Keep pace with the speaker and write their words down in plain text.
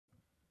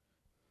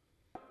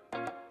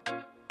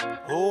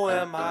Who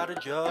am I to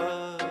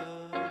judge?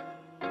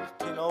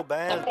 No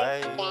bands,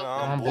 baby.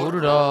 I'm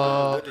booted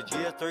up. With the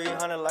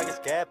GS300 like a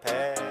scat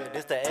pad.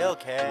 This the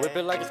LCAT. Whip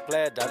it like a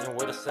splat, dodging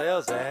where the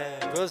sales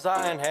at. Good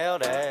I inhale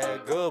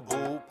that. Good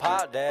boo,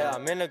 pop that.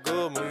 I'm in a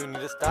good mood. You need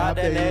to stop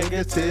that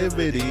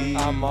negativity.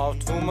 I'm off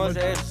too much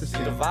ecstasy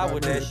to vibe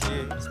with that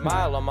shit.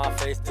 Smile on my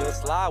face, still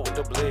slide with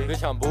the blick.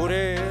 Bitch, I'm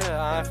booted.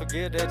 I ain't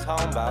forget they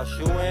talking about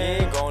shooting. You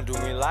ain't gon' do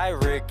me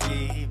like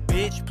Ricky.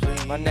 Bitch,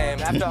 please. My name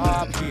after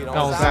RP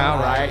don't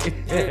sound right.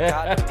 It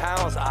got the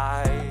pounds,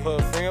 I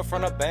put a finger in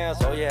front of bands.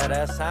 Oh yeah,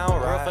 that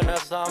sound right. Real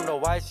finesse, I'm the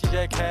white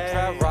CJK.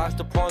 Trap rocks,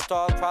 the porn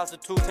stars,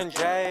 prostitutes, and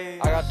J.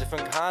 I got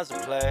different kinds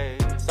of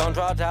plays. Some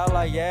dropped out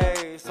like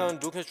yay, some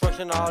do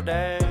construction all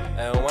day.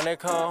 And when they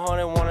come home,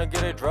 they wanna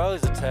get their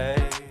drugs to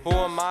take. Who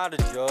am I to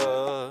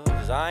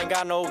judge? I ain't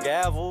got no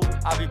gavel,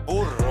 I be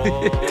booted up.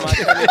 My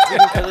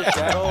cause of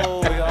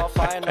shadow, we all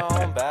fighting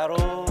on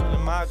battle.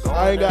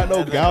 I ain't got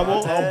no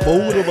gavel, I'm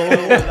bootable.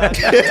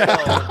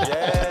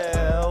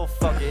 Yeah,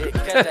 fuck it,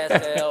 catch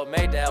that cell,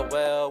 make that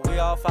well. We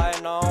all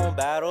fighting on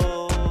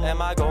battle.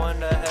 Am I going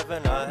to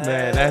heaven or hell?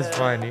 Man, that's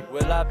funny.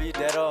 Will I be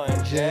dead or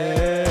in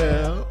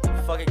jail?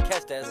 Fucking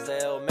catch that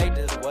cell, make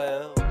this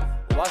well.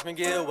 Watch me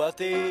get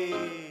wealthy.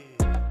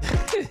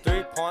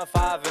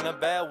 3.5 in a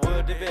bad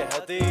wood, if it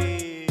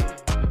healthy.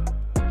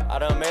 I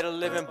done made a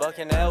living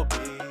bucking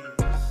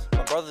LBs.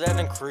 My brother's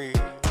acting Creed.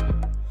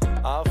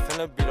 I'm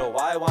finna be the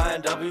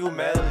YYNW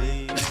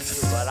Melly,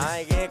 but I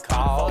ain't getting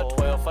called.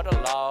 12 for the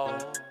law.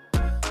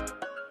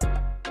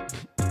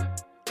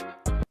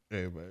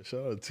 Hey man,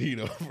 shout out to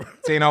Tino, bro.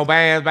 Tino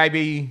bands,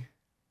 baby.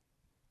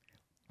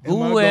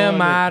 Who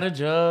am I to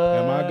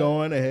judge? Am I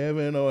going to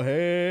heaven or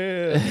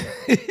hell?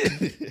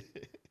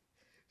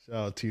 Shout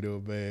out to Tino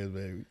bands,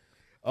 baby.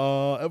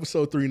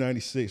 Episode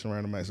 396 of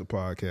Random Acts of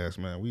Podcast,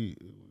 man. We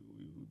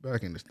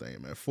back in this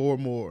thing, man. 4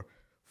 more.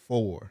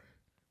 4.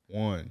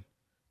 1,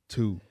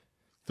 2,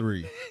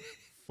 3,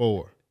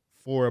 4.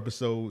 4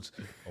 episodes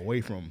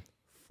away from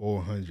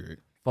 400.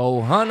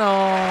 400.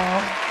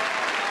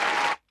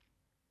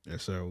 Yeah,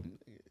 so,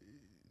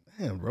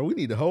 damn, bro, we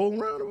need a whole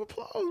round of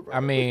applause, bro. I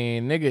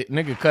mean,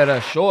 nigga cut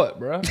us short,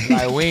 bro.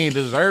 Like, we ain't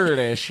deserve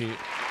that shit.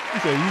 You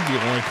said you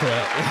get one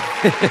clap.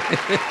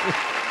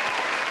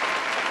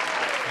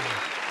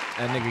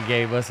 That nigga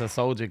gave us a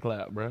soldier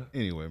clap, bro.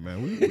 Anyway,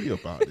 man, we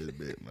up out this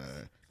bit,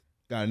 man.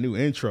 Got a new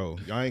intro.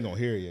 Y'all ain't gonna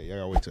hear it yet. Y'all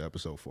gotta wait till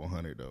episode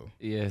 400, though.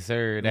 Yes,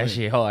 sir. That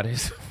shit hard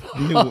as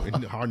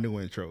Our new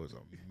intro is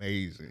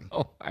amazing.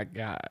 Oh, my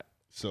God.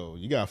 So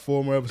you got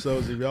 4 more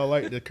episodes. If y'all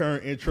like the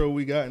current intro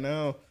we got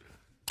now,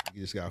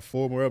 you just got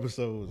 4 more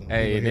episodes.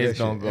 Hey, and it's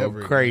gonna go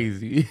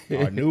crazy.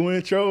 Our new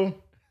intro,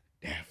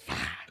 that 5.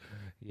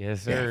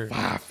 Yes, sir.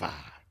 That 5.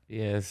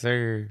 Yes,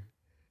 sir.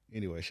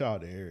 Anyway, shout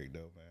out to Eric,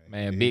 though,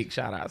 man. Man, big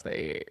shout outs to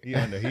Eric. He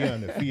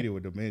undefeated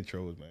with them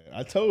intros, man.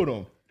 I told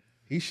him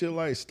he should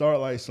like start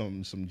like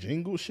some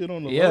jingle shit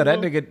on the logo.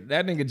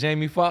 that nigga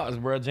Jamie Foxx,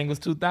 bro. Jingles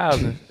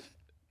 2000.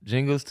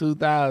 Jingles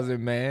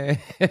 2000, man.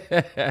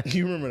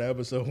 You remember the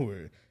episode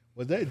where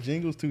was that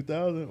Jingles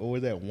 2000 or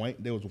was that Wayne?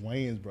 There was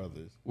Wayne's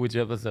Brothers. Which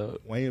episode?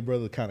 Wayne's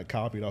Brothers kind of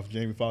copied off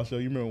Jamie Foxx show.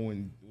 You remember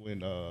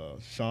when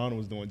Sean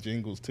was doing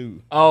Jingles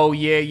too? Oh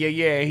yeah.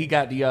 He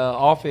got the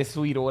office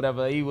suite or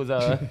whatever. He was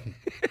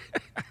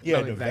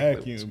yeah, the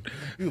vacuum.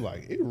 You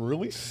like it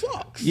really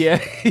sucks. Yeah,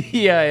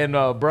 and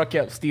Bruh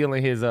kept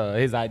stealing his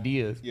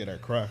ideas. Yeah,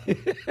 that cracker.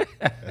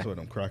 That's what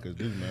them crackers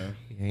do, man.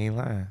 You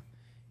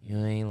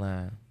ain't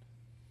lying.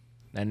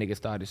 That nigga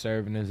started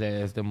serving his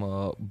ass them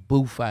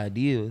booth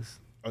ideas.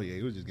 Oh yeah,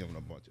 he was just giving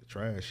a bunch of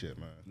trash shit,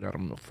 man. Got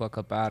him the fuck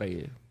up out of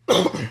here.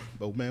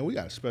 But man, we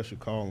got a special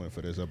call in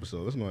for this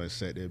episode. Let's go ahead and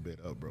set that bit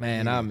up, bro.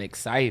 Man, I'm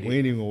excited. We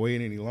ain't even gonna wait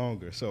any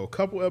longer. So a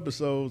couple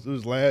episodes, it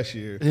was last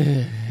year.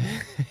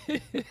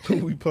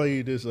 We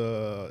played this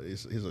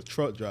he's a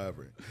truck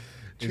driver.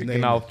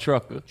 Tricking off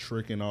trucker.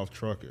 Tricking off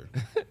trucker.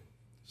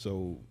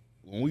 So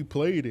when we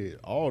played it,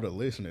 all the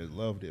listeners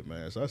loved it,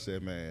 man. So I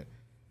said, man,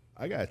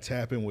 I gotta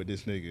tap in with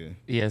this nigga.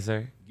 Yes,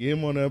 sir. Get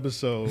him on the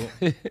episode.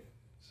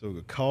 So we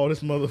could call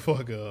this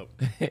motherfucker up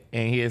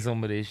and hear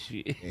some of this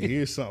shit. And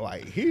hear something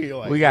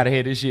like we gotta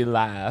hear this shit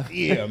live.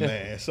 Yeah,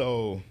 man.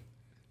 So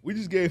we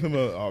just gave him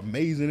an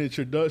amazing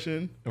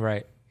introduction.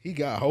 Right.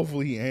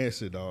 Hopefully he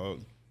answered,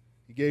 dog.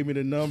 He gave me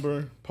the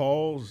number.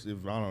 Pause.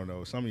 If I don't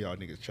know, some of y'all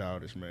niggas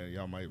childish, man.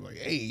 Y'all might be like,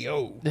 hey,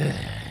 yo.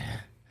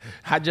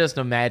 I just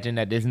imagine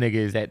that this nigga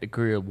is at the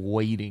crib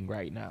waiting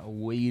right now,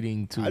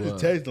 waiting to. I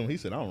just texted him. He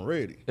said, "I'm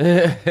ready.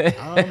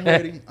 I'm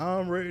ready.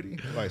 I'm ready."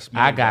 Like,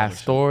 I got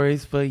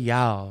stories for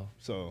y'all.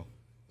 So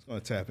it's gonna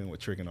tap in with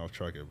Tricking Off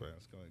Trucker, man.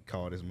 It's gonna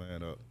call this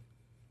man up.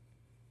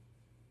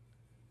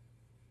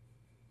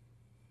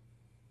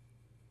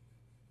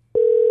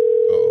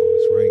 Oh,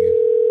 it's ringing.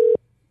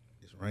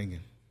 It's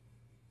ringing.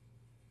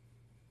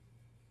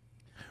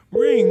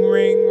 Ring,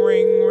 ring,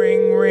 ring,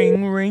 ring,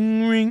 ring,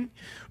 ring, ring.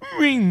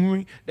 Ring,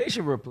 ring. They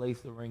should replace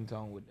the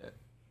ringtone with that.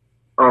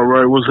 All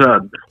right, what's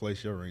happening?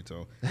 Replace your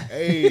ringtone.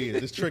 Hey, is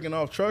this Tricking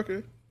Off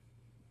Trucker?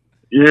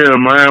 Yeah,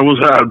 man,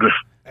 what's happening?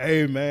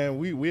 Hey man,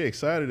 we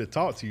excited to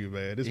talk to you,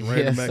 man. This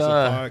Random Acts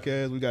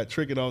podcast. We got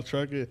Tricking Off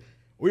Trucker.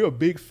 We're a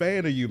big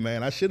fan of you,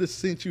 man. I should have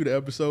sent you the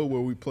episode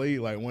where we played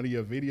like one of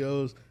your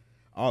videos.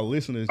 Our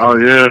listeners,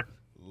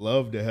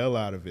 love the hell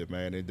out of it,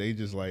 man. And they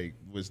just like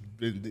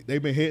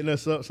they've been hitting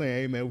us up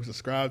saying, "Hey man, we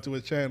subscribe to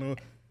his channel."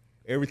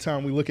 Every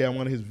time we look at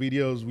one of his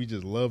videos, we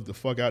just love the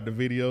fuck out the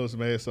videos,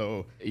 man.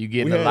 So you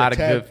getting a lot of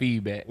good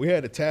feedback. We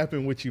had to tap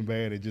in with you,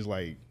 man, and just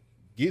like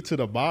get to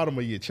the bottom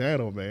of your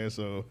channel, man.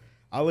 So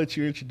I'll let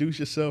you introduce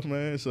yourself,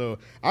 man. So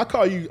I've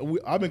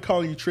been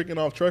calling you Tricking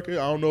Off Trucker.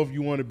 I don't know if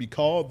you want to be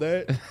called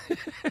that.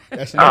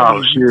 That's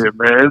not shit,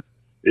 man.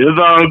 It's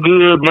all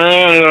good,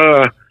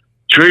 man.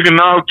 Tricking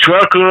Off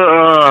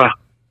Trucker,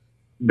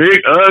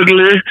 Big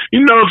Ugly.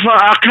 You know, so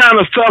I kind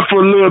of suffer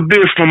a little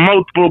bit from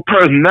multiple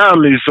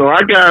personalities. So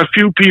I got a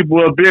few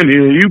people up in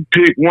here. You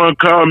pick one,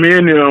 call me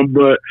in there,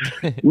 but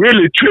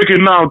really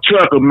Tricking Off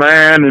Trucker,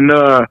 man. And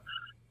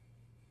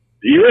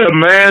yeah,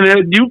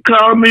 man, you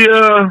call me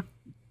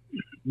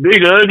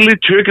Big Ugly,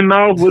 Tricking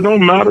Off, it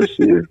don't matter,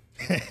 shit.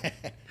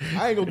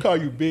 I ain't gonna call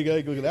you Big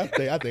Ugly. I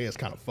think it's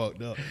kind of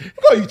fucked up.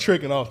 I'll call you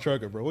Tricking Off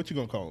Trucker, bro. What you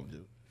gonna call him,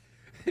 dude?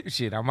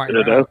 Shit, I might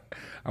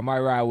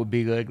ride with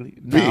Big Ugly.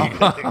 No. Yeah,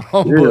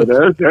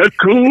 that's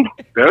cool.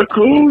 That's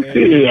cool.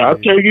 Hey, yeah, I'll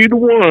take either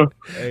one.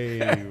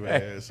 Hey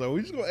man, so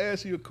we just gonna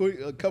ask you a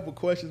couple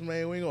questions,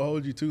 man. We ain't gonna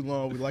hold you too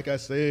long. Like I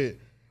said,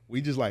 we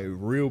just like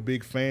real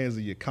big fans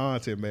of your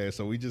content, man.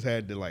 So we just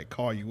had to like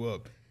call you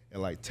up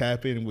and like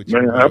tap in with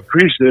you. Man, I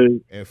appreciate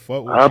it. And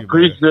fuck with I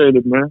appreciate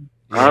it, man.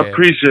 Yeah. I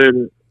appreciate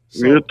it.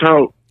 Real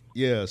talk.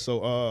 Yeah.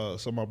 So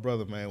my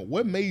brother, man,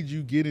 what made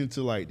you get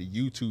into like the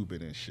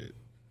YouTubing and shit?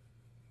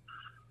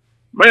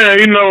 Man,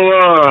 you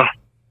know,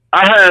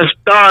 I had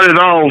started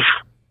off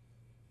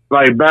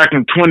like back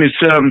in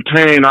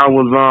 2017. I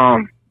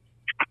was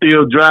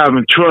still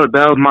driving truck.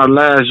 That was my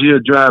last year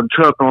driving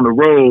truck on the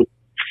road,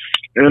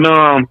 and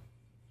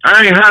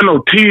I ain't had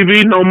no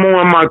TV no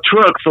more in my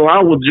truck, so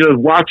I was just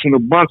watching a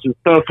bunch of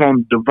stuff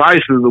on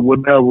devices or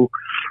whatever.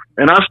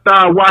 And I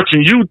started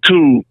watching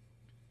YouTube,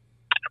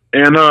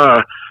 and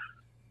I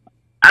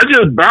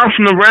just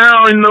bouncing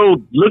around, you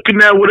know,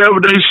 looking at whatever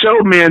they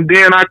showed me, and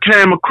then I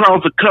came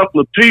across a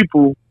couple of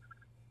people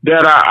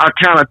that I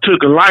kind of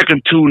took a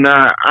liking to.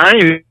 Now I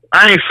ain't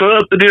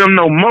sub to them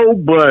no more,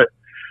 but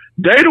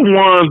they the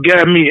ones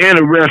got me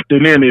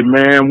interested in it,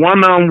 man.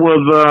 One of them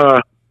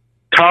was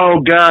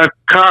Tall Guy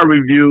Car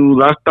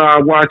Reviews. I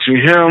started watching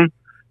him.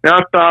 Then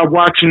I started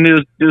watching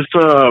this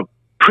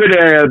pretty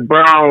ass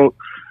broad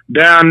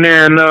down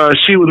there, and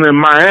she was in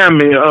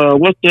Miami.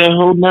 What's that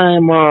whole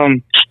name?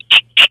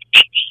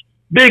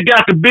 Big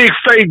got the big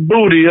fake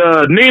booty,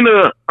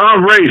 Nina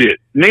Unrated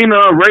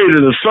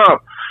or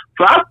something.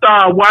 So I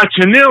started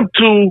watching them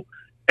too,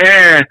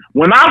 and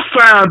when I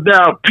found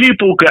out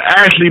people could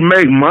actually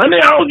make money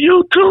on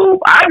YouTube,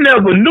 I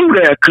never knew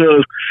that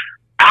because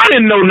I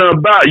didn't know nothing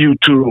about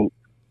YouTube.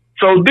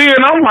 So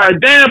then I'm like,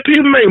 damn,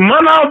 people make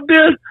money off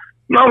this?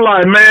 And I'm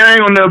like, man, I ain't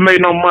gonna never make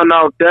no money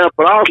off that.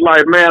 But I was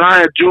like, man,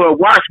 I enjoy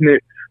watching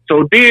it.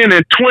 So then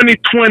in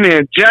 2020,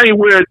 in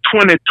January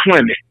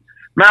 2020,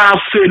 now I'm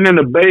sitting in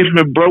the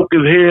basement broke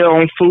as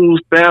hell on food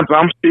stamps.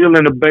 I'm still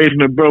in the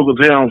basement broke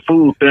as hell on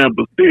food stamps,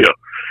 but still,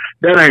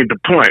 that ain't the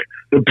point.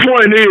 The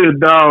point is,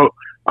 dog,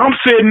 I'm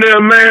sitting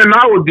there, man,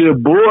 I was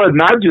just bored,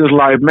 and I just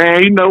like,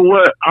 man, you know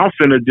what? I'm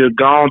finna just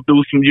go on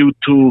through some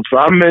YouTube. So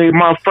I made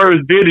my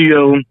first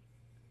video,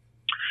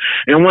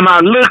 and when I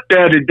looked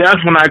at it,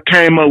 that's when I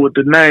came up with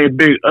the name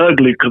Big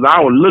Ugly, because I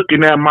was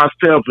looking at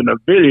myself in the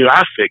video.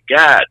 I said,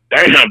 God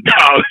damn,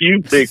 dog, you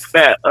big,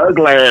 fat,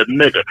 ugly ass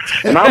nigga.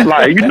 And I'm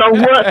like, you know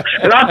what?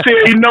 And I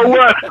said, you know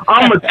what?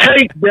 I'm going to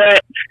take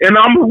that, and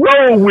I'm going to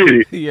roll with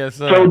it. Yes,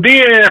 sir. So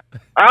then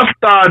I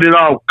started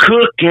off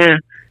cooking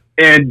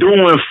and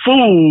doing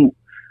food.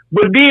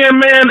 But then,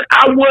 man,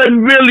 I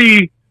wasn't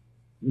really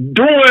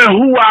doing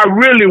who I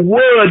really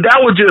was.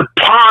 That was just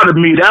part of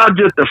me. That was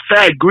just a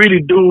fat,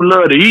 greedy dude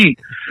love to eat.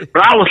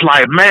 But I was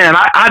like, man,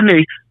 I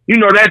need, you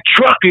know, that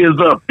truck is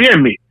up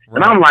in me. Right.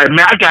 And I'm like,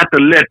 man, I got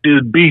to let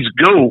this beast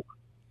go.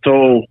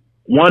 So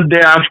one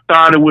day I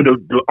started with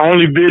the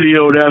only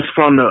video that's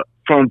from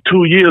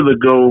 2 years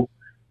ago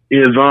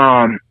is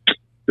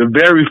the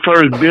very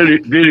first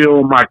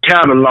video in my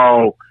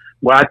catalog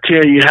where I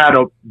tell you how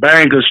to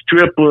bang a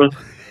stripper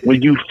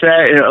when you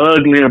fat and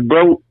ugly and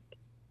broke.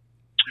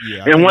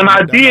 Yeah, and when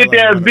I did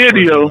that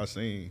video,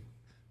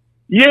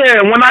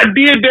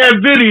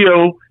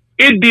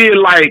 it did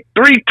like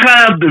 3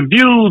 times the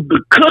views the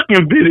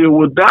cooking video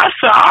was. I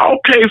said,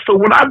 okay, so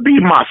when I be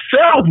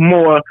myself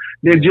more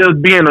than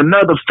just being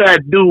another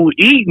fat dude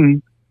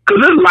eating,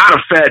 because there's a lot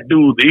of fat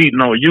dudes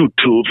eating on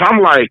YouTube. So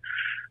I'm like,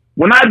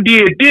 when I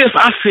did this,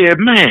 I said,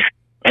 man,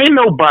 ain't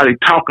nobody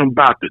talking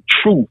about the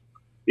truth.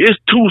 It's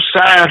 2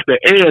 sides to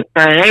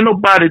everything. Ain't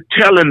nobody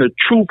telling the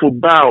truth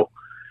about.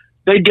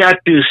 They got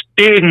this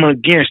stigma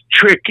against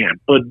tricking,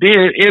 but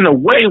then in a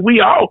way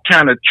we all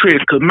kind of trick.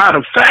 Because matter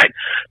of fact,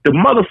 the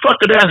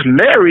motherfucker that's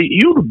married,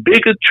 you the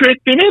bigger trick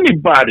than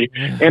anybody.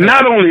 And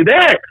not only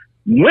that,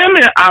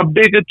 women are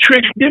bigger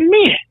tricks than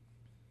men.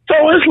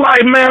 So it's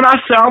like, man, I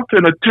said, I'm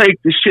finna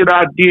take the shit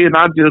I did and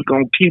I just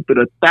gonna keep it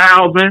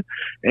 1,000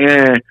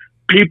 and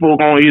people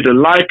gonna either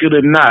like it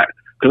or not.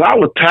 Cause I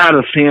was tired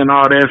of seeing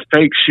all that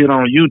fake shit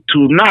on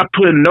YouTube, not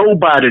putting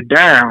nobody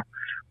down,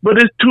 but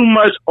it's too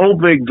much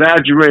over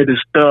exaggerated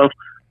stuff.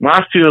 When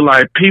I feel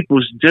like people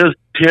just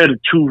tell the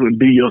truth and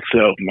be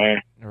yourself,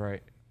 man. All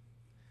right.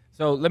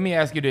 So let me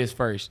ask you this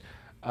first.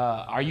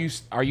 Are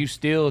you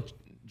still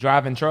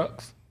driving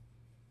trucks?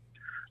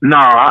 No,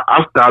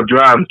 I stopped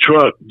driving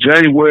truck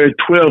January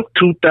 12th,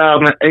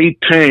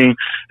 2018.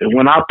 And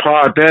when I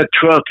parked that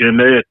truck and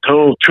they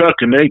told truck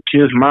and they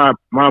kissed my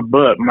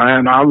butt,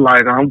 man, I'm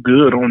like, I'm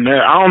good on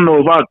that. I don't know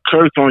if I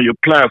curse on your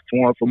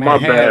platform, so my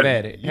bad.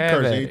 At it. You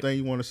curse anything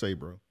you want to say,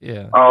 bro.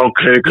 Yeah.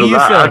 Okay, because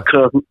I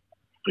cuss.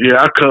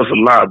 Yeah, I cuss a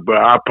lot, but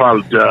I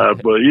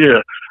apologize. But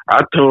yeah, I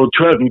told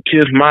truck and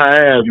kissed my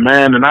ass,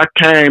 man. And I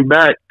came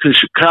back to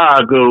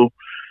Chicago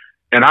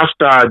and I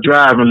started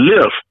driving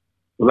Lyft.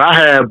 I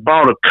had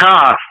bought a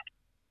car,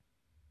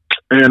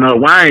 and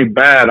I ain't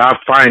bad. I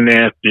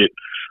financed it,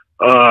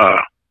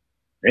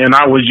 and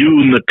I was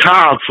using the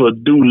car for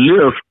do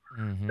Lyft.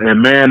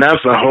 And man,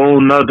 that's a whole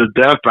nother.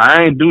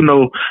 I ain't do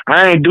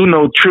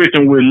no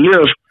tricking with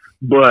Lyft,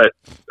 but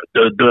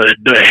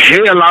the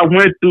hell I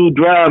went through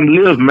driving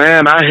Lyft,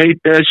 man, I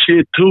hate that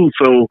shit too.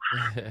 So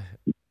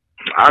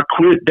I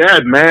quit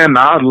that, man.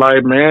 I was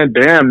like, man,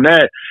 damn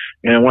that.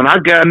 And when I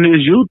got in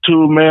this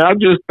YouTube, man, I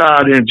just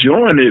started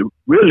enjoying it.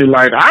 Really,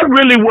 like, I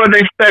really wasn't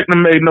expecting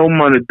to make no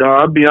money,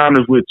 dog. I'll be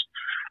honest with you.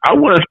 I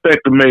wasn't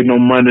expecting to make no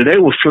money. They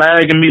were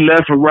flagging me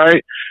left and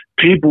right.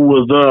 People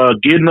was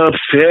getting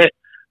upset.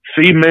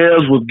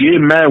 Females was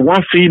getting mad.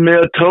 One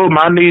female told me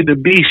I need to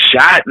be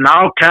shot and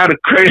all kind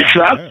of crazy.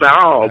 I said,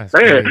 oh, man.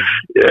 Crazy.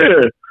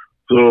 Yeah.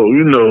 So,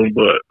 you know,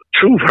 but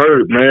truth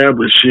hurt, man.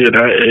 But shit,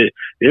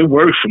 it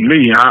worked for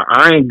me.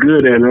 I ain't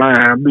good at lying.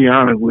 I'll be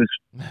honest with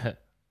you.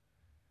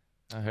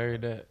 I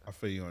heard that. I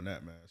feel you on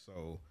that, man.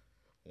 So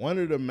one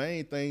of the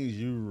main things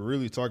you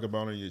really talk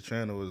about on your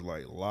channel is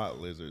like lot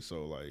lizards.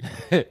 So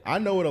like, I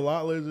know what a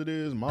lot lizard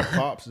is. My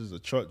pops is a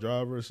truck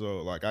driver, so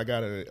like I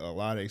got a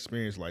lot of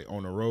experience like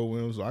on the road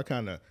with him. So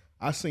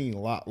I seen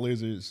lot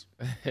lizards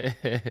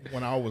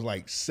when I was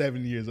like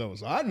 7 years old.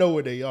 So I know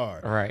what they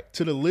are. All right.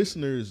 To the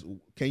listeners,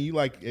 can you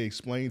like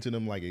explain to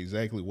them like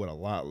exactly what a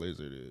lot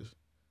lizard is?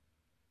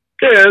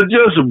 Yeah, it's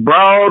just a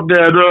broad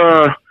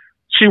that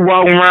she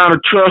walking around a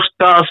truck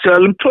stop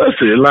selling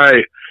pussy.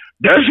 Like,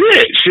 that's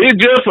it. She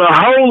just a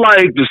hoe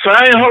like the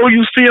same hoe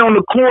you see on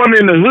the corner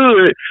in the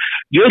hood.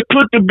 Just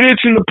put the bitch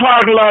in the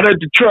parking lot at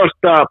the truck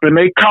stop, and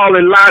they call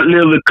it lot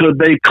lizard because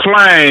they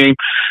claim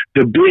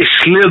the bitch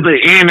slither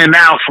in and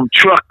out from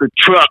truck to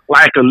truck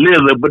like a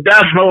lizard. But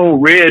that's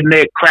no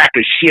redneck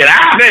cracker shit.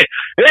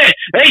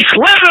 They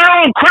slither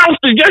on across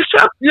the just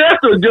a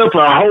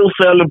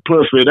wholesaling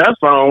pussy. That's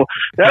all.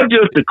 That's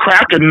just the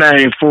cracker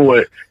name for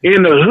it.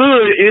 In the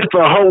hood, it's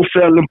a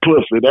wholesaling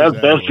pussy.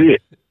 That's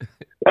it.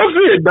 That's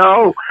it,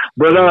 dog.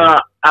 But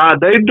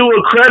they do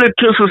a credit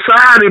to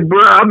society,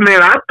 bro. I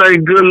mean, I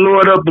thank good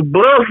Lord up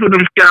above for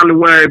them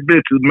scallywag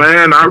bitches,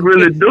 man. I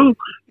really do.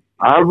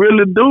 I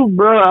really do,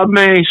 bro. I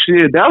mean,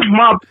 shit, that's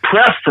my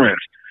preference.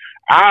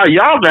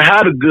 Y'all can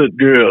have the good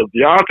girls.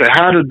 Y'all can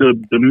have the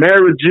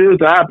marriages.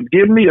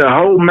 Give me a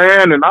whole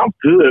man, and I'm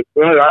good,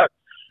 bro.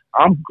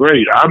 I'm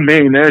great. I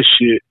mean that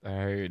shit. I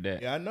heard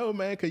that. Yeah, I know,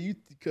 man.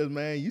 Cause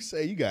man, you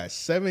say you got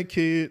 7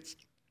 kids,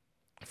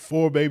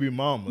 4 baby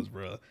mamas,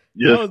 bro.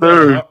 Yes,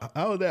 sir.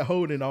 How is that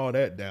holding all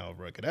that down,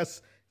 bro? Cause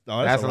that's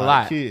a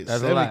lot of kids.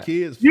 That's 7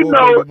 kids, 4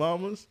 baby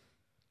mamas.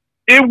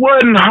 It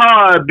wasn't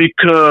hard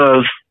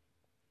because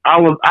I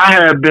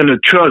had been a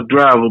truck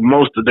driver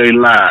most of their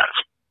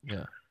lives.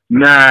 Yeah.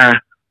 Now,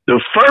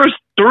 the first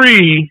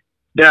 3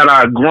 that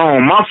I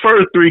grown, my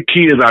first 3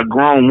 kids are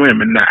grown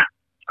women now.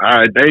 All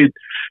right,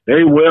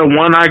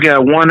 I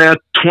got one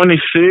that's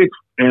 26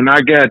 and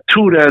I got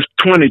 2 that's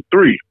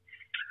 23.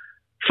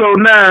 So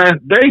now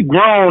they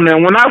grown,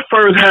 and when I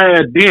first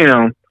had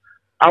them,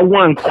 I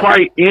wasn't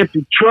quite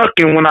into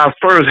trucking when I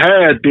first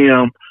had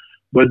them.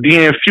 But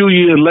then a few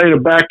years later,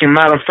 back in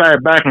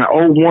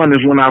 01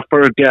 is when I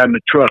first got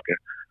into trucking.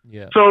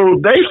 Yeah. So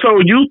they so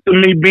used to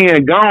me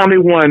being gone,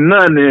 it wasn't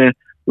nothing. And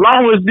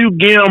long as you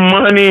give them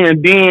money,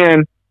 and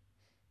then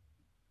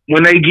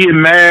when they get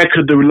mad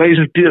because the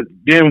relationship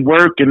didn't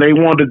work and they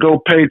wanted to go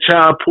pay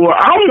child support,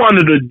 I'm one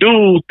of the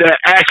dudes that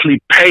actually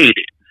paid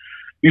it.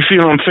 You see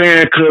what I'm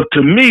saying? Because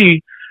to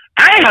me,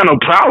 I ain't had no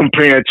problem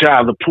paying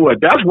child support.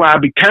 That's why I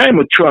became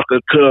a trucker,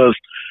 because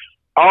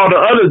all the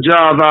other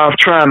jobs I was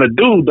trying to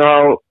do,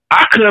 dog,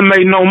 I couldn't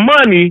make no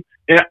money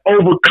and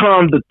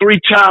overcome the 3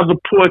 child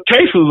support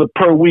cases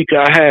per week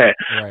I had.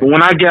 Right. But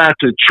when I got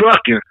to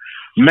trucking,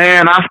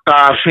 man, I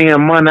started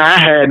seeing money I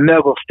had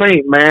never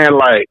seen, man.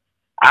 Like,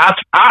 I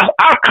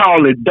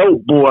call it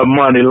dope boy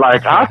money.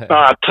 Like, I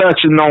started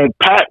touching on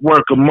pack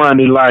worker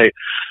money, like,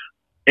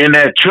 in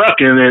that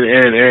trucking,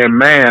 and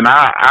man,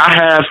 I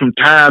had some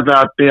times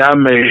out there I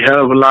made a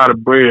hell of a lot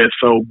of bread.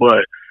 So,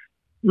 but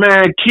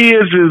man,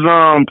 kids is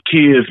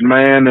kids,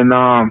 man, and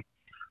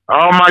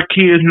All my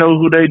kids know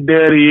who their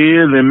daddy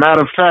is. And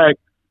matter of fact,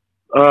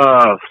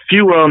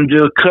 few of them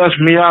just cussed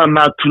me out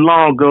not too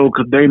long ago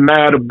because they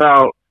mad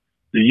about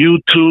the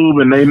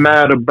YouTube and they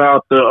mad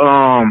about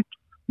the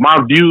my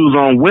views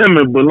on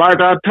women. But like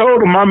I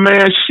told them, my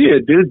man,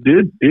 shit, this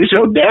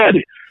your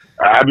daddy.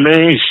 I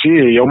mean,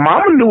 shit, your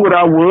mama knew what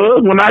I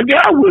was when I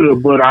got with her,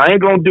 but I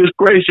ain't gonna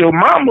disgrace your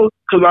mama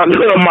because I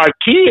love my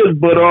kids.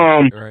 But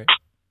right.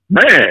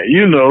 Man,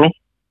 you know.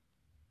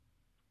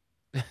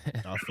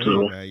 I feel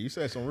you, man. You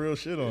said some real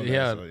shit on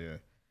that. So yeah,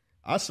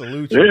 I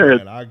salute you,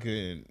 man. I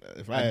couldn't.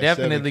 If I had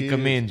definitely kids,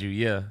 commend you.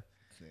 Yeah.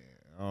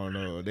 I don't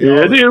know. It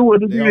is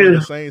what it is. All in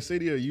the same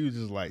city, or you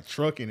just like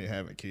trucking and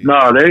having kids?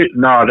 No,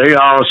 they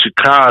all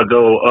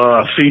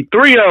Chicago. See,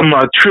 3 of them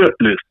are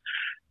triplets.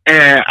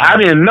 And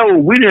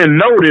we didn't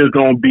know there was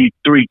going to be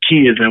 3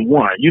 kids in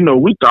one. You know,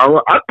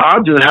 I thought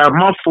I'd just have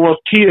my 4th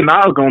kid and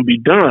I was going to be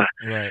done.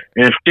 Right.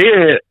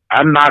 Instead,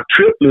 I knocked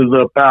triplets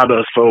up out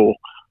of, so,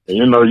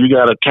 you know, you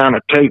got to kind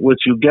of take what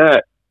you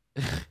got.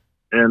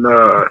 And,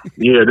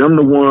 yeah, them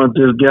the ones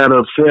just got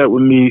upset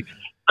with me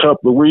a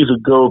couple of weeks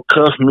ago,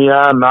 cussed me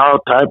out and all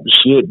type of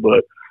shit.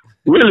 But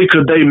really,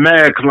 because they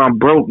mad because I'm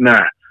broke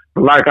now.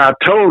 Like I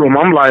told them,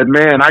 I'm like,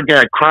 man, I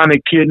got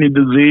chronic kidney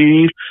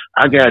disease,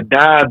 I got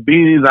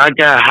diabetes, I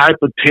got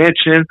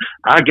hypertension,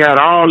 I got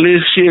all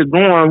this shit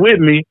going with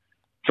me.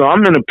 So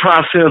I'm in the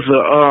process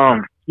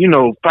of, you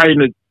know,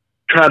 fighting to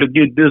try to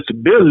get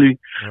disability.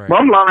 Right. But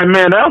I'm like,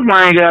 man, that's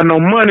why I ain't got no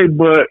money,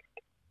 but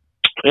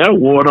that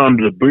water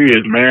under the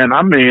bridge, man.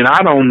 I mean,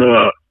 I don't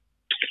know.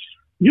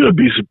 You'll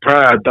be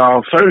surprised,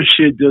 dog. Certain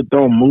shit just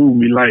don't move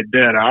me like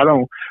that. I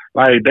don't.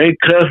 Like, they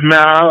cuss me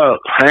out,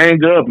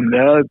 hang up, and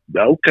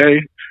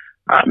okay.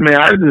 I mean,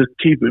 I just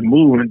keep it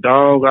moving,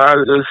 dog.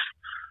 I'm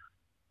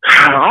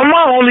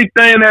the only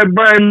thing that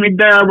brings me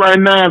down right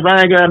now is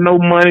I ain't got no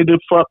money to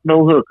fuck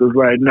no hookers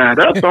right now.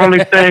 That's the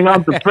only thing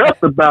I'm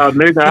depressed about,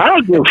 nigga. I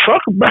don't give a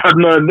fuck about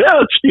nothing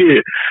else,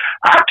 shit.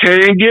 I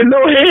can't get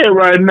no head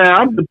right now.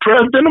 I'm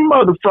depressed in a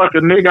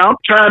motherfucker, nigga. I'm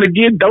trying to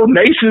get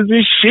donations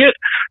and shit.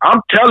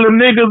 I'm telling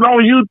niggas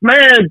on you,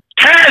 man,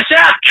 cash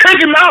out,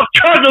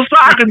 TRICKINOFFTRUCKER so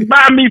I can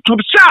buy me some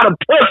shot of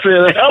pussy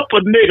and help a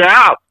nigga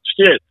out.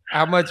 Shit.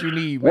 How much you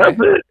need, man?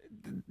 That's it.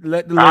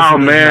 Let the oh,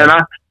 man.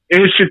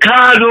 In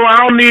Chicago,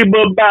 I don't need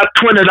but about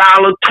 $20.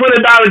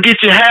 $20 get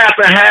you half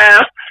and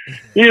half.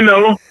 You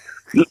know,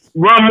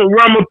 rum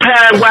a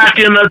pad whack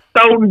in the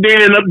throat and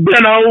then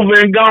bend over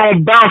and go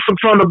on bouncing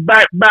from the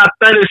back about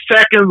 30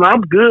 seconds.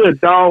 I'm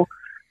good, dog.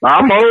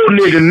 I'm an old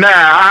nigga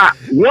now.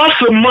 Once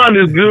a month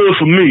is good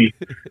for me.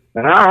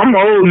 I'm an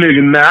old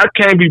nigga now. I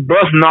can't be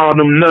busting all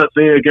them nuts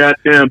every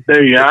goddamn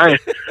day.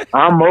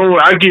 I'm old.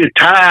 I get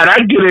tired. I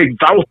get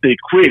exhausted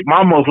quick.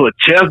 My motherfucker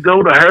chest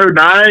go to hurt.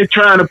 I ain't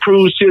trying to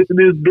prove shit to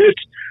this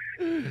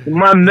bitch in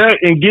my neck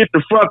and get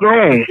the fuck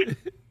on.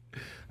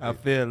 I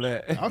feel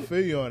that. I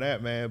feel you on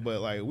that, man.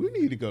 But like, we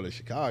need to go to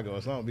Chicago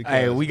or something. Because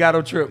hey, we got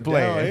a trip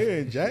planned down here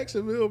in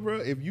Jacksonville,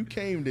 bro. If you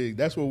came to,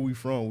 that's where we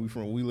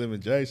from. We live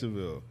in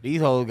Jacksonville. These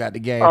hoes got the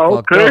game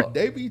fucked up.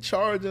 They be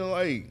charging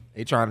like,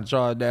 they trying to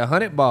charge that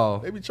 100 ball.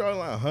 They be charging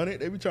like 100.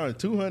 They be charging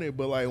 200.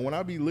 But like, when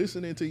I be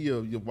listening to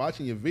you're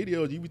watching your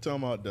videos, you be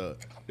talking about the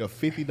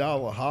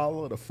 $50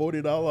 holler, the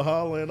 $40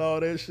 holler, and all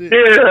that shit.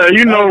 Yeah,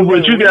 you know,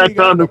 but you got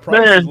to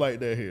understand like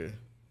that here.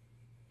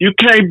 You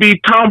can't be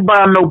talking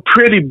about no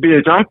pretty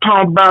bitch. I'm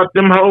talking about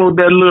them hoes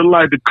that look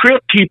like the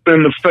Crip Keeper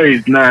in the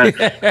face now.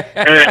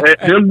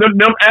 and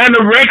them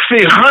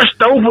anorexic,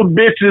 hunched over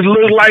bitches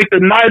look like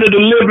the Night of the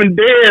Living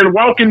Dead,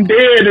 Walking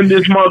Dead in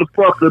this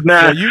motherfucker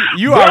now. So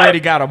you already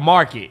got a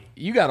market.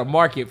 You got a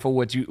market for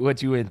what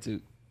you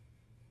into.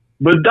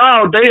 But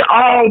dog, they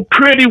all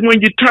pretty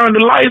when you turn the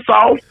lights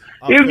off.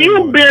 If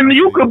you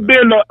could be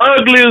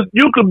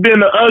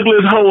the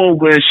ugliest hoe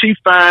over and she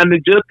fine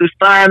and just as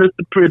fine as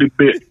the pretty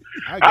bitch.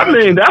 I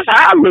mean, that's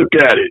how I look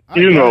at it,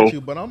 you know.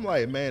 But I'm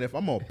like, man, if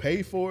I'm gonna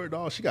pay for it,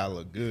 dog, she gotta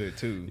look good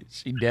too.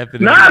 She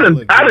definitely. No, I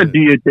done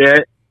did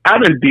that. I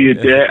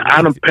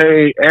done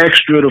paid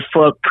extra to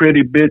fuck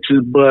pretty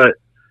bitches, but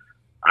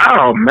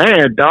oh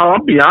man,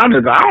 dog, I'll be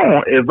honest.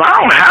 If I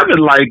don't have it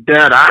like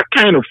that, I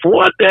can't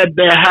afford that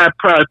high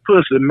price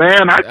pussy,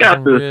 man. I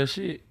got to. Real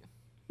shit.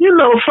 You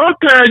know,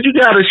 sometimes you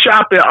gotta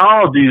shop at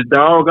Aldi's,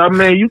 dog. I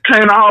mean, you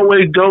can't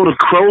always go to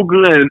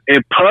Kroger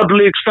and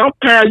Publix.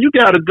 Sometimes you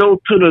gotta go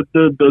to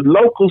the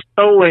local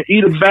store and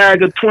eat a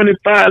bag of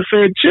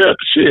 25-cent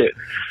chips. Shit,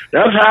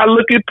 that's how I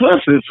look at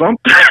pussy.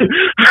 Sometimes,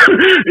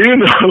 you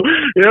know,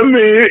 I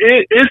mean,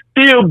 it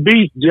still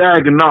beats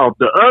jagging off.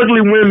 The ugly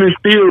women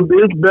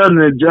it's better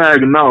than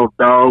jagging off,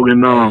 dog.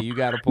 And you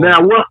gotta now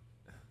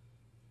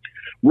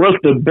what's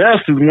the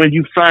best is when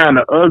you find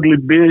an ugly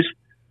bitch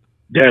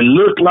that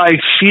look like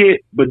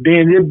shit, but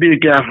then this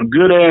bitch got some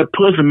good ass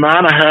pussy.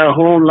 Man, I had a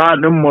whole lot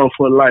of them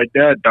motherfuckers like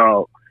that,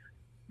 dog.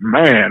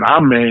 Man,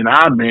 I mean,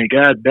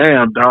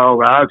 goddamn,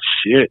 dog. I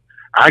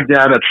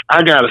got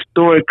a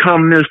story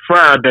coming this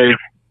Friday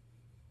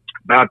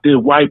about this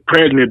white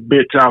pregnant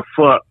bitch I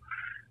fucked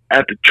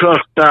at the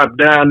truck stop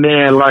down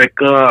there, like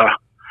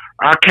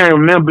I can't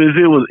remember if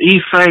it was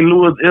East St.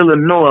 Louis,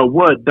 Illinois, or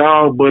what,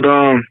 dog. But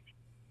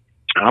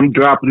I'm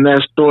dropping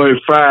that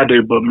story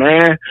Friday. But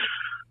man,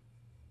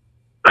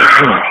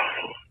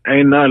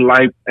 ain't nothing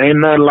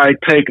like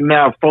taking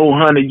out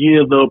 400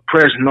 years of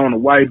oppression on a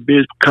white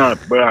bitch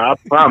cunt, bro. I'm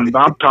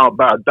talking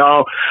about,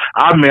 dog.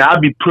 I mean, I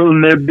be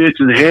pulling that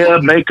bitch's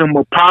hair, make them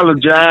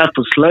apologize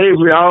for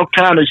slavery, all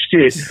kind of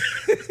shit.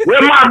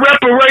 Where my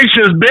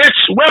reparations,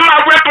 bitch? Where my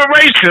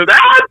reparations?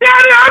 Oh,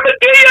 daddy, I'm gonna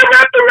give you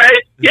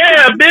reparations.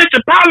 Yeah, bitch,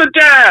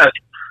 apologize.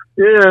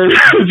 Yeah,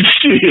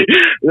 shit.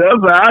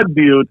 That's how I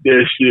deal with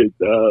that shit,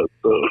 dog.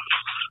 So.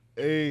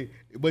 Hey.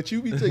 But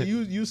you be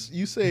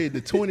you say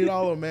the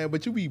 $20 man,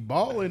 but you be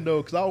balling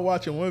though, because I was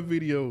watching one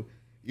video.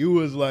 It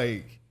was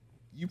like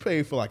you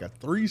paid for like a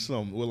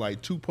threesome with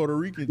like 2 Puerto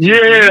Ricans.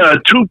 Yeah,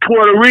 2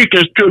 Puerto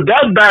Ricans too.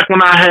 That's back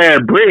when I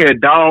had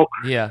bread, dog.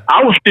 Yeah,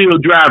 I was still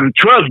driving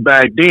trucks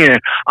back then.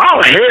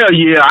 Oh hell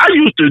yeah, I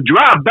used to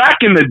drive back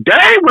in the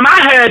day when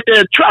I had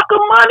that trucker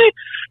money.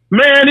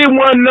 Man, it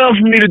wasn't enough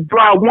for me to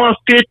drive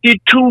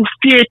 150,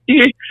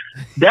 250.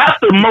 That's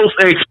the most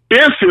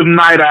expensive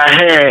night I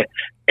had.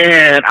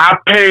 And I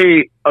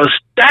paid a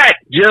stack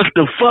just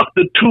to fuck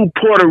the 2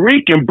 Puerto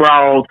Rican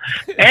bras.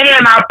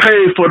 And I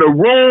paid for the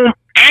room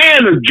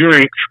and the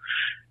drinks.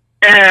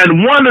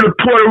 And one of the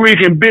Puerto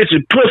Rican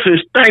bitches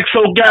pussy stank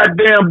so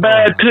goddamn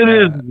bad to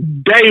this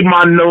day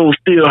my nose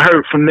still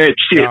hurt from that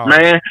shit,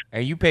 man.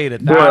 And you paid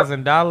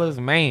 $1,000,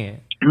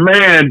 man.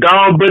 Man,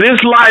 dog, but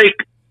it's like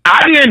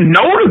I didn't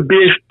know the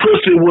bitch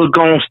pussy was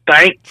gonna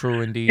stink.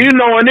 True indeed. You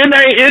know, and it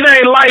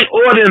ain't like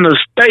ordering a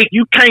steak.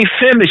 You can't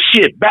send the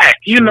shit back.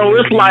 You know,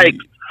 it's like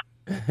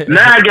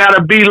now I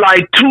gotta be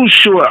like too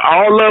short,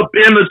 all up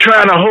in the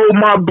trying to hold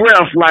my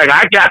breath. Like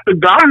I got to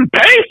go and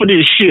pay for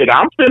this shit.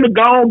 I'm finna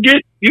go and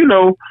get, you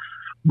know.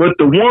 But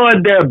the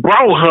one that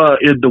brought her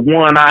is the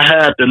one I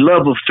had the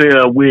love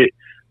affair with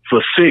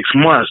for 6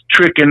 months,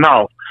 tricking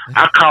off.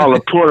 I call her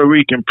Puerto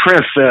Rican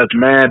princess,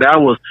 man. That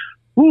was.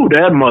 Ooh,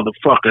 that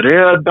motherfucker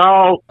there,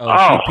 dog.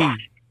 Oh,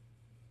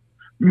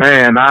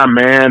 man, that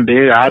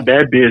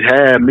bitch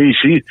had me.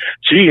 She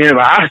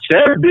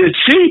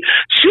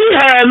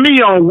had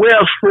me on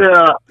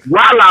welfare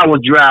while I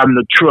was driving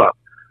the truck.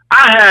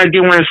 I had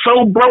went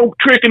so broke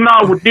tricking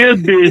off with this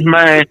bitch,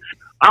 man.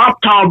 I'm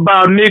talking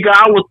about, nigga,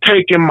 I was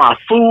taking my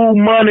food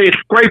money,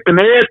 scraping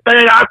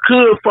everything I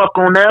could fuck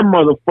on that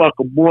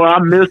motherfucker, boy. I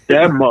missed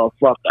that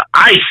motherfucker.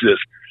 ISIS.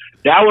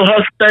 That was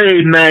her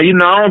stage name. You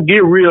know, I don't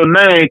get real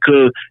name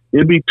because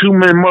it'd be too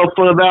many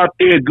motherfuckers out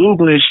there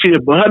Googling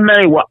shit. But her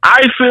name was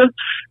Isis,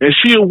 and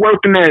she was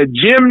working at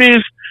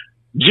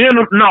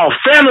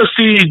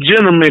Fantasy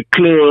Gentleman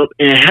Club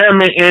in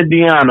Hammond,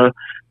 Indiana,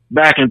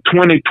 back in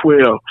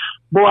 2012.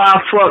 Boy, I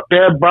fucked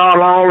that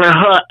ball all in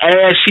her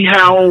ass. She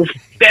had on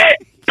fat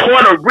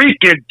Puerto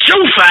Rican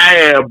juice I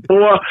had,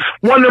 boy.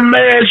 One of them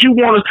ass you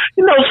want to,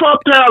 you know,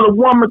 sometimes a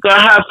woman can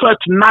have such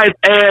a nice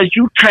ass,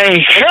 you can't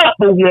help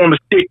but want to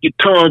stick your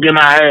tongue in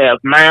her ass,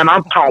 man.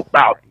 I'm talking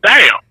about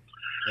damn.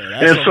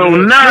 Yeah, and so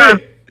now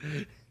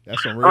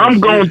I'm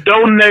going to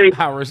donate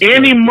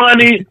any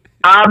money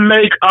I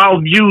make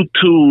off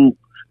YouTube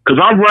because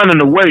I'm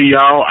running away,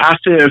 y'all. I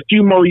said a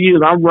few more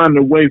years, I'm running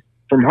away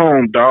from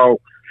home, dog.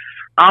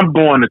 I'm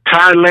going to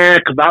Thailand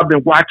because I've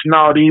been watching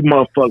all these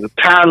motherfuckers.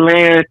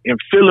 Thailand and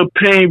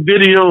Philippine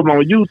videos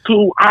on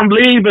YouTube. I'm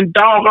leaving,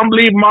 dog. I'm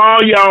leaving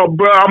all y'all,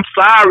 bro. I'm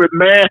sorry,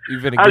 man.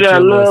 I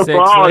got love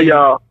for all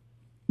y'all.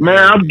 Man,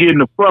 I'm getting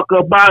the fuck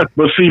up out.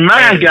 But see,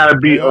 mine got to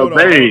be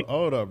obeyed.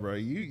 Hold up, bro.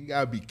 You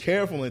got to be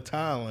careful in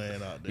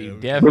Thailand out there. You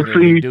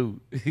definitely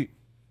do.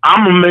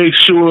 I'm going to make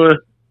sure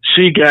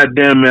she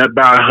goddamn it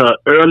about her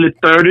early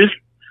 30s.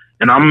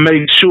 And I'm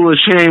making sure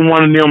she ain't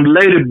one of them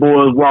lady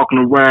boys walking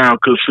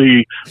around. Cause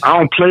see, I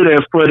don't play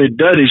that fuddy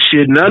duddy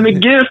shit. None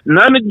against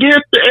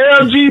the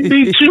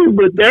LGBT,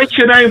 but that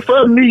shit ain't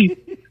for me.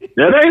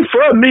 That ain't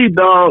for me,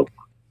 dog.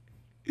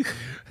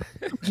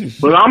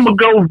 But I'm gonna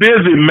go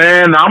visit,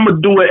 man. I'm gonna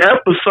do an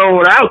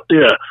episode out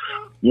there.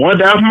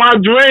 That's my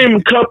dream.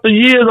 A couple of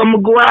years, I'm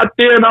gonna go out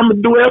there and I'm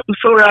gonna do an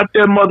episode out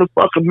there,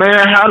 motherfucker,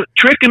 man. How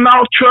tricking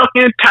off truck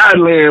in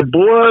Thailand,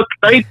 boy.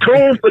 Stay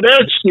tuned for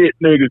that shit,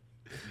 nigga.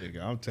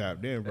 I'm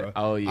tapped in, bro.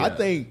 Oh yeah. I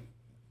think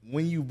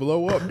when you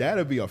blow up,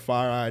 that'll be a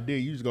fire idea.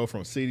 You just go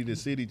from city to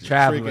city, just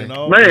traveling. tricking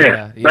off.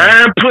 Man,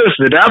 man,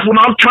 pussy. That's what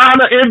I'm trying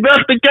to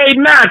investigate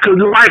now. Cause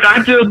like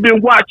I just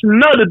been watching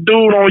another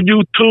dude on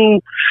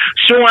YouTube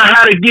showing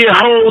how to get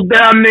hoes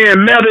down there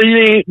in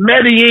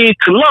Medellin,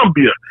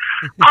 Colombia.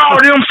 All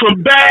them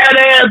some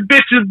badass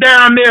bitches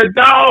down there,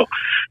 dog.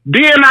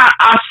 Then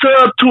I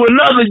subbed to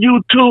another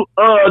YouTube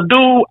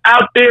dude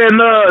out there in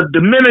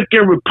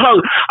Dominican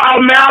Republic.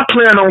 Oh man, I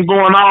plan on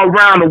going all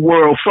around the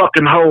world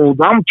fucking hoes.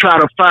 I'm trying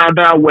to find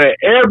out where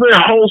every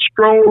hoe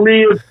stroll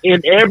is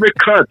in every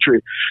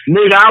country.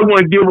 Nigga, I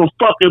wouldn't give a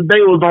fuck if they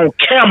was on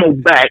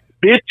camelback.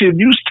 Bitch, if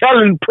you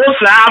selling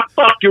pussy, I'll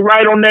fuck you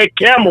right on that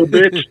camel,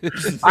 bitch.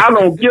 I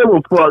don't give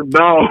a fuck,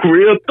 dog.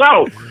 Real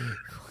talk.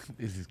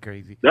 This is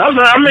crazy.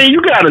 I mean,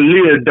 you gotta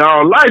live,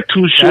 dog. Life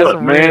too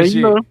short, man.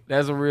 You know?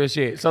 That's some real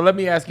shit. So let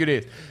me ask you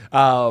this: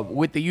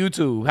 with the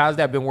YouTube, how's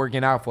that been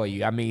working out for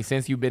you? I mean,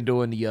 since you've been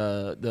doing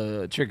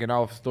the tricking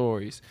off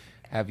stories,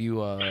 have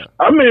you?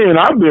 I mean,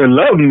 I've been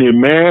loving it,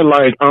 man.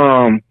 Like,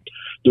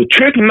 the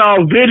tricking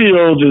off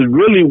videos is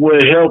really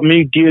what helped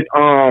me get,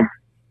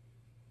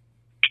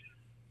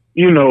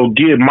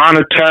 get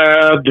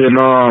monetized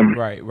and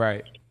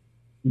right.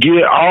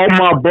 Get all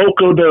my bulk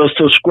of the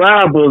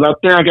subscribers. I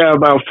think I got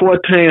about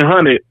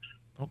 1,400.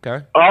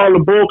 Okay. All the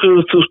bulk of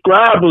the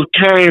subscribers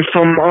came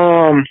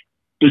from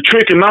the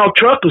Tricking Off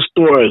Trucker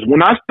stories.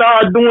 When I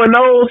started doing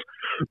those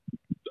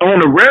on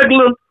the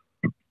regular,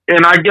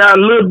 and I got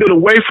a little bit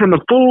away from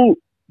the food,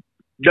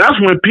 that's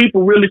when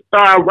people really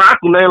started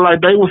rocking.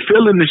 Like they were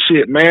feeling the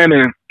shit, man.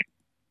 And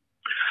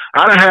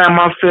I done had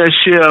my fair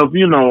share of,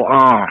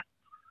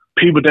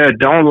 people that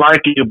don't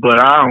like it, but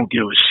I don't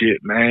give a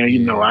shit, man. You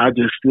know, I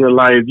just feel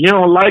like if you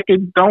don't like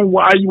it, don't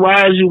why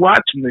is you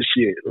watching this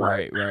shit?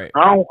 Like, right.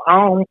 I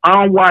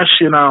don't watch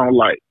shit I don't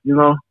like, you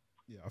know?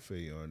 Yeah, I feel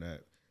you on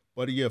that.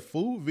 But yeah,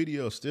 food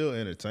videos still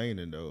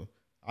entertaining though.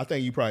 I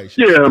think you probably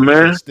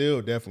should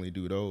still definitely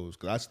do those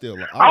because I still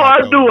like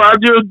I do. I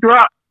just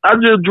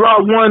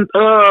dropped one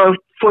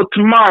for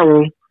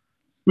tomorrow.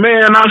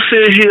 Man, I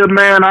sit here,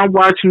 man, I'm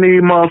watching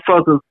these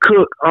motherfuckers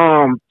cook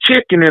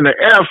chicken in the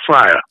air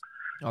fryer.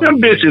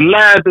 Them bitches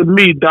lied to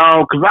me,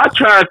 dog, because I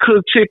tried to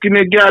cook chicken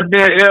in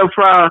goddamn air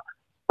fryer.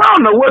 I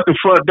don't know what the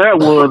fuck that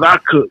was I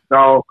cooked,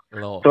 dog.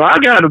 Lord. So I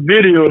got a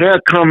video of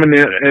that coming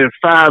in at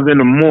 5 in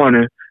the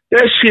morning.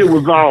 That shit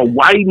was all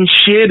white and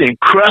shit and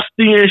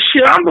crusty and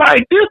shit. I'm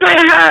like, this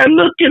ain't how it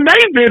look in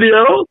they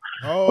videos.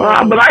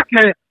 But I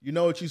can't. You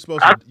know what you're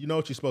supposed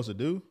to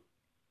do?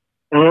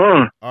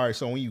 All right,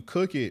 so when you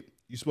cook it,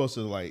 you're supposed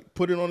to like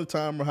put it on the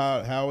timer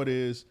how it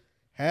is.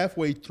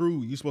 Halfway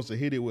through, you're supposed to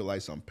hit it with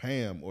like some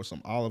Pam or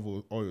some olive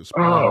oil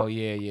spray. Oh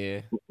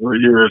yeah. Well,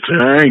 yeah,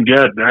 I ain't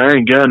got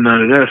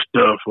none of that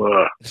stuff.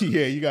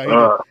 Yeah, you got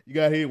to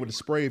hit it with the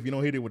spray. If you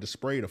don't hit it with the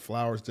spray, the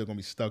flour's still gonna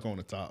be stuck on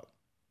the top.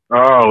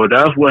 Oh,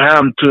 that's what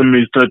happened to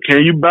me. So,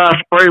 can you buy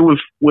spray with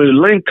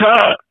link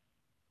card?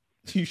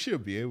 You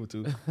should be able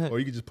to, or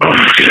you can just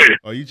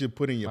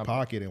put it in your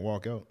pocket and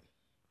walk out.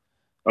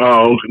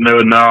 Oh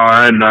no,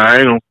 I ain't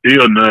gonna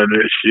feel none of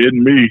that shit.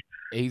 Me.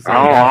 I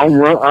don't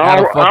run.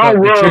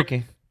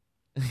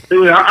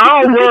 Yeah,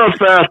 I don't run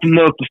fast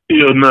enough to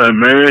steal nothing,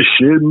 man.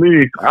 Shit,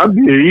 me. I'd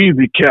be an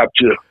easy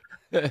capture.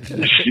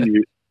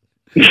 Shit.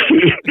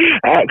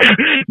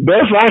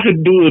 Best I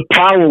could do is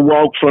power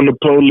walk from the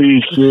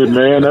police. Shit,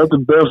 man. That's the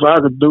best I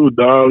could do,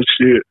 dog.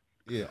 Shit.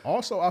 Yeah.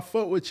 Also, I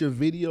fuck with your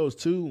videos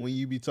too when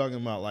you be talking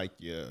about like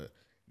your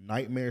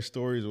nightmare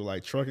stories with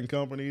like trucking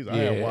companies. I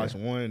had watched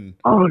one.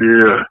 Oh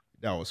yeah.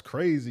 That was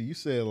crazy. You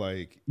said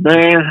like,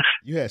 man,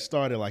 you had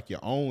started like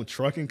your own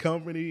trucking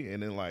company,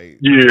 and then like,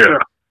 your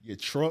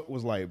truck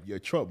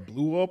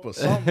blew up or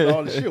something.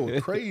 All the shit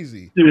was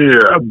crazy.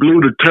 Yeah, I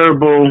blew the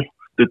turbo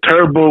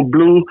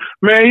blew.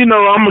 Man,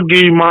 I'm gonna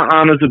give you my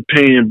honest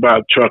opinion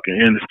about trucking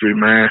industry,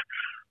 man.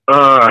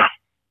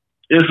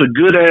 It's a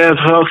good ass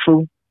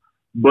hustle,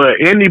 but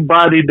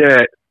anybody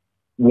that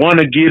want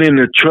to get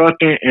into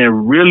trucking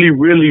and really,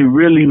 really,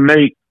 really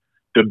make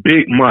the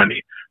big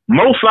money.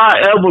 Most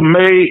I ever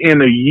made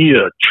in a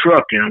year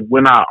trucking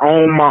when I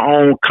owned my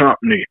own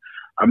company,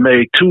 I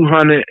made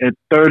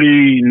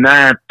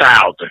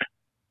 $239,000.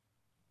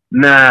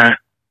 Now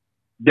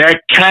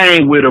that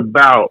came with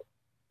about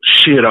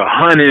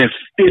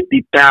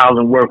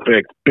 $150,000 worth of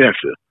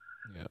expenses.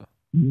 Yeah.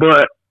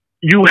 But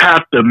you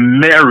have to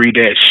marry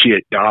that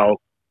shit, dog.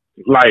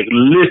 Like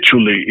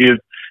literally, if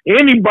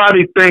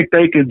anybody think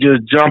they could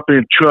just jump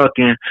in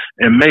trucking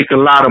and make a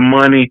lot of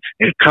money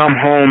and come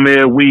home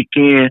every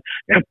weekend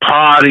and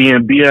party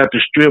and be at the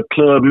strip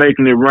club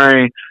making it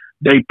rain,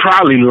 they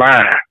probably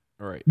lie.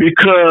 Right.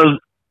 Because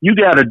you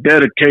got to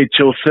dedicate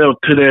yourself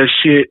to that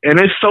shit, and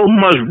there's so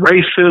much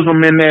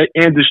racism in that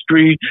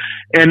industry,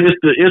 and it's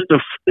the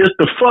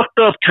fucked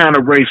up kind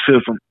of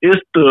racism.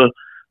 It's the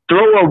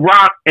throw a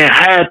rock and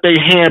hide their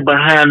hand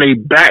behind their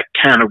back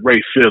kind of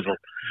racism.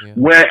 Yeah.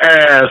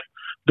 Whereas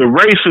the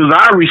races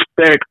I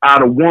respect are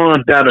the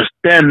ones that'll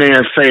stand there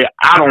and say,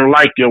 I don't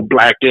like your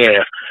black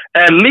ass.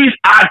 At least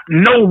I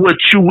know what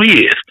you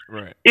is.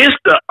 Right. It's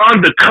the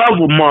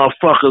undercover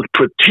motherfuckers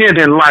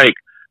pretending like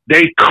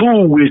they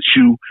cool with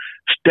you,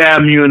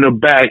 stab you in the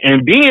back.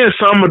 And then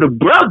some of the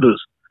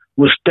brothers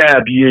will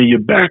stab you in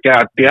your back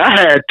out there. I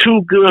had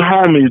two good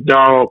homies,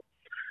 dog.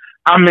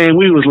 I mean,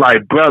 we was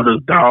like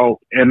brothers, dog,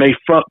 and they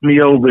fucked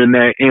me over in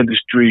that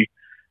industry.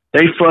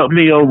 They fucked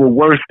me over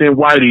worse than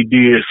Whitey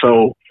did.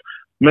 So,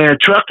 man,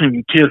 trucking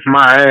can kiss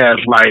my ass.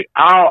 Like,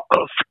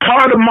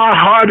 part of my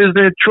heart is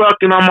in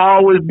trucking. I'm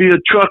always be a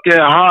trucker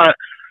at heart.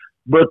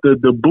 But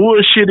the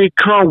bullshit it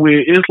come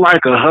with, it's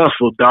like a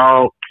hustle,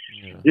 dog.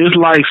 Yeah. It's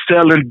like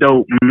selling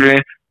dope,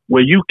 man.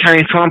 Where you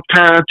can't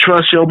sometimes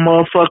trust your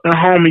motherfucking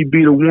homie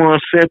be the one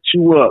set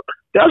you up.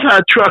 That's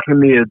how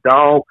trucking is,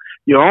 dog.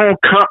 Your own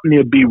company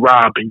will be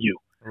robbing you.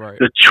 Right.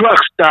 The truck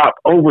stop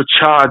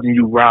overcharging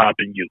you,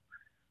 robbing you.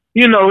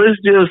 you know,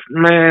 it's just,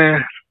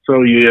 man.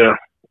 So yeah,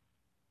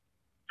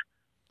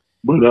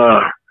 but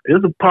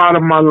it's a part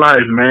of my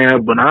life,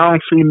 man. But I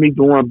don't see me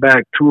going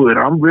back to it.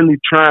 I'm really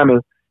trying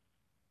to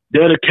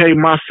dedicate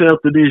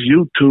myself to this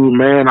YouTube,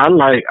 man. I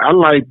like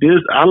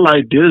this. I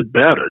like this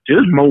better.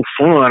 This more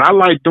fun. I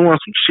like doing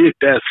some shit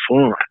that's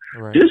fun.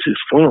 Right. This is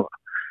fun.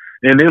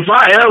 And if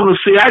I ever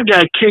see, I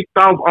got kicked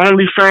off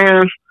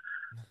OnlyFans,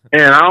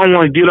 and I don't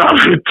want to get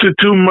off into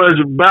too much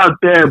about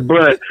that,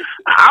 but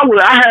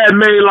I had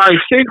made like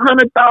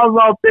 $600,000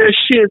 off that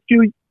shit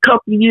a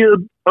couple years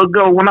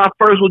ago when I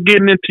first was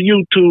getting into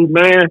YouTube,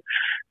 man.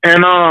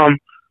 And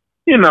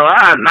you know,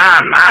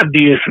 I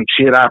did some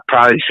shit I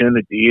probably shouldn't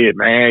have did,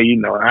 man. You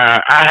know, I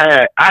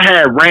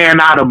had ran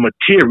out of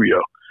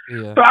material.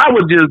 Yeah. So I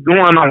was just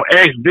going on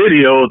X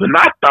videos, and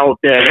I thought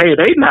that, hey,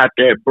 they not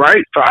that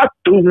bright. So I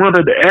threw one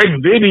of the X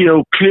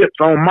video clips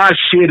on my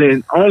shit,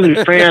 and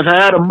OnlyFans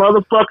had a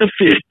motherfucking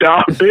fit,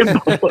 dog. They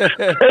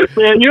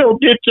said, you don't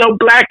get your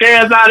black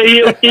ass out of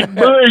here with this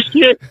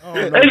bullshit.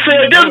 They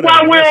said, this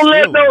why we don't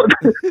let no.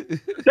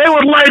 They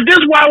was like,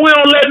 this why we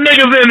don't let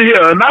niggas in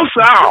here. And I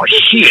said, oh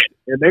shit.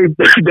 And they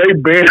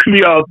banned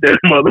me off that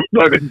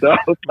motherfucking dog.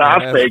 So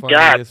I said,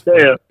 God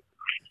damn.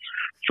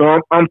 So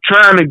I'm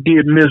trying to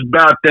get Miss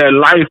About That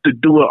Life to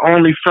do an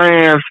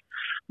OnlyFans,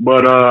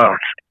 but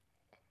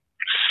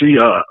she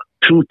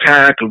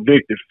two-time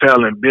convicted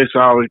felon, bitch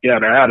always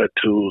got an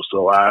attitude,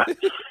 so I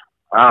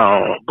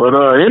don't. But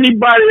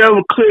anybody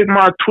ever click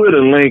my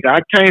Twitter link, I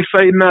can't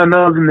say nothing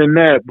other than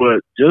that, but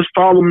just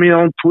follow me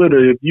on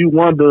Twitter if you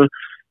wonder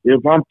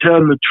if I'm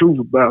telling the truth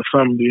about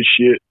some of this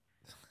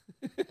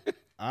shit.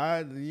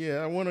 I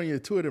went on your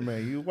Twitter,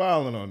 man. You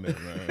wilding on there,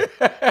 man.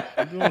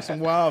 You're doing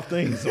some wild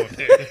things on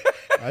there.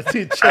 I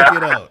did check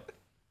it out.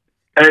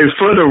 Hey,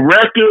 for the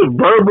record,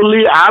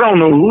 verbally, I don't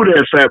know who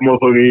that fat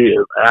motherfucker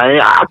is.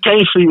 I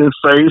can't see his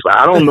face.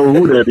 I don't know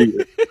who that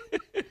is.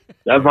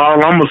 That's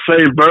all I'm gonna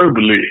say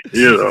verbally,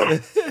 you know.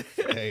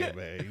 Hey,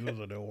 man, you was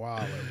on there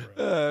wilding,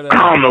 bro.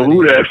 I don't know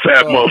who that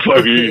fat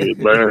motherfucker is,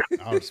 man.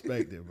 I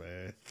respect it,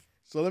 man.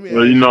 So let me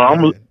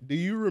ask you, do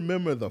you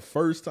remember the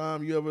first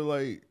time you ever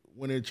like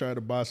when they tried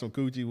to buy some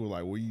coochie?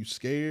 Were you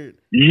scared?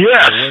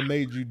 Yes. Or what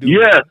made you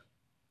do it?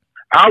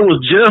 I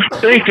was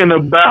just thinking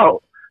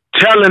about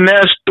telling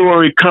that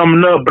story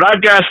coming up, but I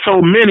got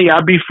so many,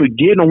 I be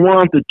forgetting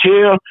one to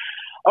tell.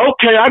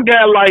 Okay, I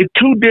got like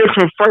 2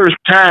 different first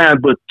times,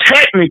 but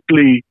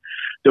technically,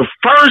 the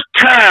first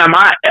time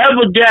I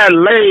ever got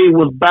laid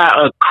was by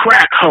a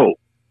crack hoe.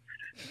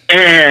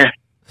 And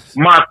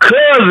my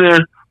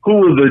cousin, who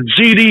was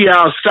a GD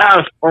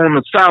outside on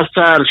the south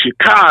side of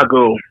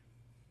Chicago,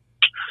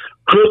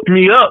 hooked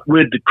me up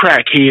with the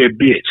crackhead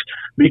bitch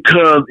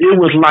because it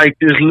was like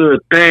this little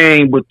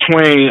thing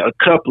between a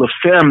couple of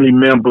family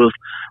members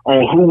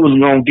on who was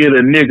going to get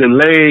a nigga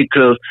laid,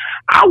 because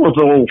I was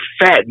an old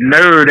fat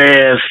nerd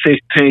ass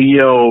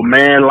 16-year-old,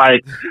 man.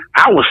 Like,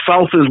 I was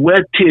soft as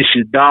wet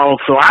tissue, dog.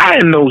 So I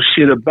didn't know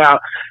shit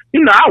about,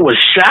 you know, I was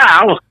shy.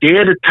 I was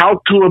scared to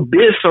talk to a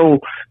bitch. So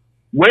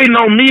waiting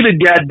on me to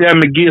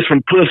goddamn it get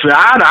some pussy,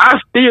 I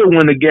still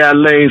wouldn't have got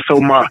laid.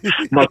 So my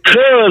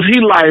cuz,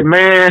 he like,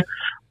 man,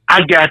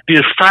 I got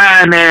this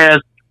fine ass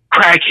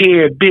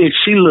crackhead bitch.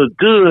 She look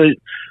good.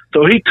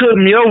 So he took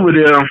me over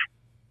there.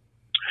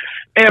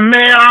 And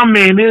man, I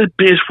mean, this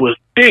bitch was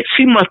thick.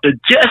 She must have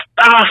just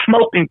started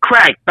smoking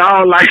crack,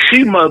 dog. Like,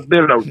 she must have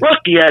been a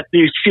rookie at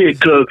this shit,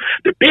 because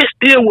the bitch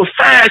still was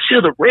fine. She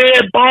was a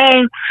red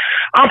bone.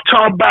 I'm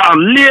talking about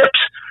lips,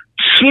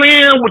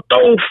 slim with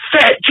those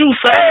fat,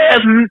 juicy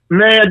ass.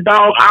 Man,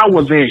 dog, I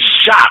was in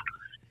shock.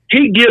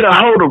 He get a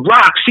hold of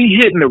rock. She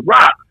hitting the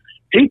rock.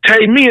 He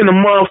take me in the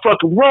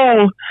motherfucking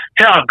room.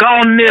 Hell,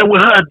 gone there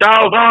with her,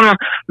 dog. I'm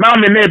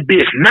in that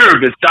bitch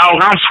nervous,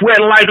 dog. I'm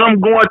sweating like I'm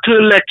going to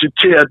the lecture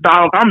chair,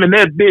 dog. I'm in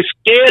that bitch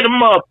scared of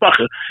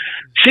motherfucker.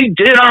 She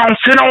sit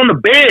on the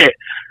bed,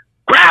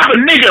 grab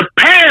a nigga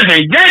pants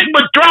and yank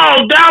my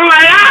drawers down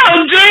like,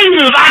 oh,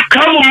 Jesus. I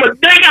cover my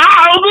dick.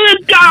 Oh,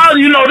 good God.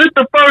 You know, this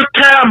the first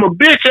time a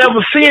bitch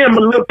ever seen my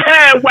little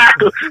pad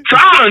whacker. So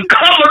I done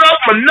covered up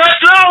my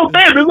nuts. Oh,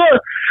 baby, look.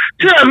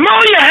 Just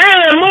move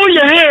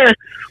your hand.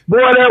 Boy,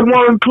 that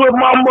woman put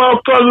my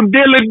motherfucking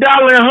dilly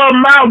dollar in her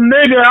mouth,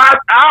 nigga.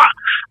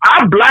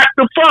 I blacked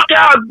the fuck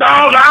out,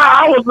 dog.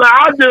 I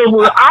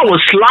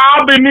was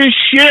slobbing this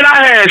shit.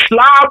 I had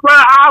slobber.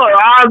 I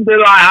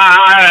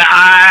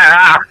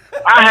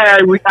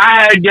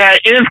had got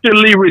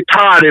instantly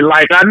retarded.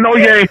 Like, I know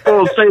you ain't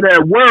supposed to say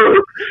that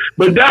word,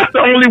 but that's the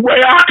only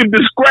way I can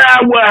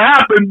describe what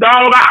happened,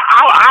 dog.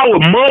 I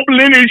was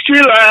mumbling and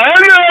shit like,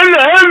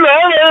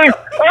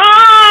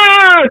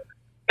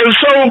 and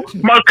so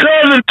my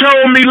cousin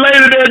told me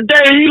later that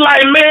day, he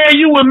like, man,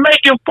 you was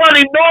making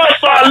funny noise,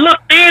 so I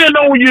looked in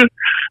on you,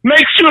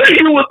 make sure he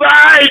was all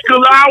right,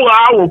 because I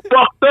was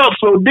fucked up.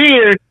 So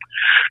then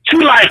she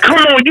like, come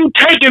on, you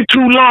taking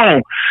too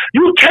long.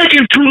 You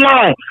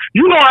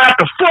don't have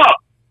to fuck.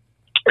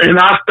 And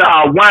I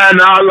started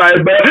whining out like,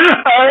 man,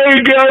 I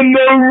ain't got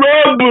no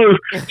rubbers.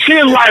 She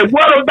was like,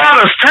 what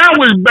about a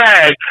sandwich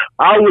bag?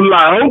 I was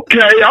like,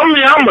 okay. I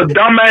mean, I'm a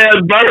dumbass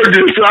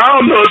virgin, so I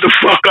don't know what the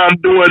fuck I'm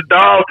doing,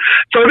 dog.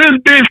 So this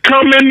bitch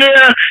come in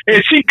there,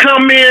 and she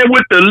come in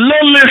with the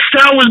littlest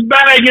sandwich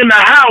bag in the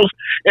house.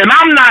 And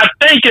I'm not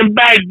thinking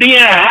back then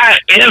how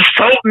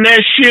insulting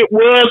that shit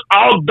was,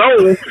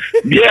 although,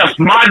 yes,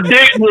 my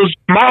dick was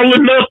small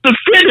enough to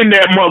fit in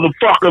that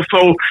motherfucker.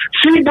 So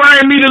she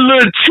bring me the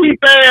little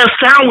cheap-ass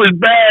sandwich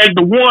bag,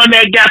 the one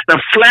that got the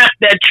flap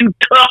that you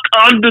tuck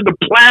under the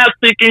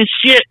plastic and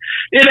shit.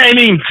 It ain't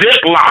even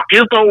Ziploc.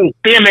 It's old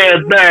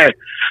thin-ass bag.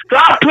 So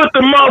I put the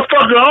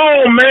motherfucker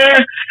on,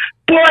 man.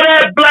 Boy,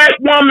 that black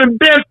woman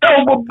bent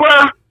over,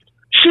 bruh.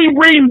 She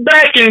reached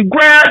back and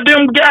grabbed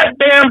them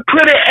goddamn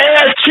pretty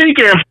ass cheek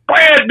and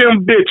spread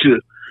them bitches.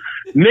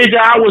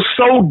 Nigga, I was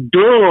so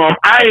dumb.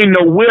 I ain't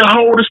know where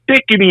hole to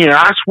stick it in.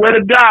 I swear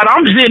to God,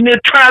 I'm sitting there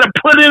trying to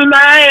put it in her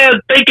ass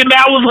thinking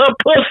that was her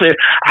pussy.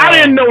 I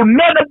didn't know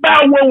nothing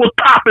about what was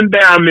popping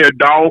down there,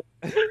 dog.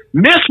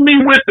 Miss me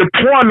with the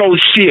porno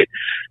shit.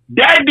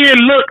 That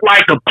didn't look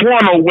like a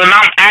porno when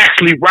I'm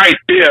actually right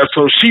there.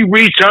 So she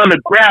reached under,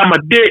 grabbed my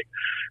dick.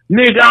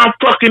 Nigga, I'm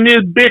fucking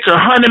this bitch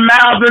 100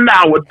 miles an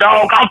hour,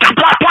 dog. I'm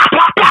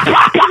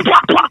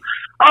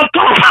I'm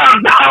talking about,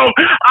 dog.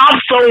 I'm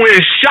so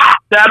in shock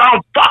that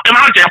I'm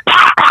just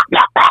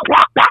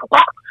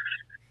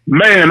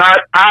Man,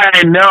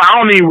 I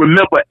don't even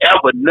remember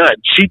ever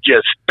nothing. She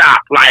just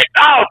stopped like,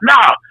 oh,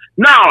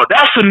 no,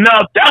 that's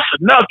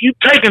enough. You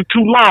taking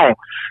too long.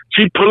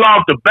 She pull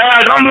off the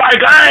bag. I'm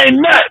like, I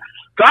ain't nut.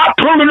 So I'm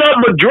pulling up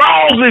my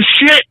drawers and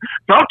shit.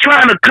 So I'm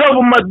trying to cover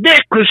my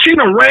dick because she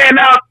done ran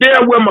out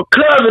there with my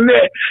cousin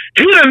there.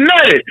 He done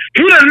nutted.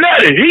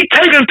 He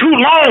taking too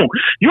long.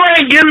 You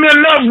ain't giving me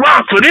enough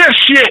rock for this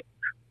shit.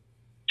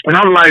 And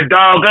I'm like,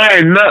 dog, I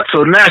ain't nuts.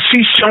 So now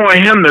she's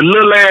showing him the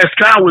little ass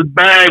sandwich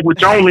bag,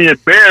 which only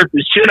embarrassed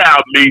the shit out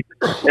of me.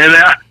 And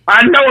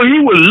I know he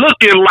was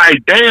looking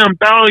like, damn,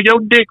 dog, your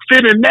dick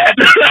fit in that.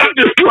 I'm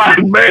just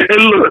like, man,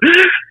 look.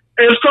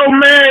 And so,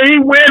 man, he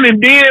went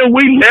and then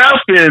we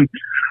left and,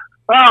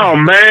 oh,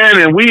 man,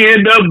 and we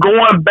end up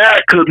going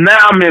back because now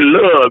I'm in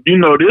love. You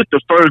know, this the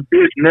first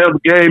bitch never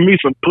gave me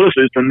some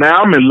pussy, so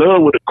now I'm in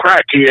love with a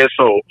crackhead.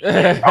 So,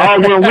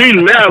 when we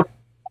left,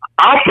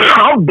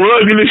 I'm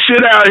bugging the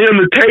shit out of him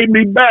to take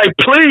me back.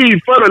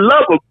 Please, for the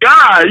love of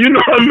God. You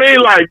know what I mean?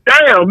 Like,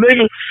 damn,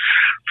 nigga.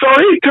 So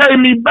he take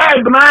me back,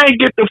 but I ain't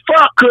get the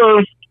fuck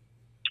because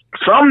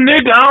some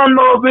nigga, I don't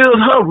know if it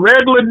was her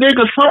regular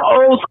nigga, some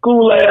old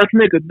school ass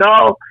nigga,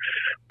 dog,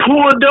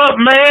 pulled up,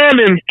 man,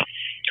 and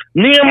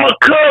me and my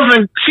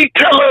cousin, she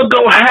tell her to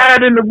go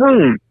hide in the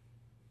room.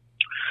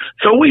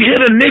 So we hit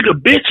a nigga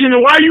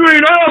bitching, why you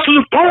ain't answer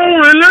the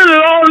phone and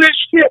all this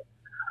shit.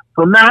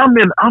 So now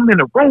I'm in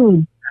the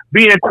room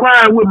being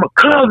quiet with my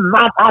cousin.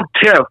 I'm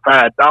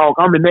terrified, dog.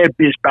 I'm in that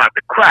bitch about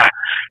to cry.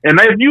 And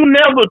if you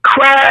never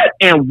cried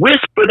and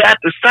whispered at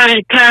the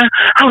same time,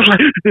 I was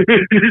like,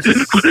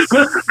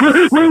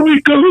 where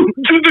we go?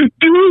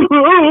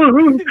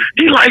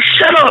 He like,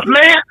 shut up,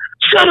 man.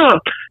 Shut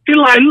up. He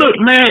like, look,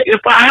 man,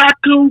 if I had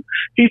to,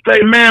 he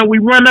say, man, we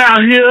run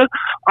out here.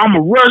 I'm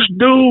a rush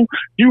dude.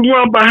 You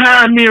run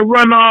behind me and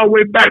run all the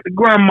way back to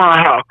grandma's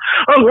house.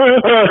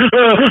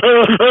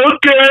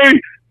 Okay.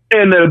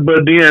 And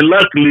but then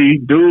luckily,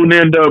 dude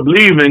ended up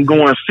leaving,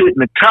 going sit in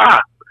the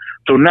car.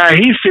 So now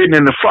he's sitting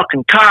in the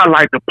fucking car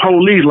like the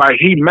police, like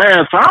he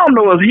mad. So I don't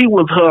know if he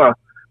was her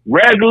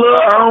regular.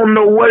 I don't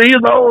know what. He's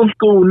an old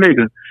school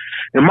nigga.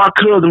 And my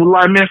cousin was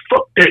like, man,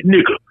 fuck that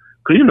nigga.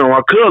 Cause you know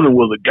my cousin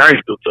was a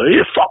gangster, so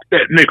yeah, fuck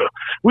that nigga.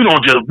 We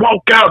gonna just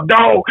walk out,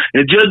 dog,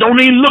 and just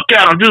don't even look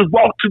at him. Just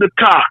walk to the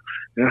car.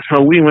 And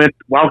so we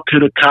walked to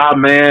the car,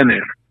 man,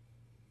 and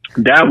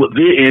that was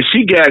it. And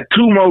she got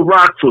 2 more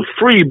rocks for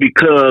free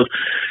because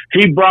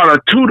he brought her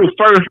 2 the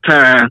first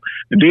time,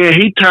 and then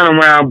he turned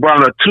around and brought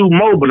her 2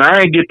 more, but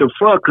I ain't get the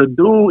fuck because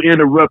dude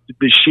interrupted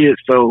the shit.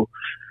 So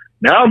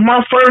that was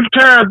my first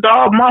time,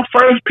 dog. My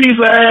first piece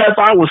of ass,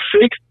 I was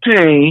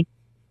 16,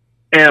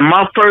 and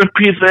my first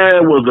piece of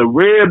ass was a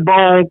red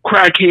bone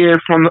crackhead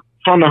from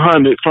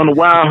the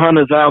wild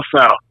hunters out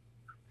south.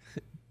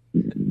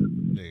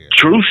 Yeah.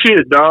 True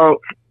shit, dog.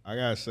 I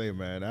gotta say,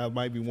 man, that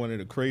might be one of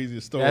the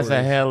craziest stories. That's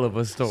a hell of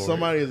a story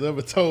somebody has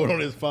ever told on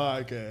this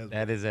podcast.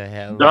 That is a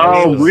hell of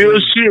a story. Real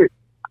shit.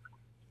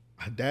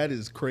 That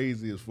is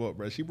crazy as fuck,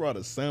 bro. She brought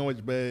a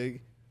sandwich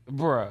bag.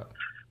 Bruh.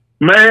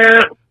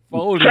 Man,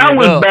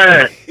 sandwich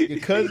bag. Your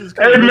cousins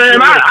hey, man,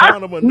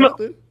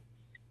 nothing?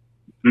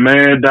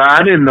 Man, dog,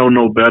 I didn't know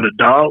no better,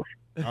 dog.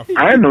 I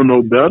didn't know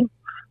no better.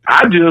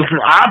 I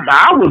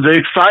was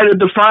excited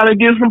to finally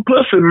get some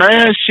pussy,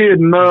 man. Shit,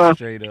 and,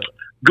 straight up.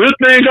 good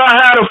thing I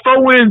had a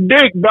 4-inch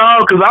dick,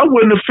 dog, because I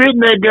wouldn't have fit in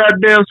that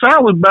goddamn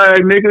sandwich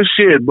bag, nigga.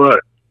 Shit, but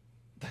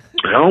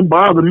it don't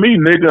bother me,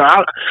 nigga.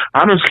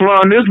 I done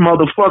slung this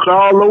motherfucker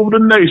all over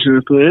the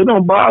nation, so it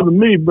don't bother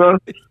me, bro.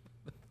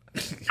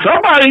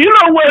 Somebody, you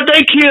know what?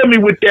 They killed me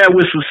with that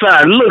with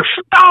society. Look,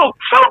 dog,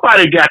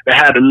 somebody got to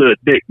have a little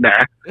dick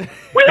now.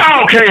 We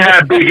all can't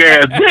have big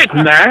ass dicks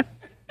now.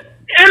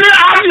 And then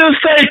I just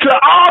say to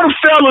all the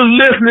fellas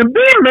listening,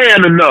 be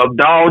man enough,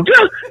 dog.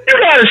 Just you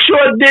got a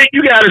short dick,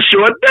 you got a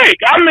short dick.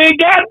 I mean,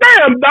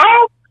 goddamn,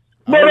 dog.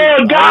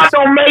 But God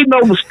don't make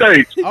no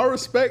mistakes. I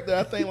respect that.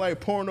 I think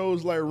like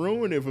pornos like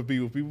ruin it for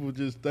people. People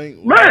just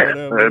think,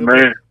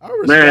 man. I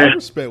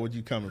respect what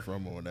you coming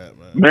from on that,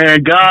 man.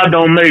 Man, God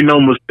don't make no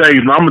mistakes.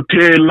 I'm gonna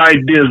tell you like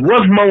this: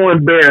 what's more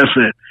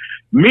embarrassing?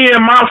 Me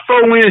and my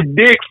 4-inch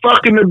dick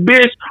fucking the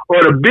bitch,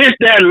 or the bitch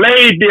that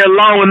laid there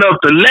long enough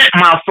to let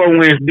my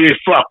 4-inch dick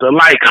fuck her?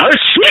 Like, her,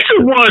 she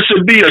the one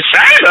should be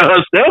ashamed of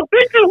herself.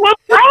 Bitch,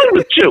 what's wrong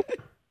with you?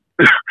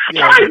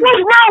 Yeah, like, what's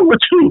wrong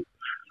with you?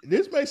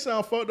 This may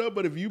sound fucked up,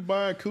 but if you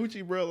buying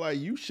coochie, bro, like,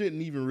 you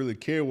shouldn't even really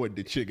care what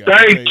the chick got.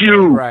 Thank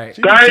you. Right.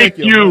 Thank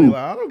you. Like,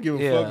 I don't give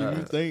a fuck if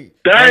you think.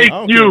 Thank I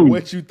don't care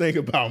what you think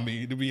about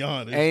me, to be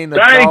honest. Ain't a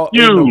thought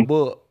in the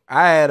book.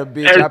 I had a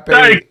bitch. And I paid.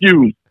 thank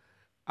you.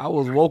 I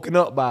was woken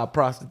up by a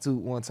prostitute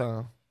one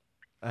time.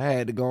 I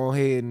had to go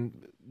ahead and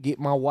get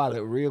my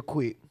wallet real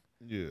quick.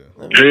 Yeah.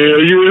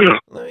 Hell yeah.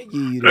 Let me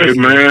give you this. Hey,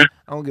 man.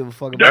 I don't give a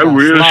fuck about That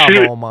real slob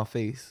shit. on my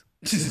face.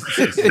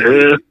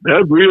 Yeah,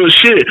 that's real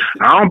shit.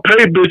 I don't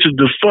pay bitches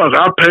to fuck.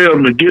 I pay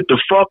them to get the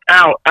fuck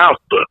out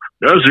after.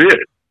 That's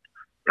it.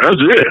 That's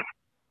it.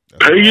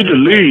 Pay you to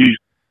leave.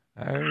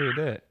 I heard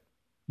that.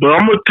 But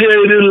I'm gonna tell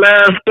you this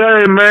last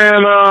thing,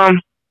 man.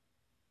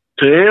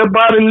 To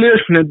everybody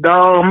listening,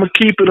 dog, I'm gonna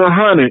keep it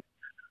 100.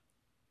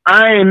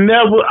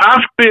 I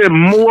spent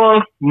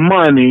more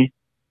money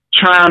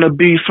trying to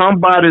be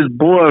somebody's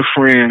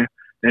boyfriend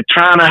and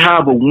trying to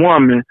have a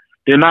woman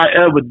than I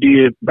ever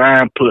did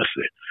buying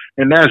pussy.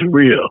 And that's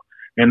real.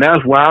 And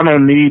that's why I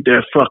don't need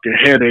that fucking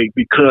headache,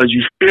 because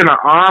you spend an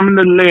arm and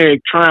a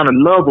leg trying to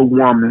love a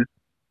woman,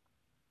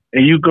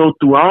 and you go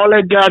through all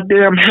that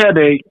goddamn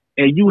headache,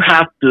 and you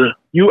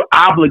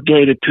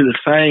obligated to the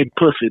same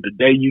pussy the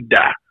day you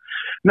die.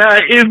 Now,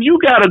 if you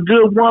got a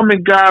good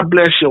woman, God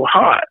bless your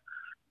heart.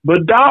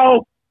 But,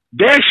 dog,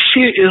 that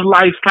shit is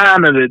like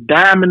finding a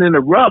diamond in the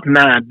rough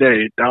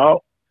nowadays,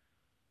 dog.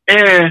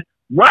 And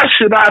why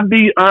should I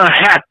be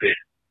unhappy?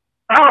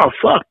 Oh,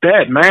 fuck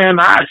that, man.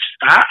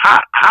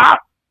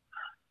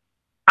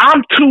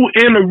 I'm too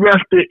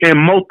interested in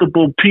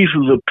multiple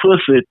pieces of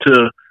pussy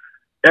to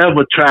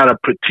ever try to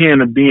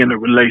pretend to be in a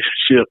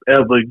relationship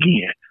ever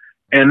again.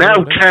 And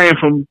that came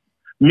from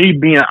me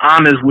being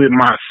honest with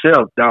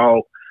myself,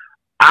 dog.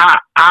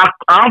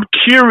 I'm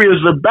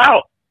curious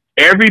about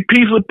every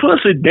piece of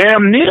pussy,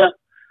 damn near.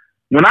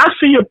 When I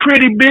see a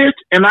pretty bitch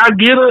and I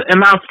get her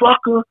and I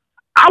fuck her,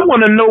 I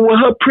want to know what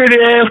her pretty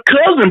ass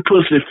cousin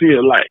pussy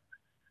feel like.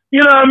 You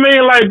know what I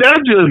mean? Like,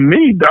 that's just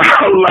me,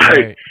 dog. Like,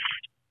 Right.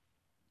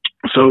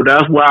 So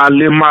that's why I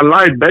live my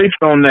life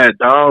based on that,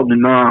 dog.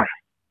 And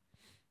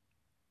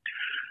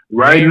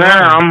right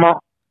now,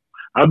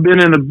 I've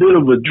been in a bit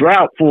of a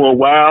drought for a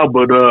while,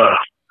 but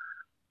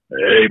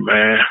hey,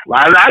 man,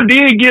 I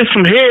did get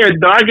some head,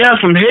 though. I got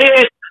some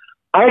head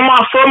for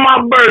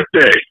my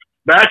birthday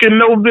back in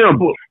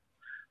November.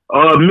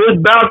 Miss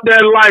About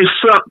That Life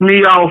sucked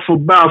me off for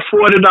about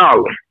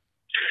 $40.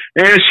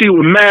 And she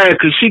was mad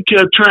because she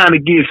kept trying to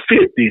get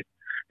 $50.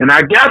 And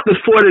I got the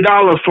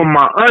 $40 from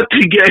my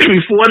auntie, gave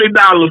me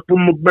 $40 for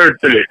my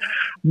birthday.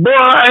 Boy,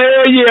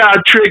 hell yeah, I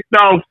tricked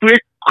off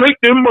quick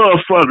them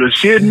motherfuckers.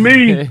 Shit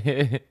me.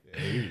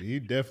 He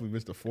definitely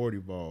missed a 40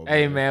 ball.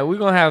 Hey, man, we're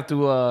going to have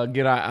to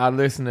get our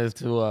listeners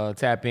to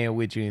tap in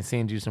with you and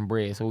send you some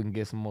bread so we can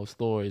get some more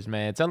stories,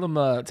 man. Tell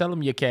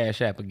them your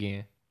Cash App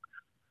again.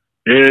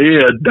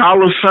 Yeah,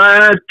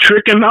 $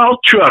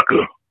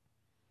 TRICKINOFFTRUCKER.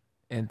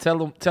 And tell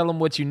them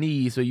what you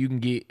need so you can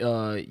get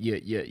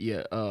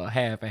your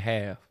half and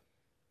half.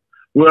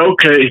 Well,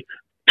 okay,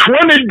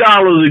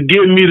 $20 to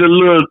get me the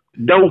little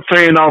dope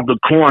fan off the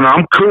corner.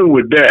 I'm cool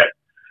with that.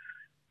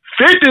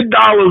 $50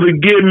 to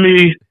get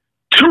me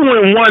 2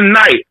 in 1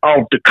 night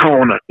off the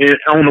corner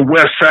on the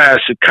west side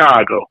of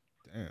Chicago.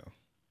 Damn.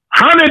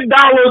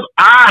 $100,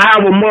 I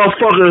have a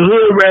motherfucking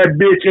hood rat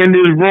bitch in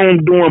this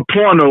room doing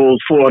pornos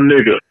for a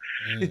nigga.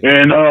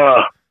 And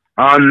nah.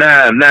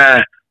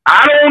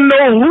 I don't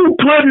know who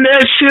putting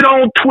that shit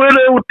on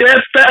Twitter with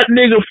that fat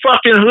nigga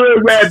fucking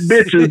hood rat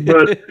bitches,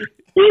 but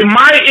it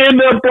might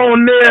end up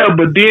on there.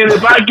 But then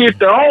if I get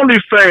the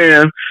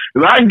OnlyFans,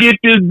 if I can get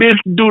this bitch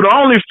to do the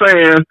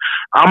OnlyFans,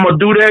 I'm gonna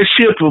do that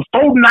shit for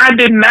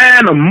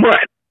 $4.99 a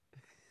month.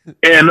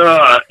 And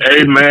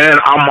hey man,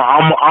 I'm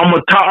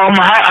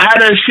how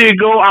that shit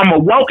go. I'ma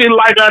walk it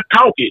like I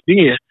talk it.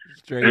 Then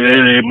Straight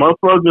and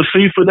motherfuckers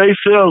see for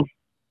themselves.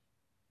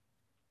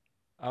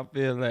 I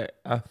feel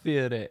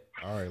that.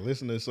 All right,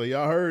 listeners. So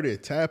y'all heard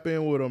it. Tap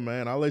in with him,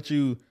 man. I'll let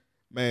you,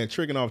 man.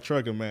 Tricking off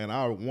trucker, man.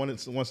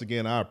 Once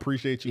again, I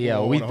appreciate you.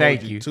 Yeah, we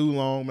thank you. Too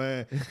long,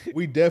 man.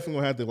 We definitely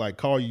gonna have to like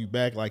call you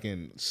back like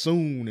in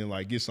soon and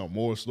like get some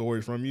more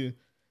stories from you,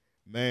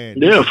 man.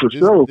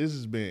 Sure. This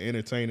has been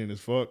entertaining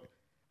as fuck.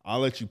 I'll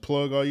let you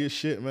plug all your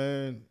shit,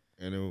 man.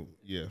 And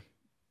yeah.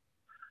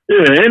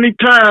 Yeah,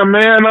 anytime,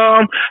 man.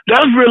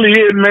 That's really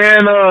it,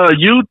 man.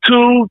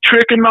 YouTube,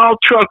 Tricking Off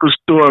Trucker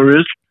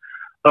Stories.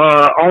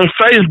 On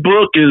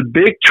Facebook is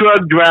Big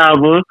Truck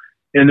Driver,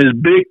 and it's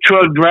Big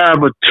Truck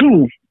Driver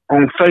 2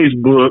 on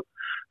Facebook.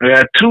 I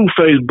got 2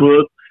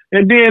 Facebook.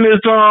 And then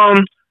it's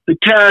the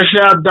Cash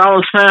App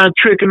 $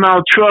 Tricking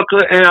Off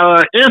Trucker,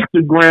 and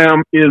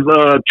Instagram is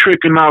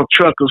Tricking Off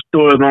Trucker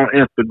Stories on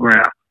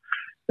Instagram.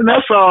 And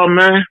that's all,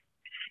 man.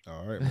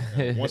 All right,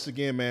 man. Once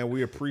again, man,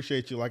 we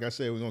appreciate you. Like I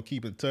said, we're gonna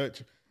keep in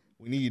touch.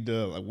 We need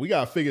to, we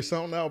gotta figure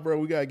something out, bro.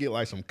 We gotta get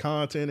like some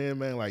content in,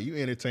 man. Like you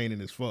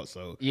entertaining as fuck.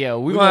 So yeah,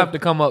 we're gonna have to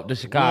come up to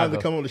Chicago. We have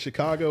to come up to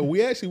Chicago.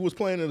 We actually was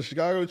planning the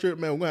Chicago trip,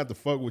 man. We're gonna have to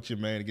fuck with you,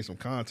 man, and get some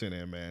content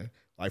in, man.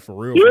 Like for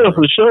real. Yeah,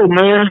 for sure,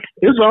 man.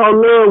 It's all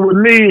love with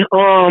me.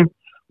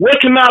 Where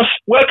can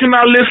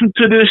I listen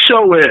to this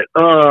show at?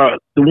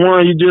 The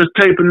one you just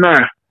taping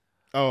now.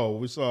 Oh,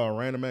 we saw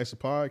Random Acts of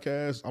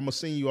Podcast. I'm gonna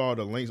send you all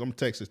the links. I'm gonna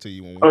text it to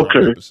you when we drop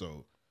the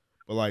episode.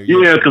 But like,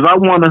 yeah, because I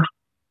wanna.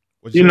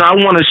 I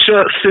want to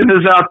send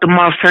this out to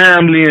my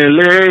family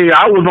and hey,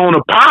 I was on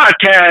a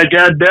podcast,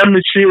 goddamn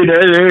it, shit.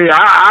 Hey,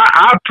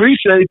 I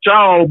appreciate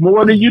y'all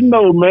more than you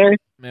know, man.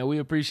 Man, we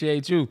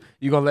appreciate you.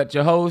 You gonna let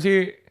your hoes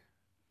hear it?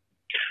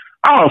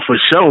 Oh, for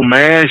sure,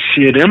 man.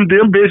 Shit, them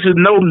bitches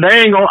know they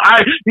ain't gonna.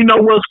 You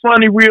know what's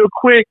funny, real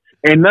quick?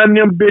 And none of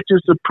them bitches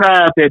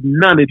surprised at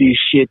none of this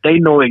shit. They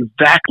know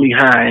exactly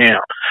how I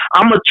am.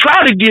 I'm gonna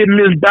try to get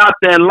Miss Dot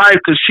that life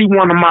because she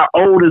one of my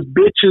oldest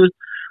bitches.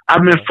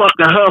 I've been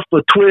fucking her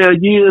for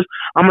 12 years.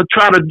 I'm going to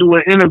try to do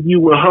an interview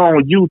with her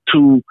on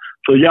YouTube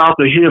so y'all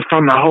can hear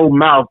from the whole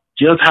mouth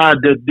just how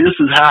this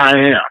is how I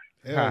am.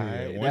 Hell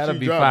yeah. Once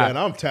you drop that,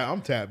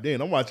 I'm tapped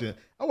in. I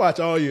watch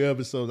all your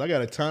episodes. I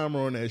got a timer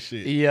on that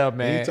shit. Yeah,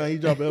 man. Anytime you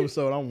drop an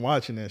episode, I'm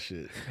watching that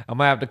shit. I'm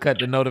going to have to cut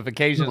the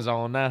notifications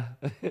on now.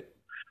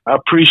 I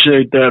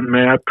appreciate that,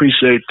 man. I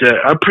appreciate that.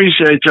 I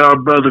appreciate y'all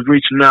brothers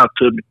reaching out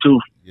to me, too.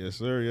 Yes,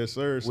 sir. Yes,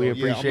 sir. So, we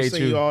appreciate I'm going to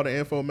send you all the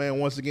info, man.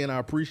 Once again, I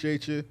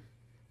appreciate you.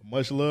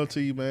 Much love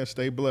to you, man.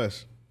 Stay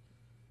blessed.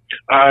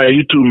 All right,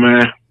 you too,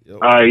 man. Yep.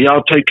 All right,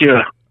 y'all take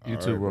care. You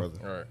too, bro. Brother.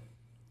 All right.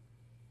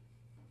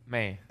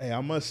 Man. Hey,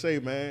 I must say,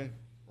 man,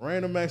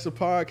 Random Acts of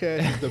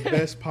Podcast is the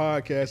best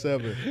podcast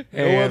ever.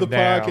 No other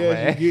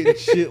podcast you getting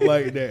shit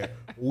like that.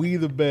 We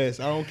the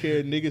best. I don't care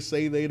if niggas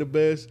say they the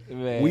best.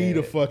 Man. We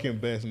the fucking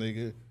best,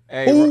 nigga.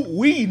 Hey,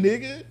 we,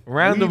 nigga.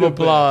 Round of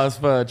applause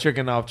for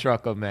Tricking Off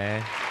Trucker,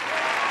 man.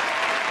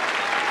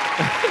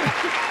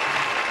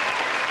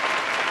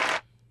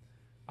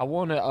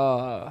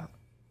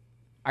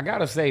 I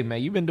gotta say,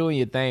 man, you've been doing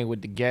your thing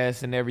with the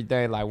guests and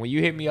everything. Like, when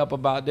you hit me up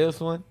about this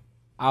one,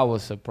 I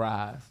was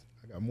surprised.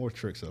 I got more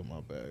tricks up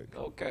my bag.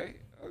 Okay.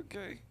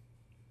 You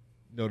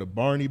know the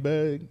Barney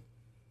bag?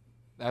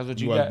 That's what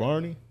you got?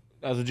 Barney?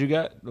 That's what you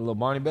got? The little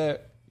Barney bag?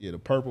 Yeah, the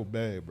purple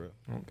bag, bro.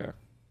 Okay.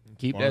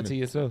 Keep Barney, that to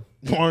yourself.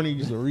 Barney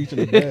used to reach in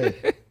the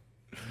bag.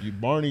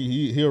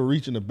 Barney, he'll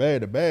reach in the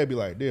bag. The bag be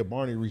like, there,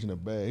 Barney reaching the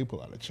bag. He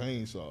pull out a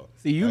chainsaw.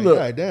 See, you look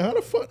like, damn, how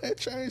the fuck that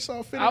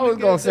chainsaw fit? I was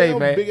gonna say,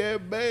 man, big ass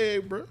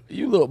bag, bro.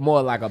 You look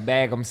more like a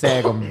Bag'em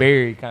Sag'em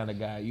Berry kind of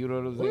guy. You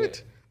know what I'm saying?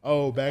 What?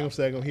 Oh, Bag'em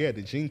Sag'em. He had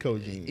the Jinko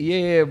jeans.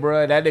 Yeah,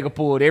 bro. That nigga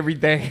pulled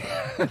everything.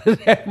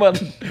 that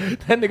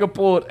nigga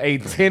pulled a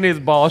tennis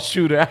ball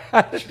shooter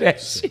out of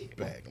that shit.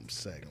 Bag'em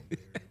Sag'em.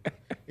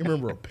 You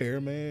remember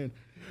Repairman?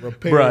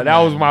 Bro, that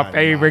was my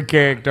favorite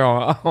character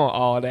on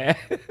all that.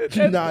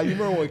 Nah, you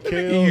remember when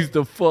Kel? He used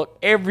to fuck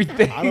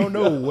everything. I don't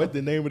know what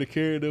the name of the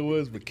character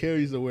was, but Kel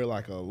used to wear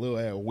like a little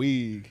ass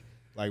wig.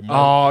 Like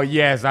oh,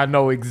 yes, I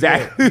know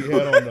exactly.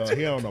 Yeah,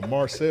 he had on a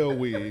Marcel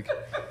wig.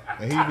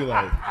 And he'd be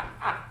like,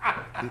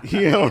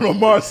 he had on a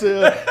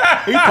Marcel.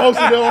 He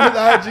posted it on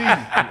his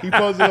IG. He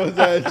posted it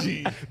on his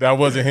IG. That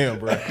wasn't him,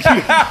 bro.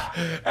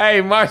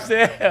 Hey,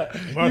 Marcel,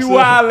 you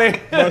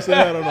wildin'. Marcel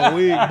had on a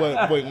wig,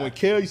 but when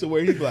Kel used to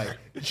wear it, he'd be like,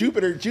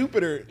 Jupiter.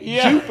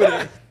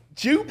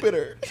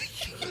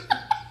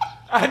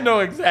 I know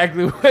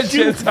exactly what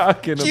you're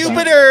talking about.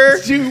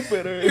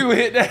 Jupiter. You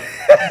hit that.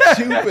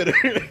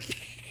 Jupiter.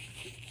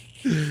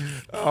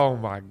 Oh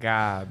my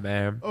God,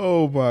 man.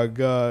 Oh my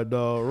God,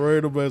 dog.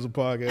 Random Acts of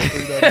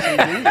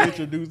Podcast. We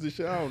introduced this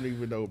shit. I don't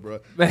even know, bro.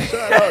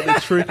 Shout out to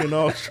Tricking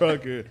Off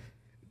Trucker.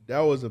 That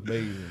was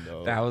amazing,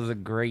 dog. That was a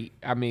great,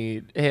 I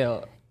mean,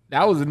 hell,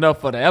 that was enough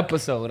for the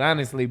episode,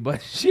 honestly,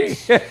 but shit.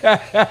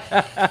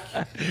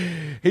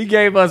 He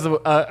gave us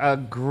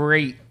a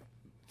great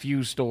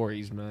few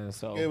stories, man.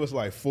 So it was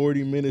like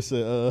 40 minutes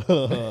of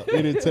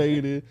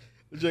entertaining.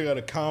 Check out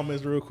the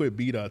comments real quick.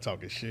 B-Dot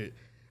talking shit.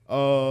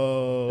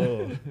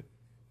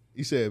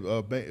 He said,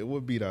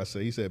 what beat I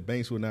say? He said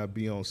Banks will not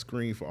be on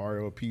screen for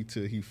RAOP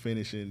till he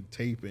finishing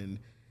taping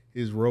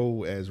his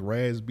role as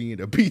Razby in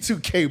the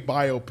B2K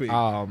biopic.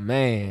 Oh,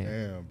 man.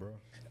 Damn, bro.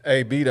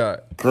 Hey,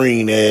 B-Dot.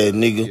 Green ass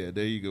nigga. Yeah,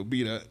 there you go.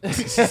 B-Dot.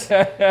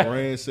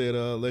 Rand said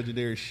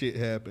legendary shit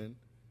happened.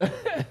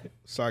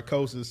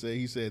 Psychosis said,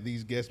 he said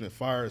these guests been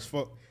fire as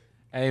fuck.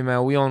 Hey,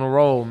 man, we on the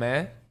roll,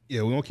 man.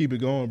 Yeah, we're gonna keep it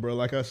going, bro.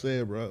 Like I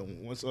said, bro,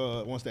 once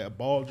that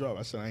ball drop,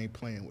 I said I ain't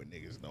playing with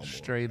niggas no more.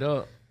 Straight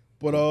up.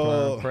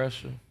 But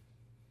pressure.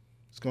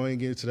 let's go ahead and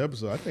get into the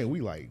episode. I think we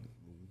like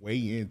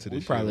way into this.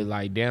 We probably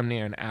like damn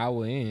near an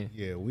hour in.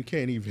 Yeah, we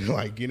can't even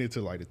like get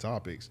into like the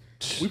topics.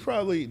 We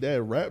probably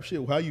that rap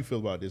shit. How you feel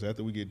about this?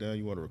 After we get done,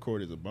 you want to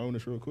record as a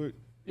bonus real quick?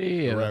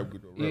 Yeah. Rap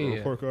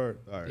report card.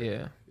 All right.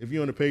 Yeah. If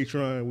you're on the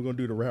Patreon, we're gonna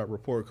do the rap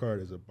report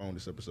card as a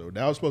bonus episode.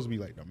 That was supposed to be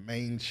like the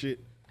main shit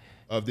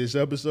of this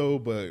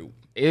episode, but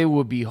it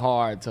would be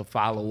hard to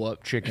follow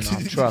up Tricking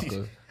Off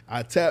Trucker.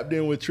 I tapped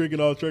in with Tricking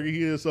Off Trucker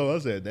here, so I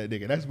said that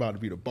nigga, that's about to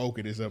be the bulk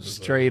of this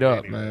episode. Straight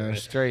up, man.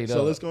 Straight up.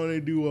 So let's go ahead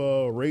and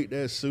do rate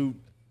that suit.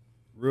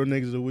 Real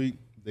niggas of the week.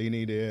 They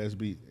need their ass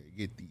beat.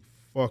 Get the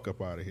fuck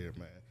up out of here,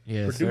 man.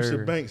 Yes, Producer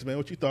sir. Banks, man,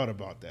 what you thought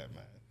about that,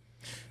 man?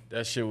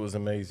 That shit was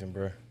amazing,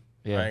 bro.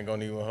 Yeah. I ain't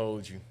gonna even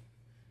hold you.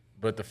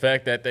 But the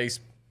fact that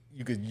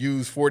you could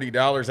use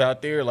 $40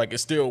 out there, like it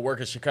still work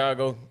in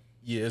Chicago,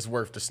 yeah, it's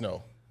worth the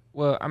snow.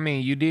 Well, I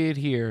mean, you did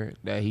hear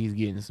that he's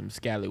getting some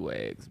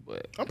scallywags,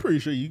 but I'm pretty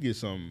sure you get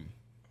some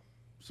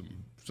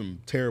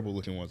terrible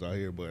looking ones out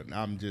here, but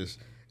I'm just,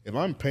 if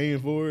I'm paying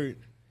for it,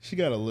 she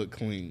gotta look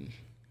clean.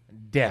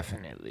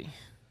 definitely.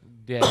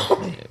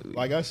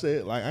 Like I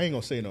said, like I ain't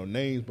gonna say no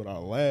names, but our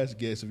last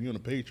guest, if you're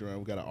on the Patreon,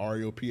 we got an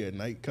RAOP at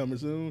night coming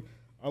soon.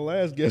 Our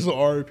last guest on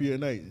RAOP at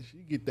night, she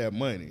get that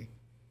money.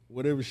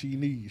 Whatever she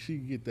needs, she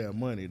can get that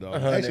money,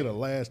 dog. Actually, the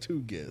last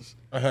two guests.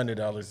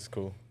 $100 is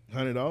cool.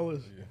 $100?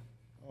 Yeah.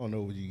 I don't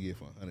know what you get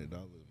for $100,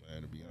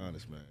 man, to be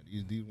honest, man.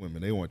 These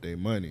women, they want their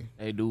money.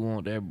 They do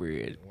want that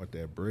bread. They want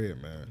that bread,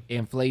 man.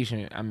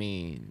 Inflation, I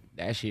mean,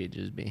 that shit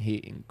just been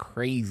hitting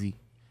crazy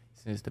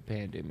since the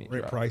pandemic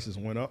Rent dropped. prices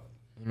went up.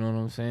 You know what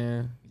I'm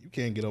saying? You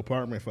can't get an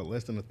apartment for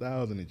less than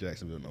 $1,000 in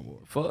Jacksonville no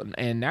more.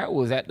 And that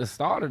was at the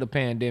start of the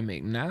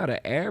pandemic. Now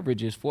the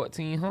average is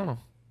 $1,400.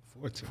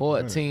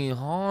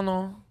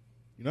 $1,400,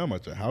 You know how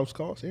much a house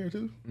costs here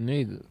too?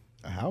 nigga.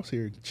 A house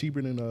here cheaper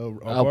than a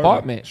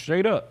Apartment,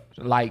 straight up,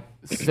 like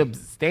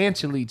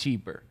substantially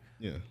cheaper.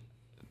 Yeah.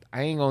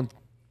 I ain't gonna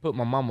put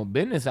my mama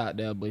business out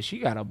there, but she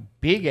got a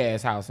big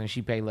ass house and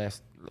she pay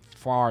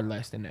far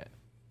less than that.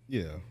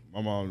 Yeah.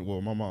 My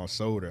mom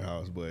sold her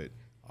house, but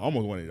I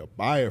almost wanted to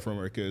buy it from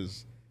her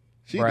because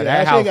she ain't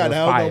got the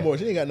house no more.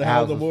 She ain't got the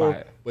house no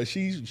more. But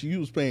she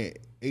was paying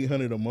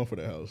 $800 a month for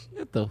the house.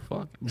 What the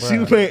fuck? She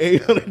was paying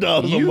 $800 a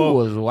month. You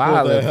was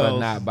wild for for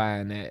not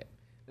buying that.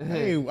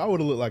 Hey, I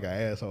would have looked like an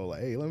asshole. Like,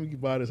 hey, let me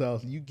buy this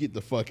house. You get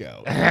the fuck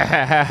out.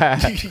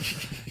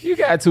 You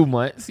got 2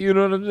 months. You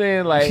know what I'm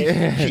saying?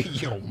 Like,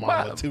 yo,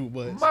 mama, 2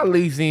 months. My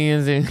lease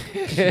ends and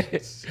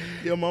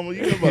yo, mama,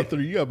 you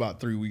got about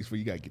 3 weeks before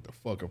you gotta get the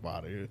fuck up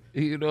out of here.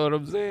 you know what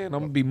I'm saying?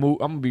 I'm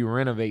gonna be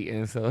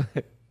renovating. So,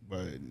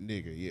 but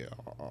nigga, yeah,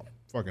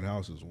 fucking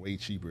house is way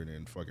cheaper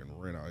than fucking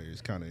rent out here.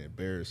 It's kind of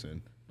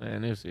embarrassing.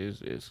 man, it's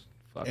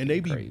fucking And they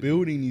be crazy.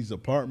 building these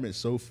apartments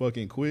so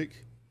fucking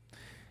quick.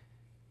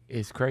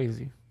 It's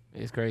crazy.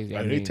 It's crazy.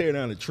 Like, I they mean, tear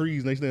down the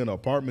trees. Next thing the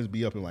apartments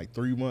be up in like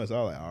 3 months. I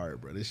was like, all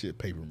right, bro, this shit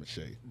paper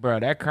mache. bro,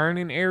 that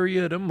Kernan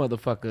area, them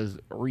motherfuckers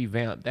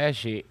revamped that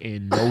shit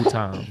in no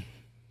time.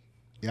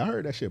 Yeah, I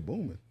heard that shit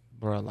booming.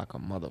 Bro, like a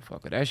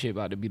motherfucker. That shit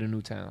about to be the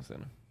new town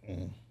center.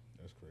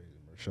 That's crazy,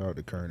 bro. Shout out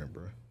to Kernan,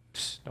 bro.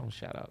 Psst, don't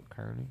shout out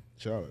Kernan.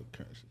 Shout out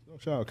Kernan.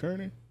 Don't shout out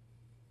Kernan.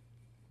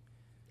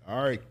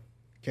 All right,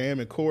 Cam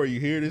and Corey, you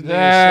hear this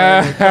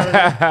nigga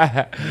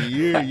shouting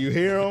Kernan? You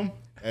hear him?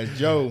 That's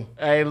Joe.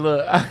 Hey,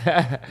 look.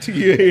 You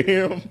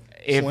hear him?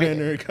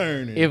 Slandering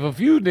Kernan. If a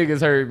few niggas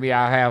heard me,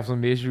 I'll have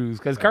some issues.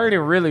 Because Kernan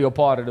really a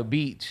part of the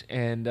beach.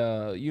 And,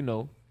 you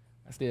know,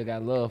 I still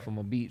got love for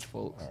my beach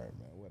folks. All right,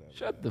 man, whatever.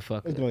 Shut the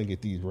fuck Let's up. go and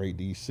get rate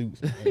these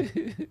suits.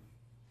 Man.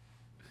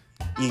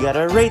 You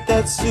gotta rate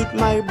that suit,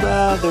 my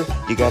brother.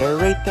 You gotta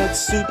rate that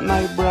suit,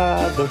 my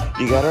brother.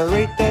 You gotta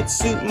rate that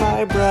suit,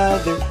 my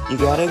brother. You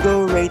gotta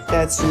go rate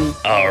that suit.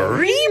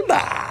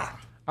 Arriba!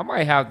 I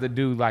might have to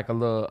do like a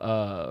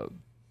little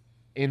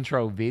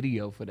intro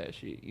video for that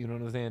shit. You know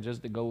what I'm saying?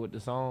 Just to go with the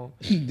song.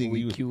 think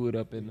We you- cue it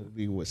up in the...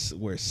 We wear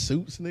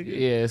suits, nigga?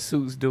 Yeah,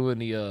 Suits doing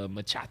the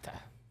machata.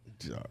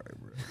 All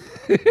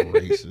right, bro.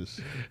 Racist.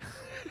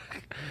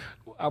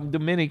 I'm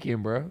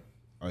Dominican, bro.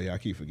 Oh, yeah, I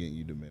keep forgetting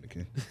you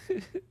Dominican.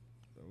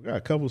 We got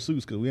a couple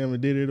suits because we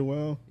haven't did it in a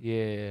while.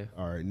 Yeah.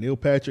 All right, Neil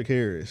Patrick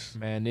Harris.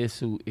 Man, this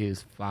suit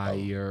is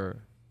fire.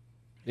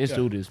 This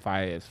suit is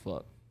fire as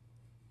fuck.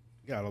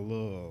 Got a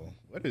little,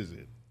 what is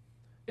it?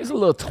 It's a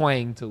little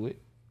twang to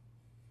it.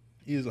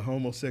 He is a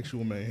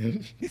homosexual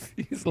man.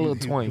 It's a little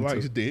twang He to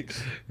likes it.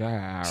 dicks.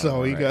 All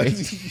So he got,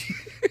 right.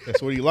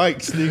 that's what he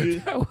likes,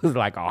 nigga. That was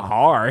like a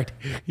hard.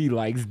 He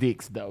likes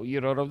dicks though.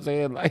 You know what I'm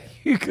saying? Like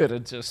you could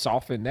have just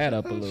softened that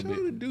up a little Shout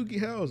bit. out to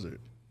Doogie Howser.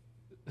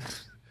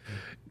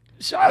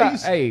 Shout out.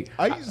 Hey,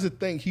 I used to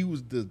think he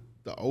was the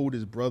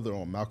oldest brother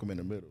on Malcolm in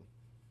the Middle.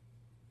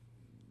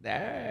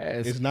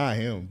 that's It's not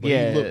him, but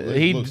yeah.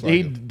 he looks like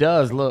him.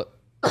 Does look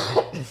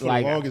For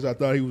like. the longest, I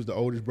thought he was the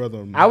oldest brother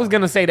on I was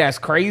gonna say that's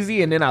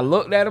crazy, and then I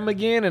looked at him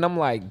again, and I'm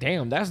like,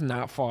 damn, that's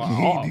not far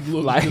off. He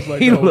looks like just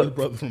like he the oldest look,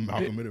 brother from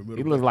Malcolm in the Middle.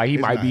 he looks like he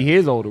It's might not be him.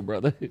 his older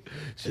brother. It's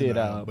Shit,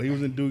 not him. But he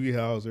was in Doogie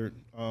Howser.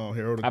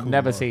 Harold and I've Kumar.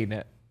 never seen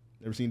that.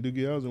 Never seen Doogie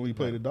Howser when he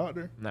played the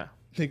doctor? Nah.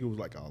 I think it was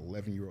like an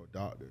 11-year-old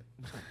doctor.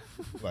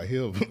 Like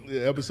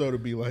the episode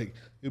would be like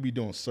he'll be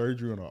doing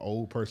surgery on an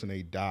old person,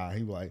 they die.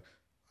 He'd be like,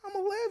 I'm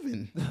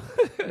 11.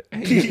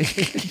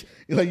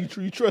 Like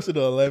you trusted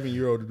an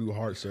 11-year-old to do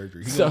heart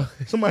surgery.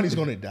 Somebody's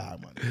gonna die,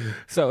 man.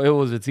 So it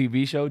was a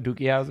TV show,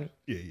 Doogie Howser?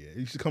 Yeah. It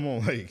used to come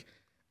on like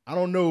I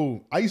don't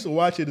know. I used to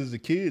watch it as a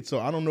kid, so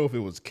I don't know if it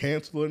was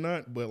canceled or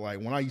not. But like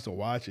when I used to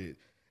watch it,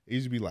 it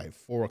used to be like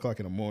 4 o'clock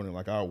in the morning.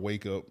 Like I'll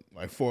wake up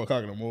like 4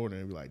 o'clock in the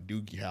morning and be like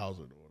Doogie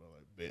Howser.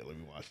 Bet, let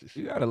me watch this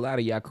shit. You got a lot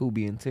of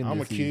Yakubian tendencies,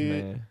 I'm a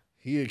kid. man.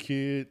 He a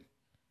kid.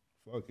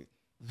 Fuck it.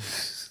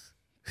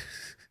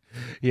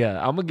 Yeah,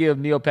 I'm gonna give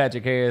Neil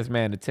Patrick Harris,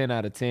 man, a 10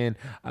 out of 10.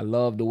 I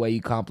love the way he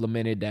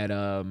complimented that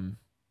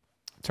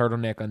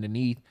turtleneck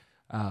underneath.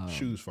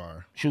 Shoes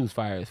fire. Shoes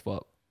fire as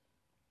fuck.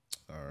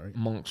 All right.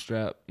 Monk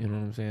strap, you know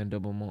what I'm saying?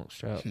 Double monk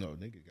strap. No,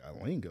 nigga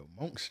got lingo.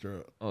 Monk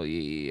strap. Oh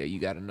yeah. You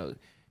gotta know.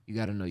 You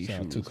gotta know your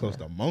Sound shoes. too close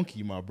to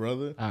monkey, my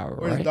brother. All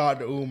Where's right.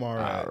 Dr. Umar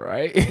at? All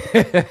right.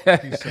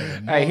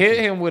 Saying Hey, hit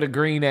him with a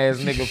green ass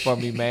nigga for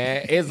me,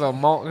 man. It's a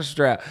monk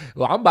strap.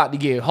 Well, I'm about to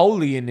get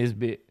holy in this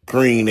bit.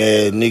 Green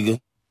ass nigga.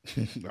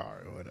 All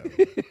right, whatever.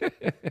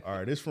 All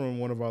right, this from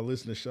one of our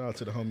listeners. Shout out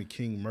to the homie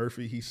King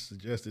Murphy. He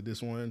suggested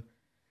this one.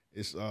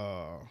 It's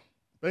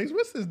Banks,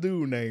 what's this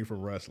dude name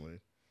from wrestling?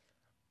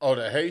 Oh,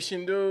 the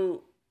Haitian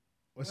dude?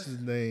 What's his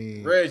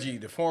name? Reggie,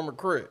 the former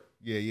Crip.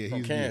 Yeah, from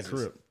he's Kansas. the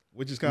Crip,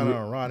 which is kind of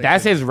ironic.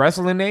 That's his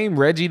wrestling name,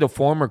 Reggie the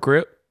former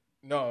Crip.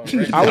 No,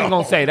 Reggie. I was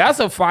gonna say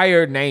that's a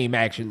fire name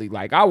actually.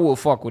 Like I will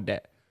fuck with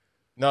that.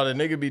 No, the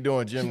nigga be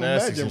doing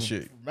gymnastics and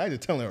shit. Imagine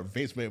telling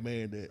Vince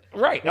McMahon that.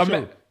 Right.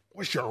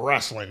 What's your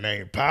wrestling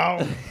name,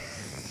 pal?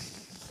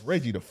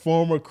 Reggie the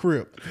former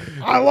Crip.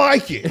 I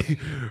like it.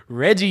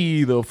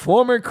 Reggie the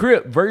former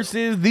Crip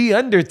versus the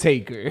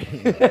Undertaker.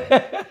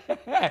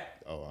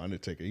 Oh,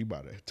 Undertaker, he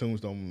about to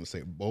tombstone him and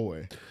say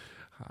boy.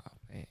 Oh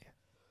man.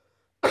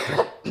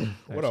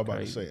 What I was about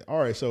to say. All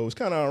right, so it's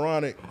kind of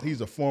ironic.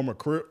 He's a former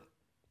Crip.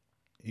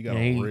 He got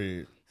on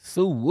red.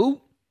 So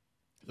whoop.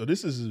 So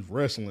this is his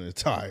wrestling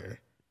attire.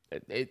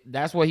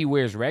 That's what he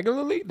wears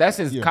regularly? That's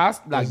his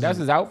costume? Like that's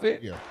his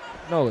outfit? Yeah.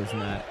 No, it's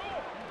not.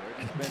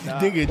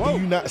 Nigga, do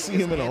you not see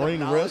him in a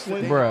ring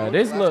wrestling? Bruh,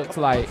 this looks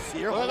like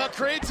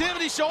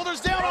creativity,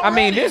 shoulders down. I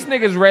mean, this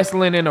nigga's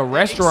wrestling in a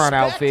restaurant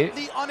outfit.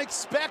 The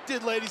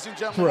unexpected, ladies and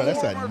gentlemen. Bruh,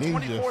 that's a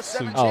ninja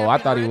suit. Oh, I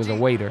thought he was a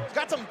waiter.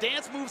 Got some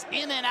dance moves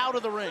in and out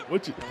of the ring.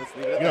 What you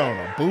on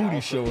a booty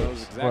show?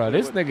 Bruh,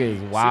 this nigga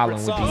is wilding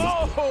with these.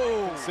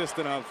 Oh,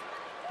 Consistent of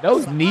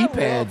Those knee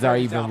pads are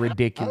even I don't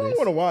ridiculous.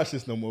 want to watch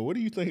this no more. What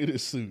do you think of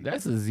this suit?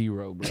 That's a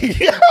 0, bro.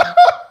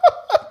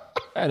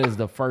 That is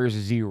the first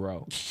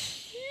 0.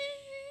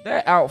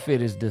 That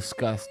outfit is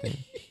disgusting.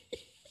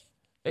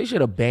 They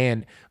should have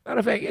banned. Matter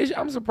of fact,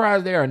 I'm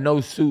surprised there are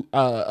no suit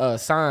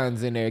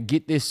signs in there.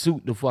 Get this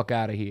suit the fuck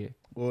out of here.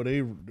 Well,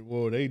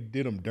 they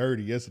did him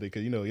dirty yesterday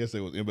because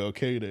yesterday was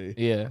MLK Day.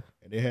 Yeah.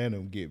 And they had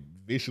him get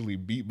viciously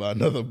beat by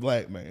another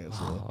black man.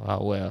 So.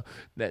 Oh well,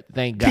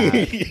 thank God.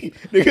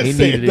 Nigga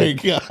said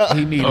thank God.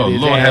 He needed Oh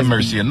his Lord ass have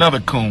mercy, beat. another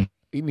coon.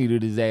 He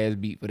needed his ass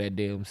beat for that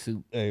damn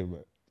suit.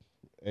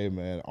 Hey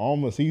man,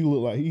 almost he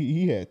looked like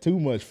he had too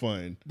much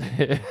fun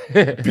beating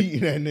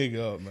that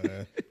nigga up,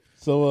 man.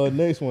 So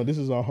next one, this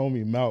is our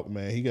homie Malk,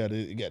 man. He got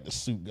the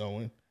suit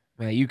going.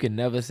 Man, you can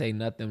never say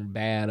nothing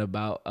bad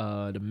about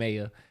the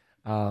mayor.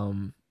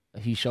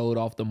 He showed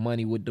off the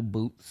money with the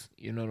boots.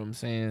 You know what I'm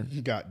saying?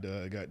 He got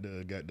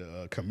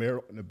the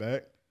Camaro in the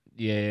back.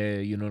 Yeah,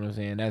 you know what I'm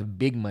saying. That's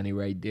big money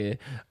right there.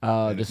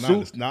 The It's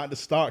suit, not the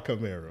stock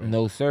Camaro.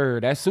 no sir.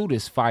 That suit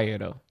is fire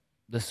though.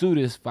 The suit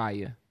is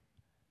fire.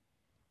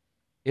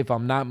 If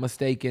I'm not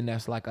mistaken,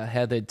 that's like a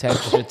heather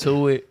texture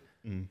to it.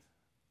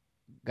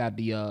 Got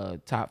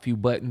the top few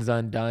buttons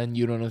undone.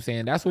 You know what I'm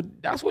saying? That's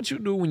what you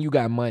do when you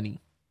got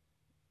money.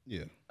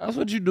 Yeah. That's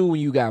what you do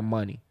when you got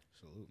money.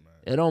 Salute, man.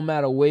 It don't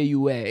matter where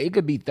you at. It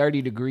could be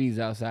 30 degrees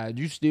outside.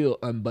 You still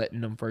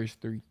unbutton them first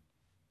 3.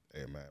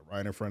 Hey man,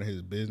 right in front of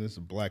his business,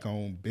 a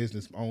black-owned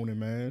business owner,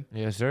 man.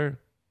 Yes, sir.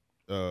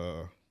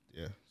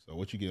 Yeah. So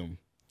what you give him?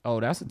 Oh,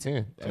 that's a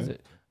 10.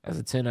 That's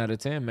a 10 out of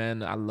 10,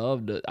 man. I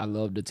love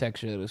the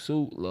texture of the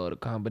suit. Love the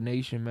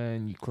combination,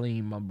 man. You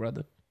clean, my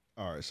brother.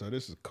 All right, so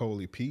this is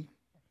Coley P,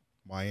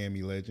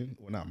 Miami legend.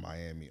 Well, not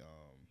Miami,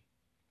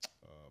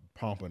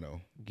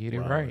 Pompano. Get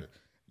it right.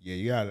 Yeah,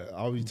 you gotta.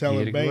 I was telling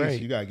Get it Banks,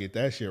 right. you gotta get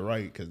that shit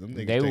right because them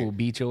niggas. They will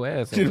beat your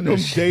ass. them over that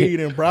shit. Dade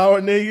and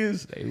Broward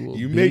niggas. They will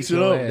You beat mix it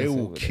your up, ass they will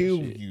over that kill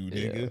shit. you,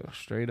 nigga. Yeah,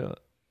 straight up.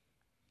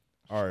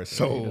 All right,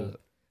 Straight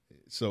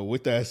so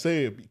with that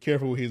said, be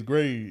careful with his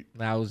grade.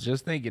 I was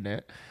just thinking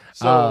that.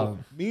 So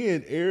me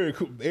and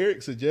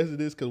Eric suggested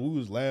this because we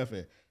was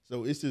laughing.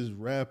 So it's this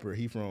rapper. I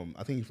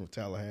think he's from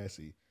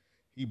Tallahassee.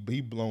 He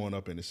blowing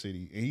up in the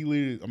city, and he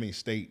literally,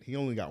 state. He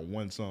only got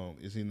one song.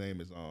 His name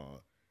is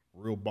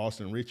Real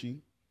Boston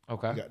Richie.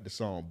 Okay. He got the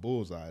song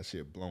Bullseye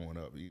shit blowing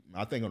up.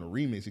 I think on the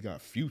remix he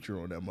got Future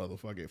on that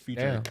motherfucker.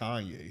 Future and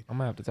Kanye. I'm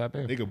gonna have to tap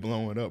in. Nigga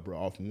blowing up, bro,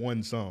 off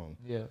one song.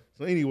 Yeah.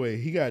 So anyway,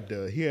 he had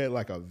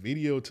like a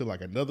video to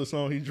like another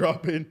song he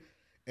dropping,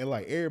 And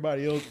like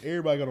everybody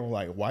got on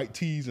like white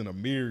tees and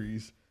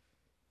Amiris,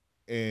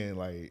 and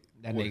like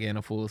That nigga in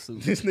a full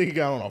suit. this nigga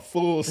got on a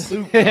full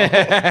suit.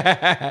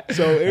 Dog.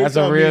 So That's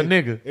a real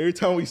nigga. Every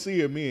time we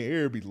see him, me and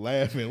Eric be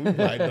laughing. We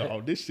be like,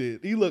 dog, this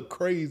shit. He look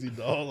crazy,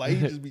 dog. Like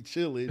he just be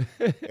chilling,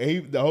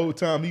 and the whole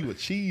time he was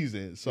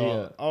cheesing.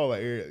 So I was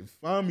like, Eric,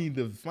 find me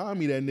that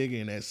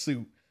nigga in that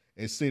suit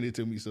and send it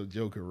to me so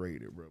Joe can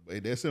rate it, bro.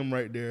 But that's him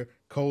right there,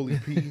 Coley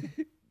P,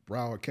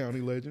 Broward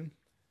County legend.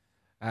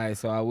 All right,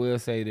 so I will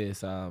say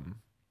this. I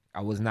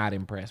was not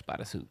impressed by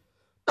the suit.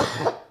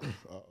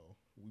 Uh-oh.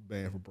 We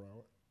banned for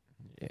Broward.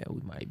 Yeah,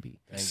 we might be.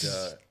 Thank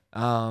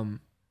God.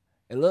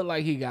 It looked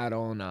like he got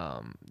on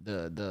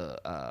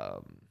the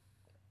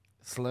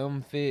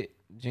slim fit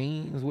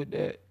jeans with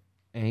that,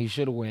 and he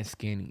should have went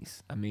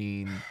skinnies. I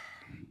mean,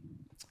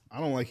 I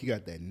don't like he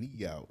got that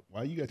knee out.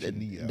 Why you got your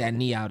knee out? that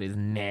knee out is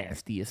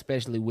nasty,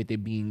 especially with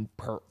it being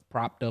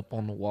propped up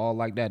on the wall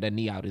like that. That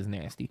knee out is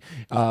nasty.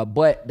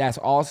 But that's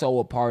also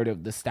a part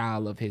of the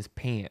style of his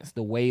pants.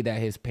 The way that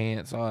his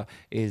pants are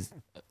is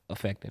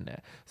affecting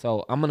that.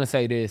 So I'm gonna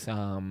say this.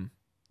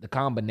 The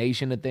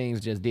combination of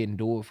things just didn't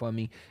do it for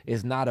me.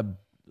 It's not a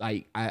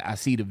like I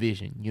see the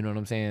vision. You know what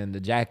I'm saying? The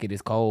jacket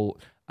is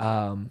cold.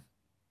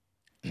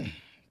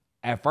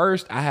 At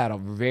first, I had a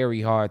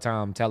very hard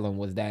time telling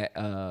was that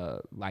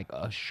like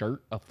a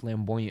shirt, a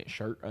flamboyant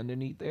shirt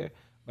underneath there.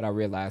 But I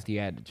realized he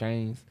had the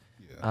chains.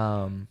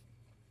 Yeah.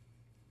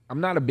 I'm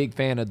not a big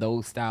fan of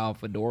those style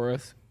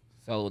fedoras.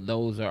 So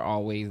those are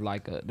always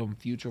like them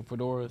future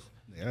fedoras.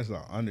 Yeah, that's an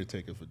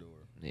Undertaker fedora.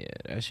 Yeah,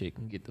 that shit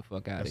can get the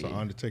fuck out of here. That's an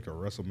Undertaker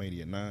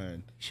WrestleMania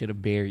 9. Should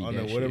have buried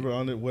that shit.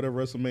 Whatever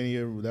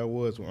WrestleMania that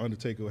was when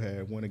Undertaker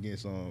had went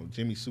against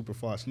Jimmy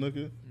Superfly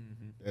Snooker.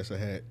 That's a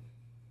hat.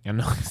 I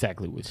know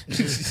exactly which.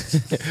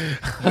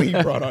 When he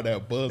brought out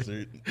that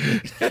buzzard.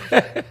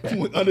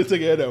 When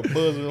Undertaker had that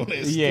buzzard on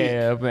that stick.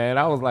 Yeah, man.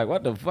 I was like,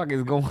 what the fuck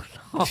is going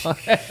on?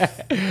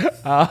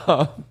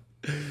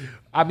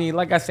 I mean,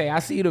 like I say, I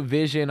see the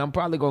vision. I'm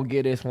probably going to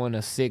give this one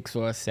a 6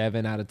 or a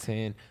 7 out of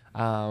 10.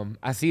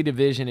 I see the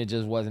vision. It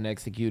just wasn't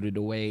executed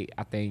the way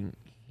I think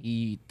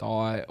he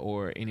thought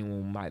or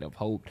anyone might have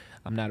hoped.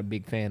 I'm not a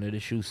big fan of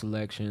the shoe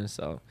selection.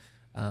 So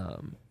I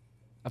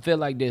feel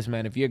like this,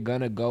 man. If you're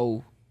going to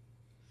go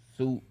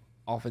suit,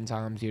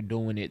 oftentimes you're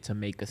doing it to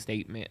make a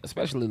statement,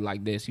 especially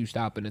like this. You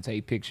stopping to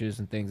take pictures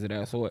and things of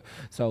that sort.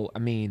 So, I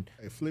mean.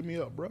 Hey, flip me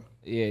up, bro.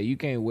 Yeah, you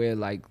can't wear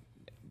like.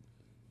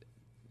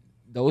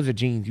 Those are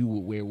jeans you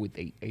would wear with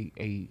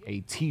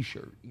a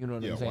t-shirt. You know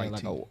what I'm saying?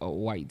 Like a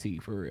white tee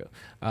for real.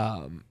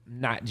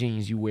 Not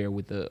jeans you wear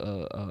with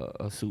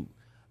a suit.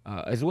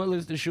 As well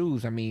as the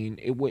shoes. I mean,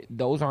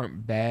 those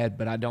aren't bad,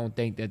 but I don't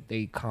think that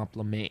they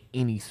complement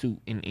any suit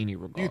in any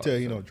regard. You can tell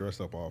he don't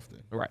dress up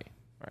often. Right.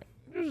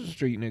 Just a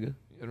street nigga.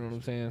 You know what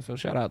I'm saying? So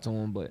shout out to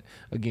him. But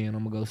again,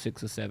 I'm gonna go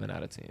 6 or 7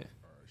 out of 10. All right,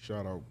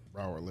 shout out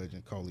Broward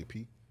legend Coley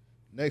P.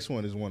 Next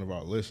one is one of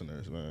our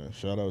listeners, man.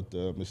 Shout out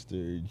to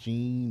Mr.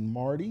 Gene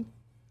Marty.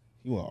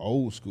 He went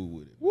old school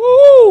with it.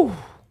 Woo!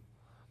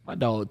 My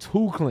dog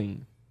too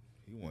clean.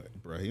 He went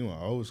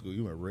old school.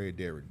 He went Red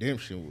Dead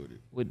Redemption with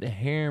it. With the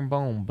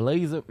herringbone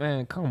blazer,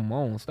 man. Come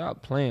on,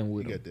 stop playing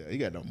with him. He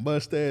got the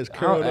mustache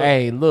curled up.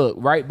 Hey, look,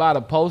 right by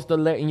the poster,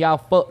 letting y'all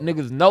fuck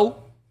niggas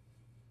know.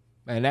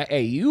 Man,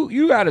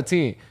 you got a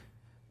 10.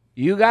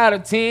 You got a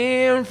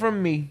 10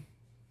 from me.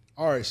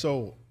 All right,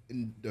 so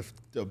in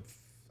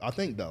I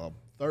think the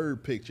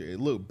third picture, it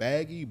looked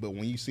baggy, but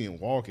when you see him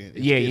walking,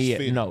 it's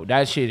fitted. No,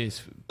 that shit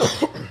is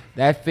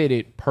that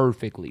fitted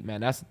perfectly,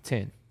 man. That's a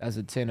 10. That's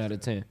a 10 out of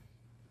 10.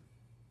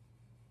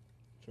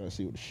 Trying to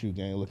see what the shoe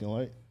game looking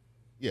like.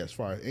 Yeah, as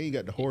far as, and you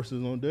got the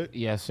horses on deck.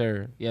 Yes,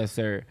 sir. Yes,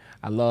 sir.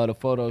 I love the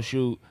photo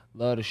shoot.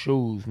 Love the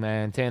shoes,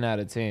 man. 10 out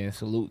of 10.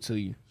 Salute to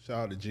you.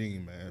 Shout out to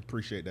Gene, man.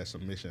 Appreciate that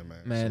submission, man.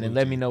 Man, Salute and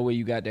let me know where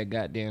you got that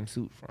goddamn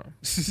suit from.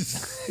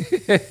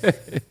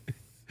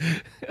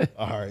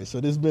 All right, so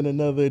this has been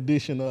another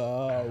edition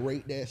of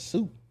Rate That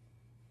Suit.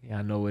 Yeah,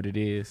 I know what it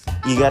is.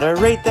 You gotta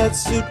rate that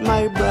suit,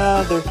 my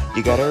brother.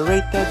 You gotta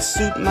rate that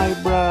suit, my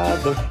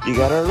brother. You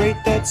gotta rate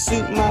that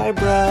suit, my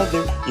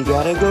brother. You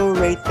gotta go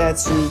rate that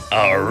suit.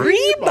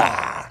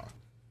 Arriba!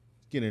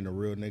 Get into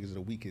real niggas of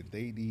the week if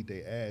they need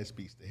their ass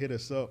beats to hit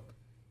us up.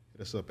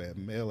 Hit us up at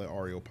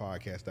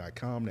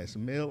mail@raopodcast.com. That's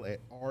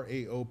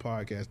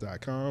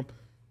mail@raopodcast.com.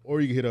 Or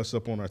you can hit us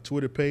up on our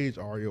Twitter page,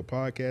 RAO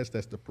Podcast.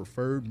 That's the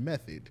preferred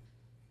method.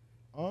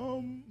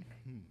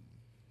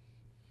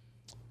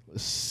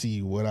 Let's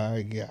see what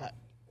I got.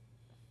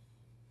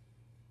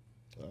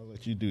 I'll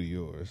let you do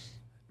yours.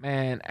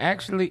 Man,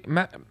 actually,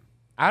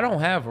 I don't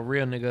have a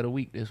real nigga of the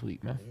week this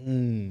week,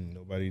 man.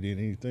 Nobody did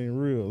anything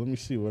real. Let me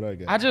see what I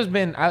got.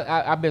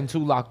 I've been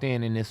too locked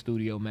in this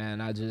studio,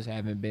 man. I just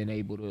haven't been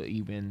able to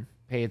even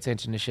pay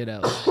attention to shit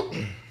else.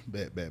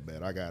 Bet.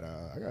 I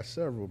got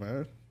several,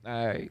 man.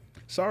 All right.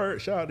 Sorry,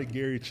 shout out to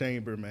Gary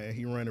Chamber, man.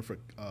 He running for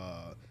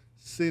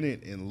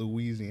Senate in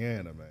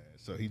Louisiana, man.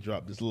 So he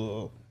dropped this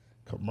little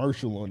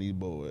commercial on these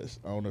boys.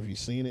 I don't know if you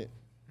seen it.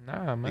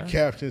 Nah, man. The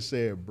caption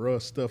said, bruh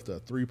stuffed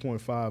a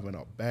 3.5 in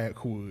a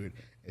backwood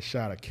and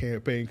shot a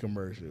campaign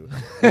commercial.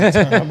 What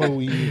time are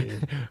we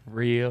in?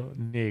 Real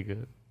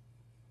nigga.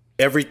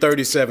 Every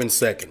 37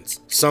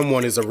 seconds,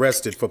 someone is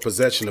arrested for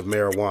possession of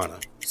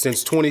marijuana.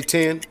 Since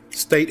 2010,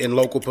 state and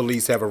local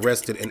police have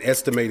arrested an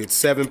estimated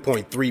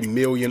 7.3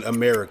 million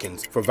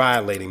Americans for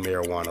violating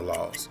marijuana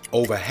laws,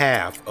 over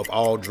half of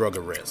all drug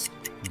arrests.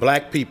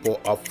 Black people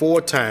are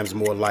 4 times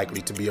more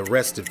likely to be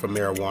arrested for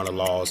marijuana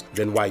laws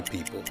than white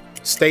people.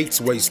 States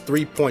waste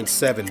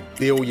 $3.7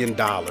 billion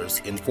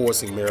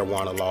enforcing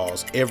marijuana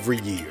laws every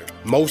year.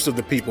 Most of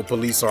the people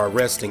police are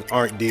arresting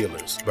aren't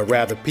dealers, but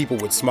rather people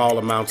with small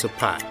amounts of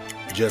pot,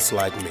 just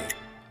like me.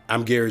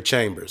 I'm Gary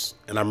Chambers,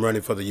 and I'm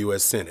running for the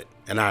U.S. Senate,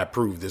 and I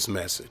approve this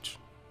message.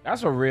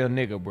 That's a real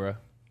nigga, bruh.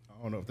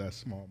 I don't know if that's a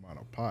small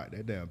amount of pot.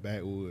 That damn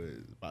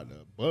backwoods about to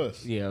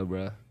bust. Yeah,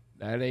 bruh.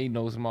 That ain't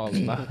no small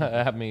amount.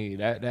 I mean,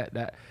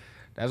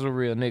 that's a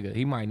real nigga.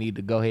 He might need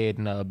to go ahead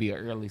and be an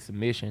early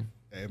submission.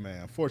 Hey,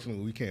 man,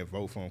 unfortunately, we can't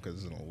vote for him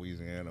because it's in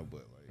Louisiana,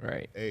 but, like,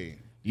 right. Hey.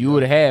 You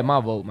would have had my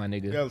vote, my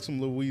nigga. You got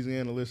some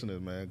Louisiana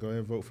listeners, man. Go ahead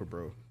and vote for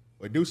bro.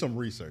 But do some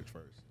research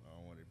first. I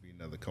don't want it to be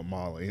another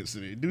Kamala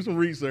incident. Do some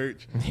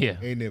research. Yeah.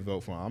 And then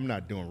vote for him. I'm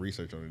not doing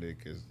research on it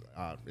because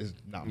it's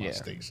not my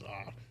state. So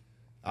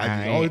the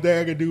I only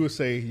thing I can do is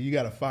say, you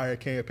got a fire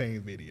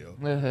campaign video.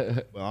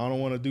 But I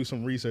don't want to do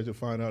some research and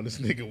find out this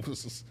nigga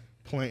was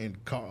planting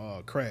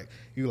crack.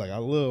 He was like, I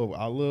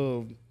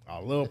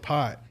love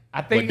pot.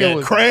 I think but it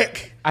was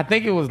crack. I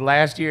think it was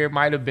last year. It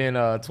might have been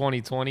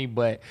 2020.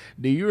 But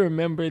do you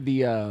remember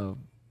the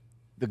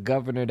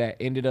governor that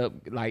ended up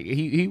like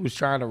he was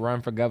trying to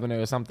run for governor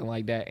or something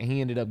like that, and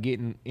he ended up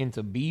getting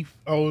into beef?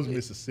 Oh, it was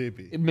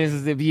Mississippi.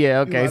 Mississippi,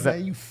 yeah, okay. Like, So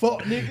man, you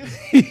fuck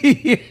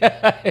niggas.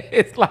 yeah,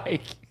 it's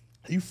like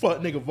you fuck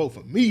nigga vote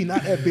for me,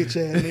 not that bitch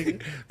ass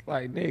nigga.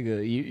 Like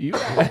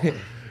nigga,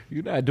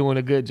 you're not doing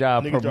a good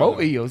job Nigga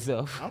promoting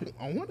yourself.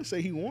 I want to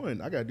say he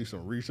won. I gotta do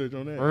some research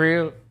on that. For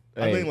real.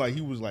 I think like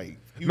he was like.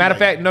 Matter of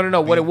fact, no.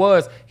 What it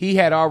was, he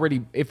had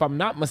already, if I'm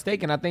not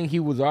mistaken, I think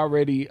he was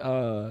already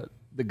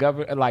the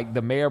governor, like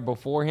the mayor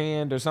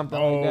beforehand or something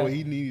like that. Oh,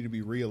 he needed to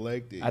be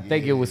reelected. I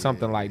think it was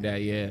something like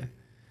that, yeah.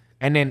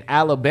 And then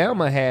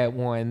Alabama had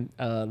one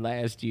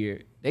last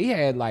year. They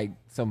had like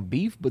some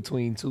beef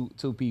between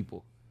two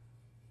people.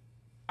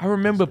 I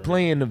remember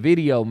playing the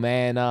video,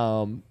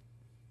 man.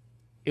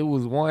 It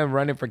was one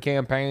running for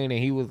campaign,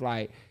 and he was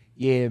like,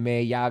 yeah,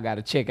 man, y'all got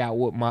to check out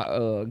what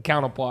my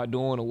counterpart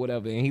doing or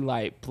whatever. And he,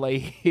 like, played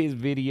his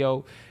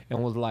video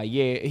and was like,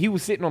 yeah. He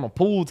was sitting on a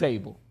pool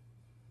table.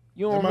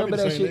 You don't remember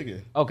that shit?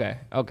 Nigga. Okay.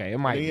 It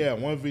might be. He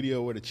had one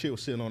video where the chick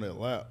was sitting on that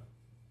lap.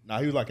 Now,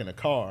 he was, like, in a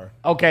car.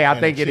 Okay, I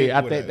think it is.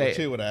 I think that. The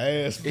chick with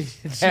her ass.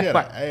 She had an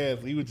ass.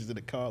 He was just in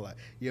the car like,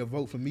 yeah,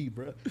 vote for me,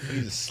 bro.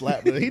 He just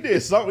slapped her. He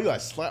did something. He, like,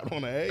 slapped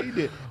on her ass. He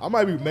did. I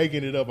might be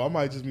making it up. I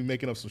might just be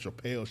making up some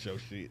Chappelle Show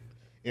shit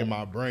in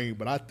my brain.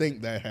 But I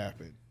think that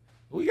happened.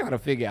 We gotta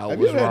figure out what's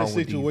what's wrong wrong with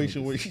these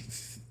situation where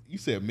you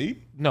said me?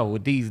 No,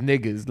 with these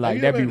niggas like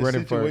that be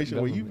running for.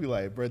 Situation where you be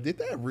like, bro, did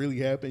that really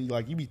happen?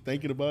 Like you be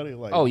thinking about it,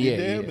 like, oh did yeah,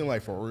 that yeah. happen?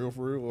 Like for real,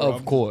 or of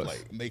I'm course,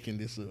 just, like making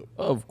this up.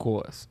 Of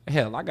course,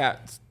 hell, I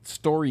got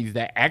stories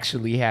that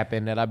actually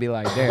happened that I be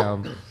like,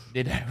 damn,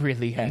 did that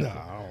really happen?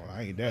 Nah,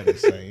 I ain't that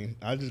insane.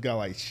 I just got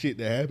like shit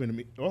that happened to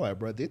me. I'm like,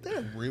 bro, did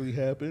that really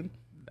happen?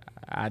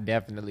 I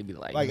definitely be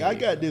like, I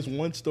got this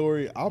one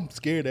story. I'm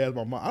scared to ask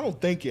my mom. I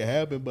don't think it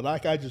happened, but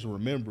like I just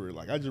remember it.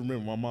 Like I just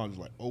remember my mom just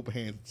like open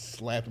hands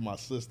slapping my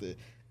sister.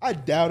 I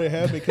doubt it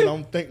happened because I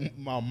don't think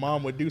my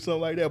mom would do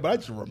something like that. But I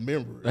just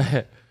remember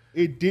it.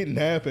 It didn't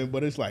happen,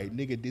 but it's like,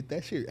 nigga, did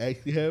that shit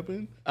actually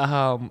happen?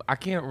 I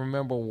can't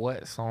remember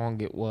what song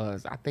it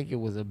was. I think it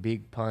was a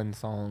Big Pun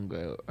song.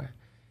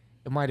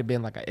 It might have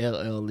been like a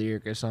LL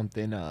lyric or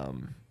something.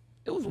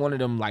 It was one of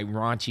them like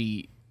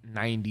raunchy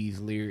 90s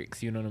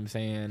lyrics, you know what I'm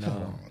saying?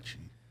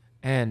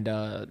 And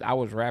I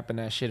was rapping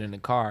that shit in the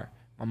car.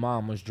 My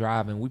mom was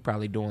driving. We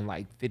probably doing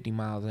like 50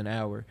 miles an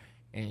hour.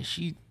 And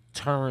she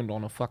turned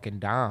on a fucking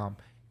dime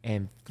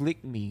and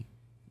flicked me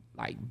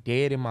like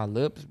dead in my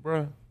lips,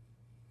 bro.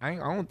 I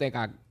don't think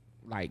I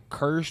like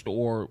cursed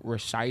or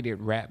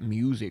recited rap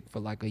music for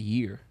like a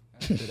year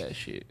after that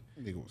shit.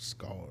 Nigga was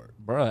scarred,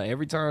 bruh.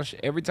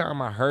 Every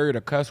time I heard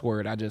a cuss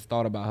word, I just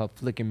thought about her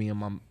flicking me in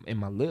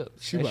my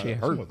lips. That shit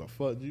hurt. She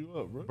fucked you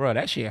up, bro. Bruh,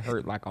 that shit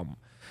hurt like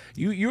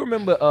You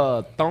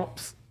remember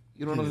thumps?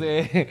 You know what I'm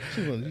saying?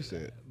 You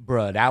said,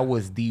 bruh, that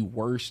was the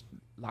worst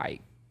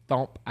like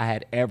thump I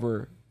had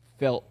ever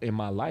felt in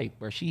my life.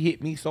 Bruh, she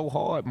hit me so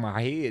hard,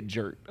 my head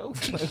jerked. I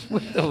was like,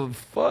 what the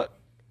fuck?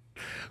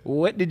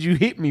 What did you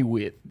hit me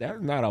with?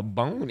 That's not a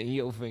bone in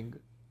your finger.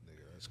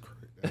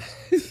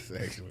 That's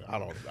actually, I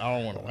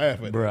don't want to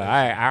laugh at bro.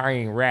 I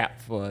ain't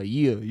rap for a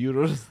year. You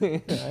know what I'm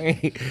saying?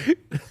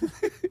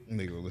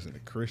 Nigga listen to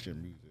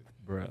Christian music,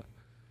 bro.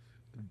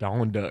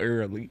 Donda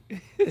early.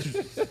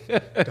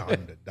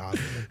 Donda.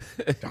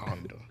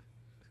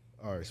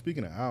 All right,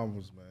 speaking of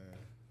albums, man,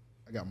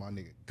 I got my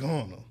nigga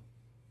Gunna,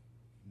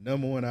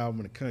 #1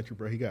 album in the country,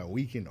 bro. He got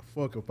Weekend the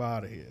fuck up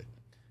out of here.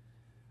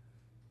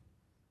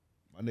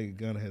 My nigga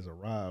Gunna has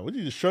arrived. What,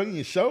 you just shrugging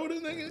your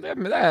shoulders, nigga?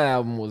 That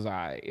album was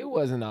alright. It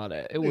wasn't all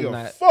that. It was Nigga,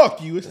 not. fuck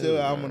you. It's still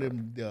album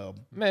of them.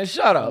 Man,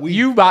 shut up.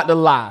 You about to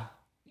lie.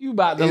 You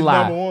about to It's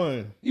lie. number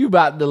one. You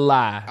about to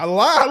lie. I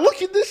lied.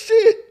 Look at this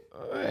shit.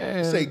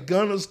 Man. Say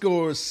Gunna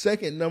scores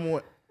second number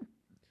one.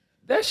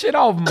 That shit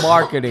off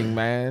marketing,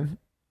 man.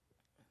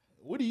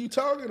 What are you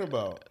talking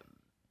about?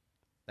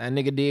 That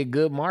nigga did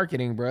good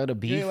marketing, bro. The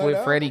beef like with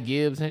that Freddie album?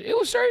 Gibbs. It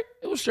was straight.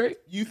 It was straight.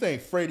 You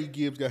think Freddie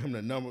Gibbs got him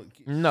the number?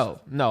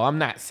 No, I'm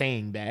not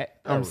saying that.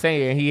 I'm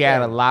saying he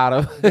had a lot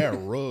of. That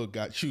rug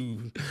got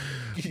you.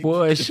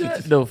 Boy,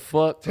 shut the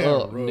fuck That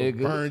up, rug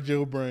nigga. burned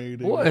your brain.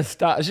 Nigga. Boy,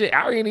 stop shit.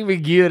 I ain't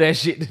even give that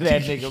shit to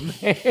that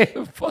nigga,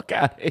 man. Fuck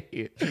out of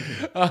here.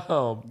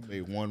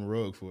 Made one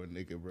rug for a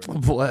nigga, bro.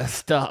 Boy,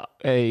 stop.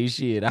 Hey,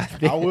 shit.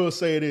 I will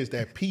say this: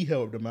 that P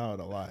helped him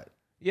out a lot.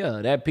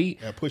 Yeah, that P.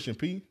 That pushing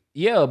P.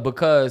 Yeah,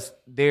 because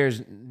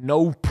there's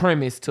no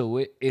premise to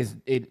it.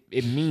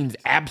 It means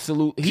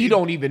absolute. He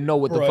don't even know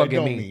what the fuck it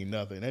don't means. mean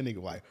nothing. That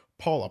nigga like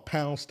Paula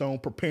Poundstone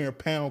preparing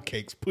pound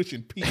cakes,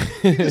 pushing P.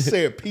 He just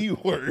said P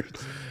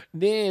words.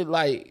 Then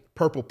like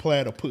purple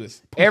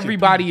platypus.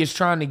 Everybody is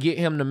trying to get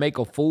him to make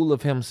a fool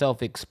of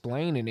himself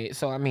explaining it.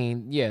 So I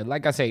mean, yeah,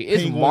 like I say,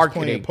 it's Penguins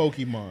marketing.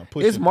 Pokemon.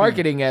 It's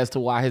marketing as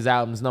to why his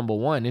album's number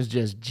one. It's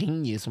just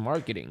genius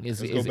marketing.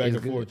 Let's go back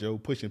and forth, Joe.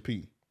 Pushing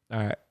P. All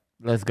right,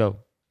 let's go.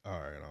 All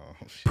right.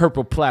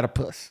 Purple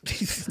platypus.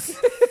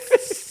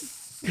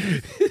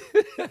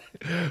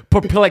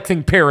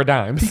 Perplexing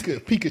paradigms.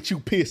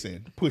 Pikachu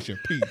pissing. Pushing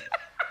P.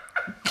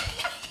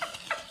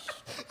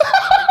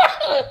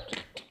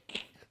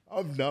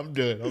 I'm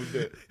done.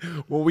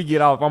 When we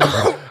get off, I'm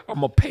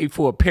gonna pay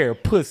for a pair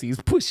of pussies.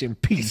 Pushing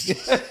P.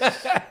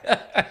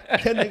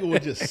 That nigga was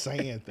just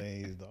saying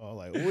things, dog.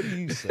 Like, what are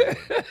you saying?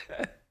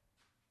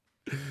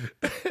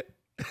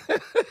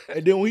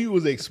 And then when he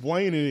was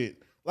explaining it,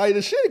 like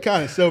the shit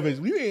kind of selfish.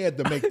 You ain't had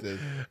to make the.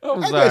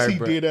 I guess he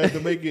did have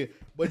to make it,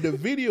 but the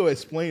video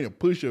explaining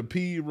Pusha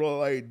P, bro,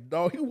 like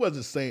dog, he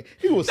wasn't saying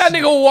he was. That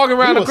nigga was walking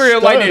around the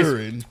crib like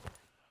this.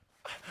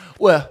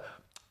 Well,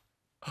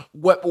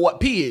 what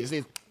P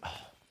is,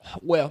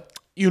 well,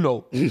 you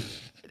know, it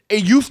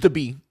used to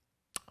be,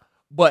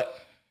 but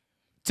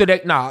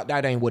today, nah,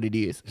 that ain't what it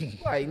is.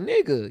 Like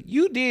nigga,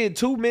 you did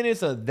 2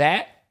 minutes of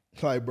that.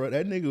 Like, bro,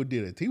 that nigga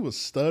did it. He was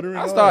stuttering.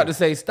 I started to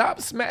say,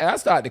 stop smacking. I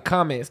started to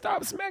comment,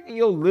 stop smacking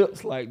your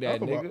lips like that,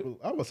 nigga.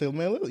 I was say,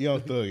 man, let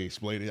Young Thug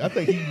explain it. I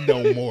think he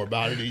know more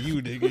about it than you,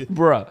 nigga.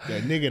 Bruh.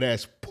 That nigga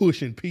that's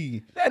pushing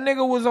P. That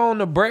nigga was on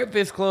the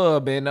Breakfast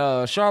Club and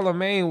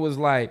Charlamagne was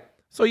like,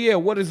 so yeah,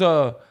 what is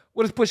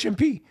pushing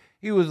P?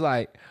 He was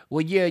like,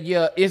 well,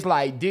 yeah, it's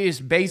like this,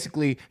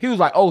 basically. He was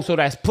like, oh, so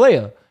that's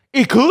player.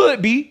 It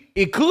could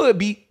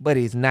be, but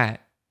it's not.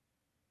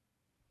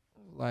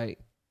 Like,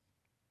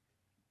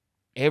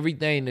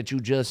 everything that you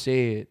just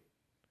said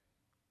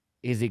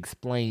is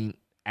explained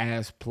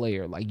as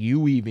player. Like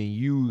you even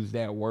use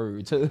that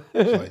word to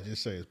like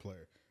just say it's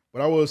player.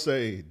 But I will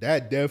say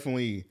that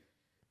definitely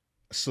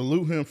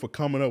salute him for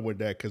coming up with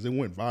that because it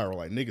went viral.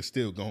 Like niggas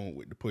still going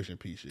with the pushing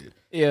P shit.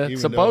 Yeah,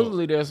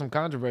 supposedly there's some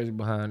controversy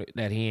behind it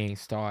that he ain't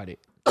started.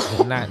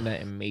 It's not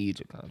nothing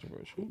major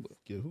controversial.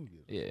 Who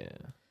gets yeah.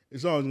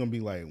 It's always gonna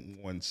be like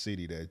one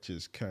city that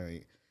just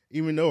can't.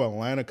 Even though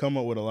Atlanta come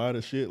up with a lot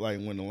of shit, like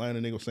when Atlanta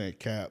nigga was saying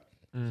cap.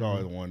 It's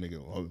always one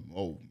nigga,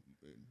 oh,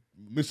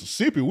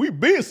 Mississippi, we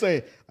been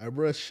saying, all right,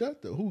 bro,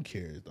 shut the, who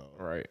cares, dog?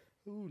 Right.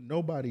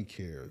 Nobody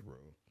cares, bro.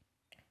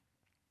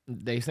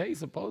 They say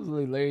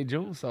supposedly Larry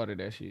June started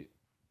that shit.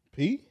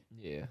 P?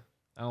 Yeah.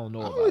 I don't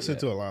know I about listen that.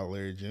 to a lot of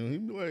Larry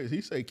June.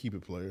 He say keep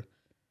it player.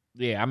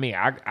 Yeah, I mean,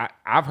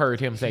 I've heard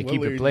him say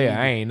keep it player.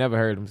 I ain't never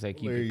heard him say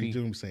keep it P. Larry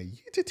June saying,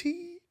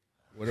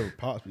 whatever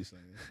Pops be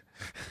saying.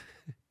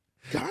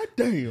 God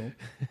damn,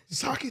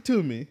 sock it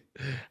to me.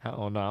 I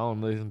don't know. I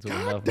don't listen to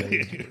enough.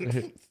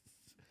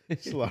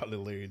 It's a lot of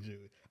Larry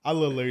June. I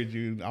love Larry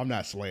June. I'm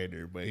not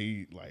slandering, but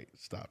he like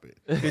stop it.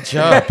 Good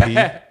job, P.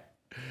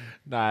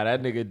 Nah,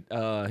 that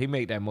nigga, he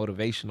made that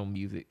motivational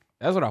music.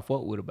 That's what I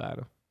fuck with about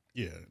him.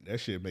 Yeah, that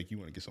shit make you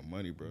want to get some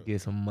money, bro. Get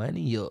some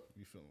money up.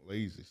 You feeling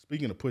lazy.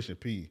 Speaking of pushing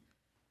P,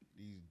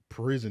 these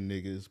prison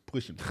niggas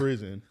pushing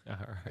prison. All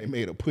right. They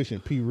made a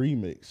pushing P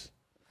remix.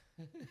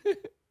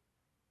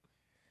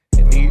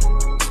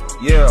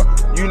 Yeah,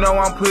 you know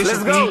I'm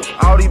pushing P.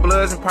 All these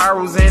Bloods and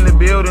Pyros in the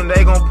building,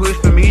 they gon' push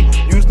for me.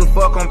 Used to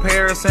fuck on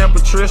Paris and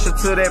Patricia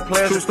to that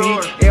pleasure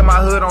P. In my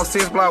hood on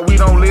 6 block, we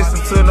don't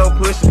listen to no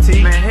Pusha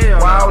T.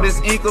 Why all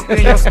this ink up in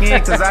your skin?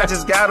 Cause I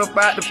just got up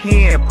out the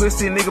pen.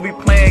 Pussy nigga be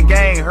playing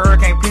game,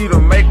 Hurricane Peter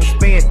make him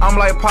spin. I'm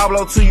like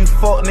Pablo to you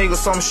fuck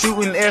niggas, so I'm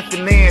shooting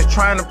F&N's.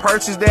 Trying to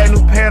purchase that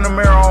new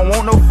Panamera, I don't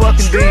want no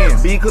fucking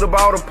den. B could've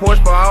bought a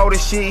Porsche for all the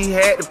shit he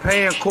had to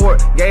pay in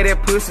court. Gave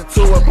that pussy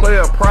to a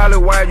player, probably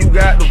why you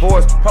got divorced.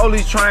 force.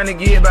 Police trying to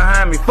get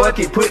behind me. Fuck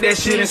it, put that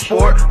shit in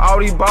sport. All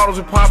these bottles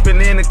are popping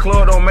in the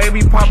club. Don't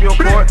maybe pop your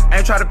court.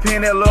 Ain't try to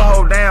pin that little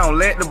hoe down.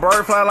 Let the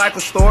bird fly like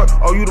a stork.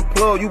 Oh, you the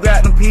plug, you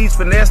got them peas,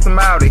 finesse them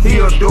out. He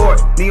adore.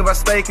 Need my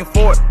steak and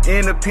fork.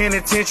 In the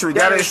penitentiary,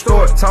 gotta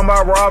extort. Talking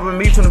about robbing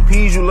me from the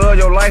peas. You love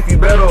your life, you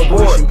better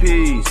abort. Pushing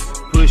peas,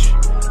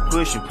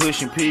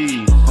 pushing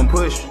peas. I'm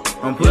pushing.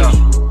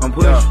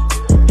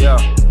 Yeah.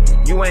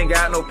 You ain't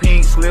got no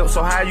pink slip,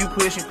 so how you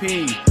pushing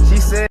peas? She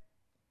said.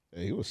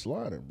 Hey, he was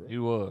sliding, bro. He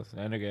was.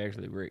 That nigga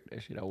actually rigged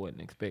that shit. I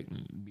wasn't expecting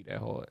it to be that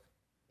hard.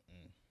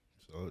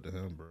 So to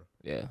him, bro.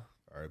 Yeah.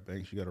 All right,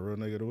 Banks, you got a real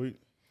nigga of the week?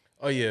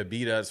 Oh, yeah,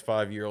 B-Dot's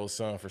 5-year-old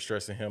son for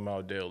stressing him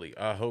out daily.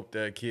 I hope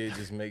that kid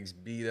just makes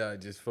B-Dot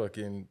just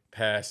fucking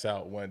pass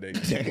out one day,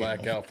 just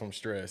black out from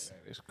stress.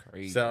 It's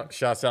crazy.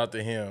 Shouts out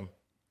to him.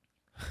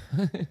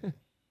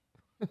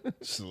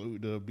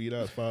 Salute to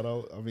B-Dot's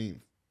 $5. I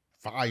mean,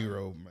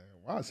 5-year-old, man.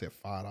 Why I said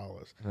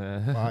 $5?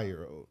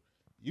 5-year-old.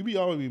 You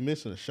always be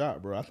missing a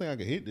shot, bro. I think I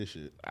can hit this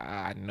shit.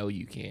 I know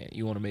you can.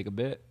 You want to make a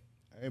bet?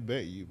 I ain't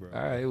bet you, bro. All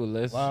right, well,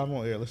 let's. Live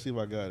on air. Let's see if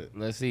I got it.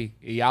 Let's see.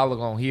 Y'all are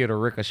going to hear the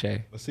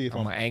ricochet. Let's see if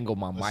I'm going to angle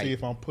my let's mic. see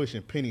if I'm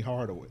pushing Penny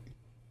Hardaway.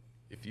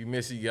 If you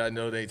miss it, you got to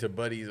donate to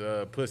Buddy's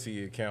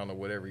pussy account or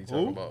whatever you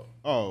talking about.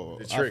 Oh,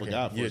 the I tricking.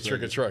 forgot for Yeah, a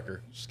Trick or second.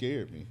 Trucker.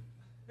 Scared me.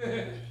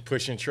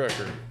 Pushing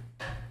Trucker.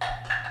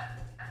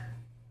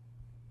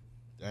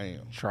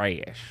 Damn.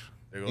 Trash.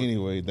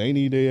 Anyway, they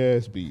need their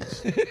ass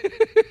beats.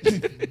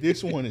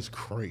 This one is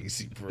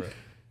crazy, bro.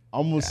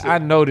 I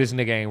know this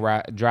nigga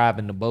ain't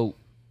driving the boat.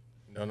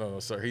 No,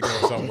 sir. He doing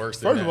something worse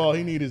than First that. of all,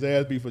 he need his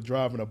ass beat for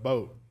driving a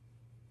boat.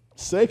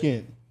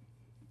 Second,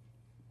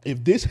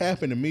 if this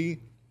happened to me,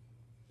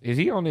 is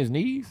he on his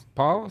knees?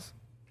 Pause.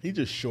 He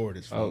just short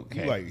as fuck.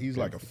 Okay. He's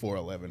like a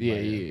 4'11". Yeah,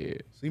 man. yeah.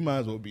 So he might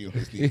as well be on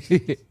his knees.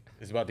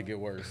 It's about to get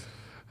worse.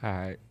 All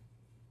right.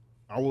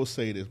 I will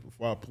say this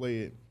before I play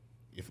it.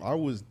 If I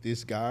was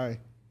this guy,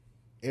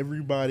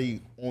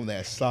 everybody on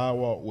that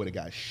sidewalk would have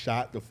got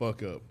shot the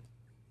fuck up.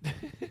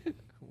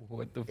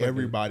 What the fuck?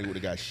 Everybody would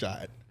have got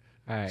shot.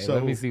 All right, So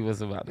let me see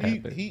what's about to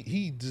happen.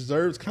 He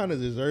deserves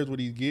what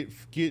he get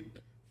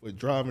for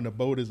driving a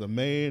boat as a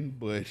man,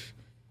 but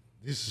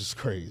this is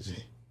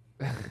crazy.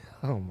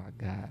 Oh my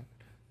God.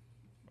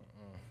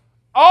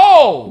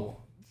 Oh!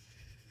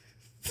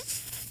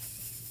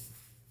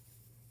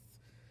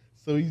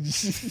 So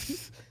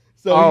he's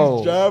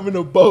driving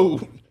a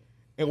boat,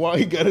 and while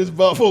he got his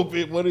mouth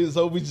open, one of his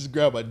homies just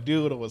grab a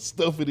dildo and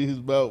stuff it in his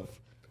mouth.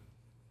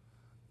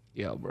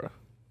 Yeah, bro.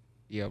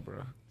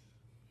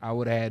 I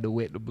would have had to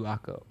wet the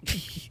block up.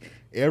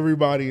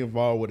 Everybody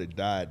involved would have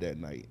died that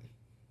night.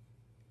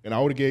 And I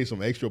would have gave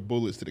some extra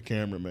bullets to the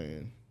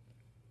cameraman.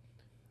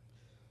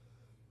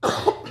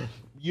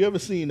 You ever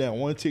seen that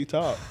one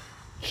TikTok?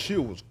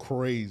 Shit was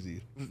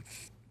crazy.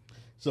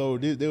 So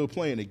they were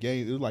playing a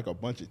game. It was like a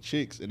bunch of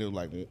chicks, and it was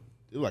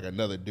like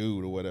another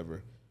dude or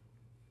whatever.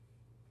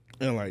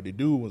 And like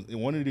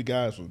one of the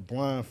guys was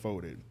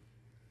blindfolded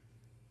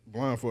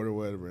or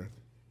whatever.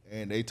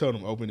 And they told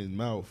him to open his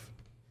mouth.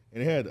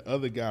 And they had the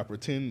other guy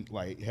pretend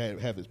like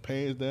have his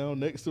pants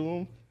down next to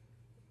him.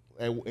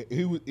 And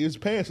his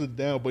pants was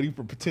down, but he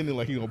pretending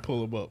like he gonna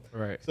pull him up.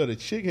 Right. So the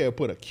chick had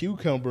put a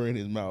cucumber in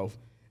his mouth,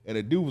 and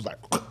the dude was like,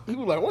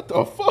 what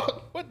the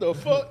fuck? What the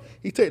fuck?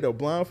 He take the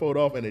blindfold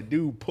off, and the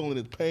dude pulling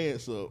his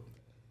pants up.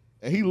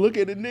 And he look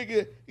at the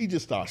nigga, he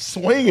just started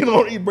swinging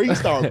on him, bro. He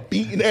started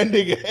beating that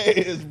nigga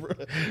ass,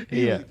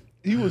 bro.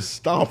 He was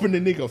stomping the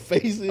nigga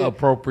face in.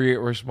 Appropriate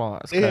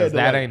response, because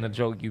that ain't a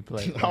joke you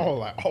play. I was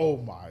like, oh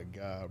my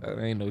God, bro.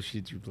 That ain't no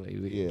shit you play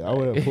with. Yeah, I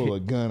would have pulled a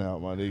gun out,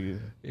 my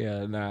nigga.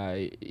 Yeah, nah.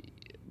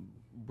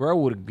 Bro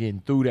would have been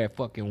through that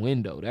fucking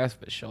window, that's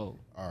for sure.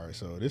 All right,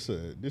 so this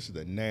is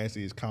the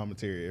nastiest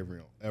commentary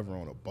ever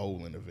on a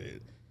bowling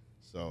event.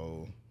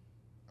 So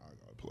I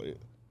gotta play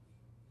it.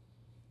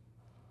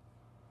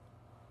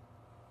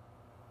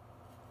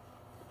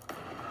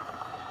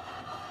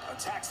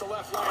 Attacks the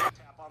left lane.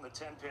 Tap on the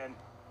 10-pin.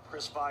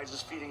 Chris Vige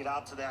is feeding it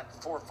out to that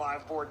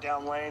 4-5 board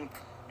down lane.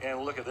 And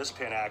look at this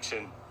pin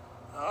action.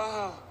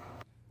 Oh.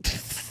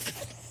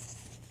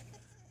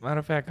 Matter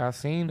of fact, I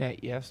seen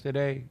that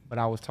yesterday, but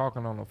I was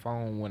talking on the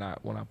phone when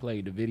I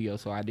played the video,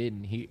 so I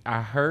didn't hear.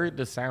 I heard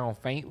the sound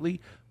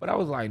faintly, but I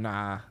was like,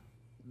 nah,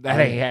 that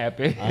ain't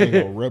happen. I ain't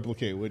gonna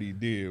replicate what he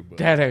did, but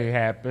that ain't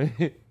happen.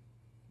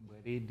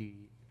 But it did.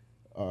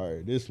 All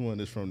right, this one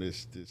is from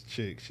this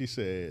chick. She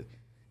said,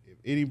 if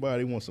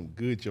anybody wants some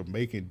good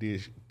Jamaican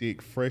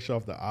dick fresh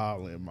off the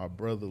island, my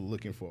brother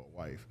looking for a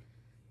wife.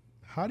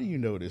 How do you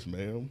know this,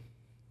 ma'am?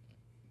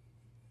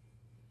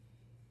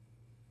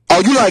 Oh,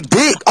 you like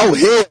dick? Oh,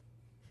 yeah.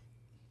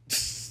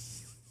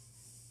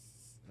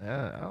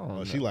 I don't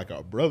know. She like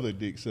our brother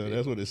dick, so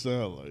that's what it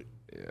sounds like.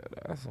 Yeah,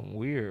 that's some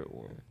weird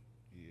one.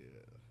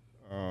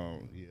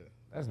 Yeah.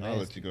 That's I'll nasty.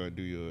 let you go and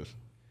do yours.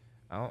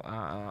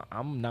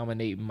 I'm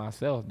nominating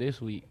myself this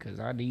week because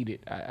I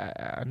needed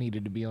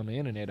to be on the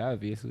internet,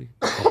 obviously.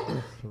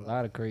 A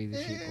lot of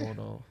crazy shit going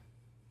on.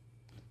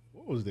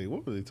 What was they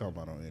talking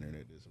about on the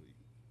internet this week?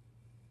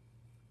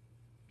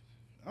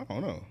 I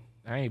don't know.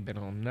 I ain't been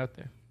on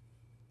nothing.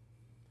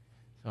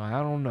 So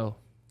I don't know.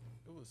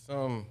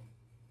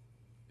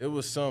 It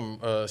was some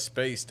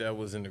space that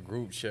was in the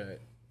group chat.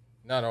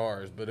 Not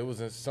ours, but it was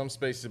in some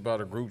space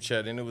about a group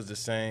chat, and it was the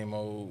same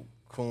old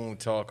coon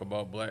talk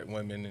about black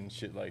women and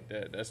shit like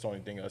that. That's the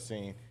only thing I've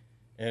seen.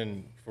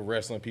 And for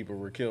wrestling people,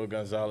 Raquel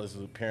Gonzalez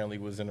apparently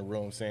was in the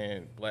room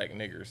saying black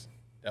niggers.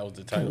 That was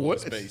the title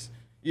of the space.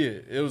 Yeah,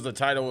 it was the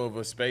title of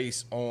a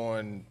space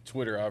on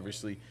Twitter,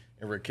 obviously.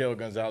 And Raquel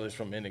Gonzalez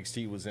from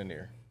NXT was in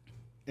there.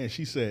 And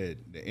she said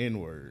the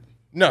N-word.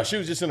 No, she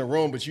was just in the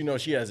room, but you know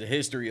she has a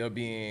history of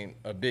being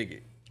a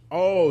bigot.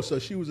 Oh, so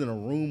she was in a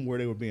room where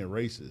they were being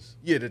racist.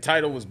 Yeah, the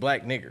title was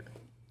Black Nigger.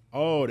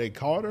 Oh, they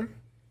caught her?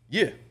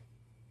 Yeah.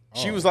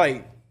 She was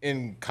like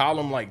in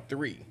column like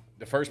 3.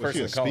 The first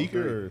person to call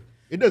her. Or?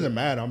 It doesn't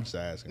matter. I'm just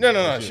asking.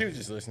 No. She was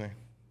just listening.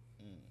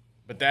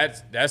 But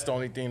that's the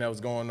only thing that was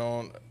going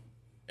on.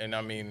 And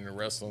I mean, in the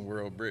wrestling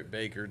world, Britt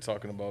Baker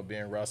talking about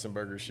Ben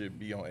Roethlisberger should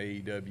be on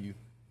AEW.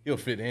 He'll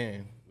fit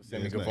in with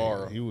Sammy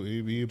Guevara.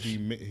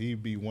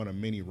 He'd be one of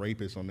many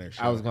rapists on that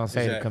show. I was gonna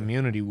say the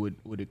community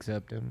would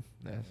accept him.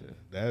 That's it.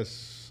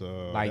 That's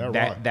like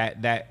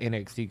that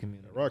NXT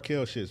community.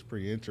 Raquel shit's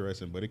pretty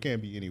interesting, but it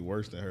can't be any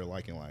worse than her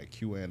liking like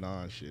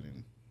QAnon shit,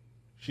 and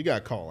she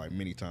got caught like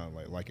many times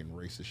like liking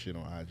racist shit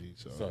on IG.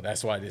 So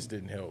that's why this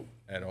didn't help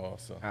at all.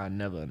 So I'll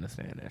never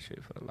understand that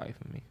shit for the life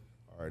of me.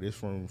 All right, this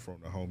from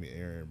the homie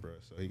Aaron, bro.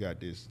 So he got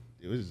this.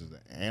 It was just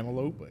an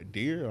antelope, a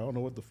deer. I don't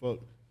know what the fuck.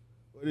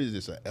 What is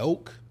this? An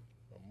elk?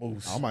 A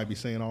moose. I might be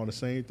saying all the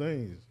same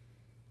things.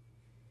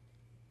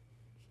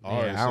 Yeah,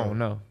 all right, I don't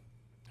know.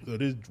 So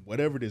this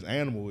whatever this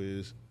animal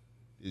is,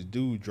 this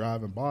dude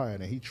driving by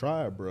and he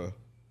tried, bro.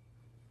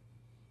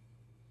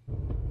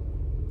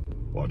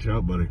 Watch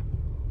out, buddy.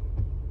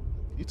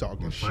 He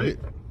talking shit.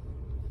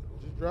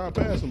 Just drive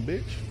past him,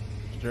 bitch.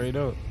 Straight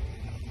up.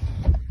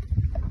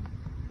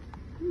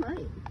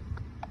 Right.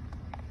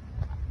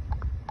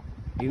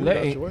 He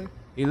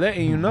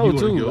letting you know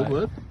too. Go, like.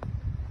 bud?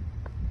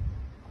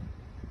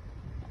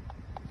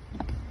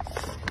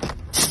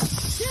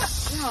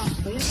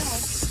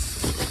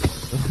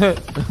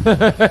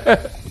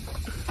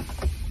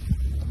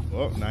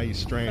 Well, now you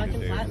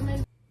stranded there.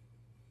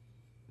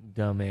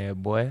 Dumbass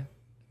boy.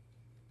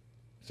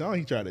 Sound like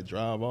he tried to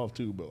drive off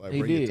too, but like He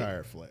bring your did.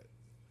 tire flat.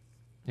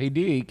 He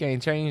did. He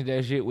can't change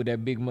that shit with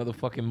that big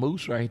motherfucking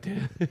moose right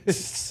there.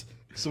 As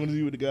soon as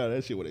he would have got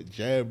that shit, would have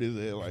jabbed his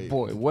head like.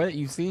 Boy, what?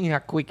 You seen how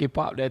quick he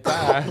popped that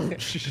tire?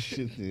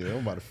 Yeah, I'm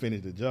about to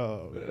finish the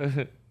job.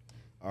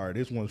 All right,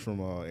 this one's from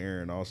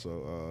Aaron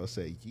also. It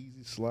said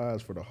Yeezy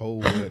slides for the whole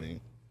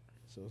wedding.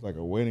 So it's like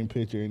a wedding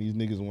picture, and these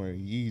niggas wearing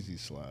Yeezy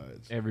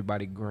slides.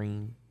 Everybody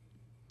green.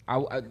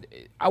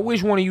 I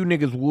wish one of you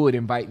niggas would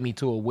invite me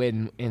to a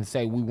wedding and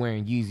say we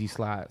wearing Yeezy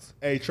slides.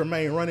 Hey,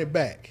 Tremaine, run it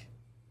back.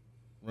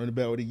 Run it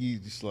back with the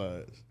Yeezy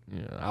slides.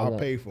 Yeah, I'll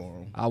pay for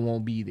them. I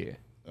won't be there.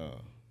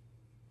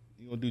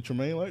 You gonna do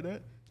Tremaine like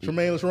that?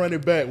 Tremaine, let's run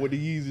it back with the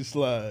Yeezy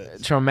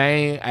slides.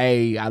 Tremaine,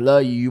 hey, I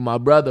love you. You my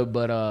brother,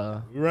 but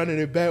we're running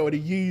it back with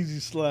the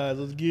Yeezy slides.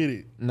 Let's get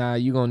it. Nah,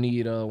 you gonna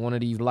need one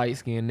of these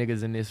light-skinned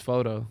niggas in this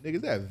photo.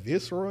 Niggas that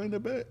viscera in the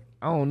back?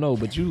 I don't know,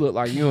 but you look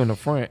like you in the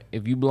front.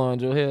 If you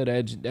blonde your hair,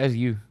 that's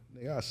you.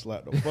 Nigga, I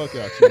slap the fuck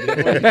out you.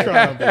 Nigga. What you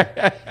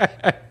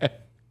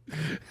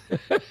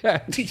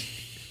trying to do?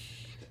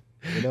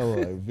 You know,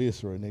 like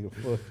viscera, nigga.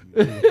 Fuck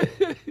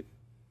you.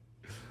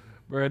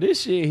 Bro,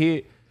 this shit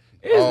hit.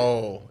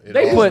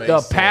 They put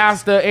the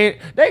pastor in.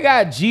 They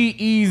got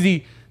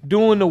G-Eazy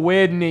doing the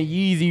wedding in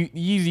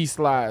Yeezy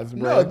slides,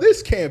 bro. No,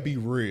 this can't be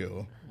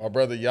real. My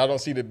brother, y'all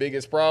don't see the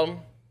biggest problem?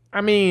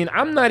 I mean,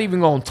 I'm not even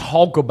gonna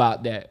talk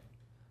about that.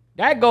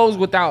 That goes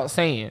without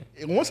saying.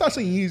 Once I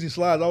seen Yeezy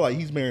slides, I was like,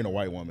 he's marrying a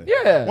white woman.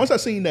 Yeah. Once I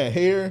seen that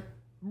hair,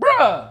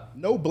 bruh,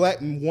 no black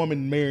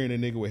woman marrying a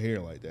nigga with hair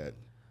like that.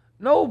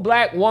 No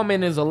black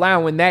woman is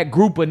allowing that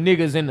group of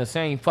niggas in the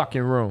same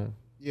fucking room.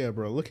 Yeah,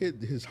 bro. Look at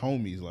his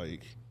homies.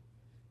 Like,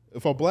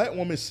 if a black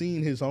woman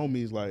seen his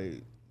homies,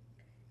 like,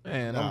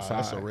 man, I'm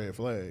sorry. That's a red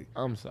flag.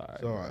 I'm sorry.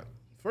 So,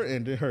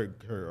 and then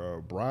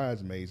her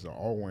bridesmaids are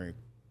all wearing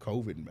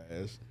COVID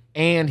masks.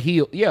 And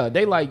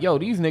they like, yo,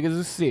 these niggas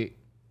are sick.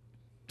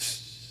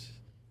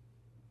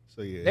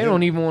 So yeah, they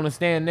don't even want to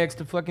stand next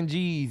to fucking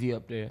G-Eazy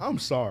up there. I'm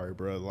sorry,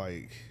 bro.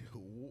 Like,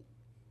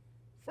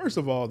 first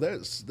of all,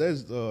 that's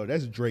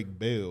Drake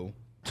Bell,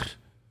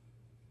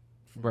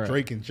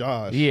 Drake and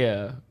Josh.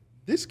 Yeah,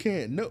 this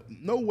can't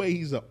no way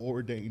he's an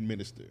ordained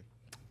minister.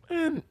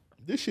 And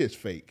this shit's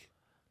fake.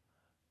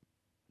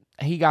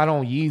 He got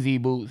on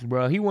Yeezy boots,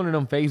 bro. He one of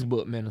them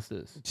Facebook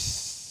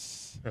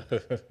ministers.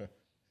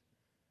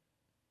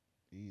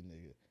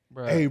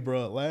 Bruh. Hey,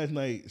 bro, last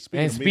night.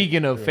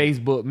 Speaking of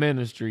Facebook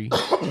ministry,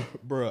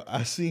 bro,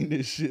 I seen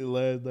this shit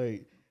last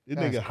night. This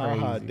nigga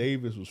Ha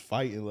Davis was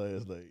fighting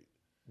last night.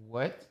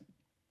 What?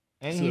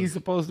 Ain't he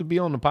supposed to be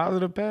on the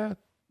positive path?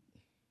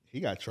 He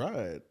got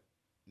tried.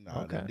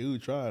 Nah, okay. The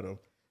dude tried him.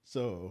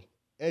 So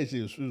that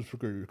shit was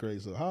pretty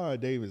crazy. So Ha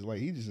Davis, like,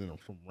 he just in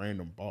some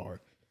random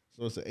bar.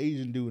 So it's an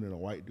Asian dude and a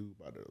white dude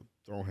about to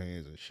throw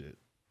hands and shit.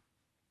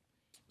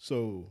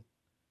 So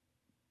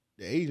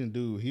the Asian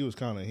dude, he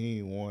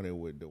ain't wanted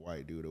with the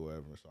white dude or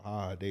whatever.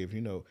 So Davis,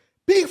 you know,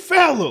 big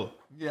fella.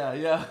 Yeah.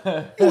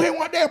 You ain't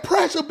want that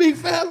pressure, big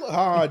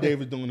fella.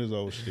 Davis doing his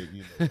old shit,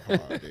 you know.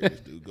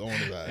 Davis dude going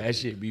his eye. That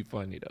shit be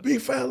funny though. Big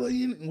fella,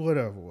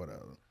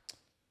 whatever.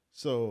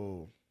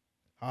 So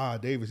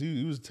Davis,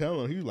 he was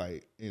telling him, he was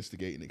like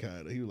instigating it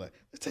kind of. He was like,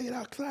 let's take it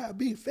outside,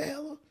 big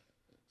fella.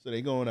 So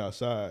they going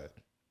outside.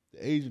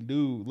 The Asian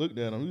dude looked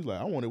at him. He was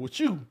like, I want it with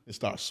you. And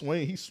start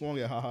swinging. He swung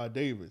at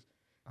Davis.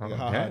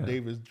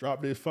 Davis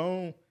dropped his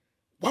phone.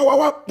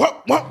 Wow.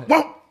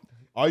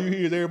 All you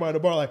hear is everybody in the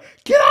bar like,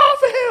 get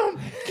off of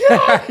him. Get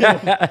off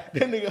him. That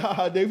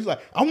nigga Davis like,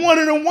 I'm one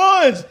of them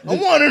ones.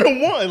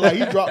 Like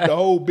he dropped the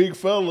whole big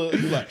fella.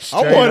 He's like,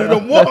 I'm one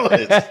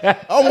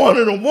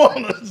of them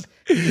ones.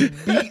 He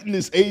beating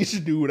this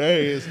Asian dude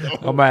ass.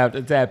 I might have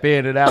to tap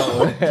into that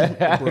one.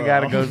 I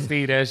gotta go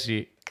see that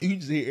shit. You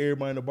just hear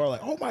everybody in the bar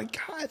like, oh my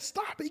God,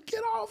 stop it.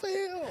 Get off of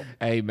him.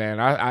 Hey man,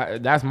 I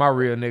that's my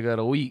real nigga of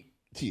the week.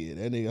 Yeah,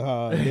 that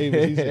nigga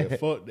Davis, he said,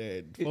 fuck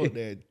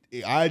that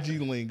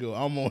IG lingo.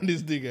 I'm on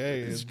this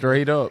nigga ass.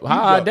 Straight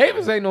up.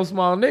 Davis ain't no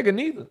small nigga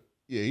neither.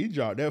 Yeah, he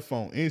dropped that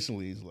phone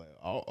instantly. He's like,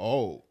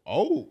 oh.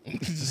 He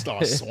just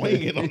started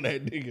swinging on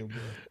that nigga,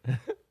 bro.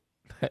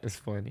 That's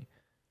funny.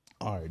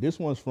 All right, this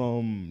one's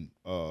from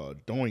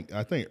Doink.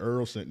 I think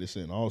Earl sent this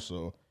in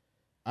also.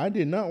 I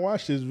did not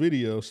watch this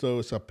video, so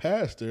it's a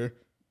pastor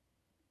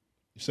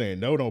saying,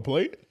 no, don't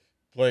play it?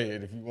 Play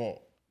it if you want.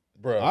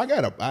 Bro, I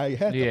had to play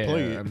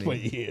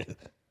it.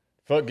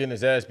 Fuck getting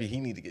his ass beat, he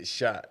need to get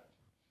shot.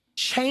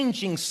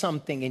 Changing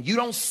something and you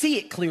don't see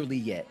it clearly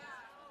yet.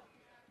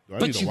 Do I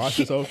need to watch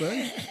this whole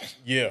thing?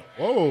 Yeah.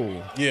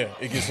 Whoa. Yeah,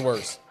 it gets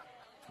worse.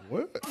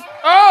 What?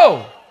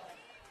 Oh!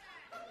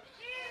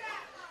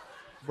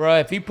 Bro,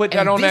 if he put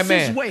that on that man.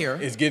 This is where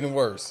it's getting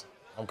worse.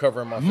 I'm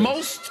covering my face.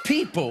 Most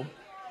people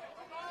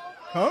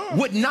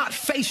would not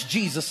face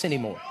Jesus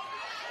anymore.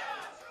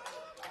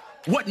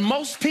 What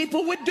most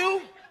people would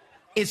do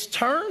is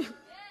turn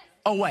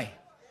away.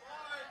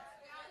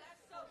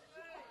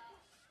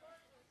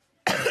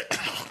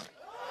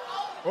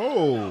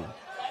 Oh.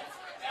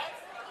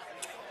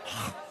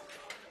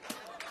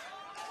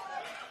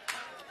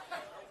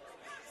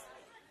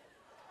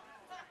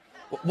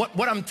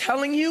 What I'm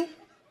telling you?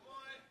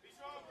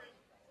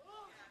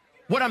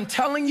 What I'm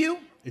telling you?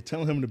 They're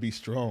telling him to be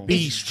strong.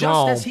 Be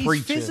strong, just as he's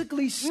preacher.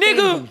 physically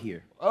standing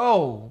here.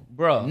 Oh,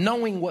 bro.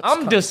 Knowing what's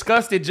I'm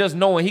disgusted just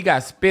knowing he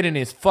got spit in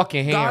his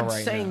fucking hand God's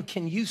right saying, now.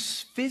 can you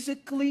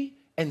physically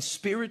and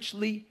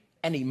spiritually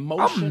and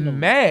emotionally I'm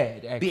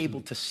mad, actually. be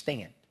able to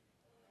stand?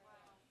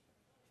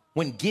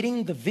 When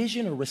getting the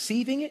vision or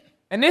receiving it.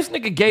 And this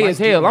nigga gay as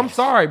hell. I'm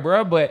sorry,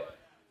 bro, but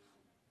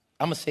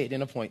I'm going to say it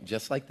in a point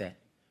just like that.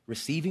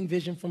 Receiving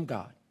vision from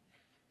God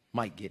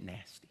might get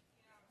nasty.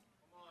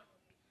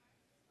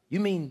 You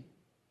mean,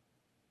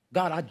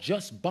 God, I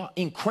just bought,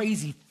 in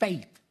crazy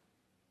faith,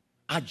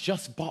 I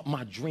just bought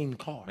my dream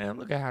car. Man,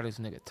 look at how this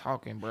nigga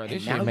talking, bro. This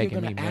and shit now making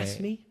you're me gonna mad. ask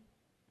me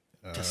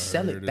to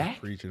sell it back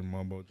preaching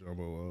mumbo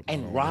jumbo up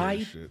and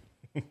ride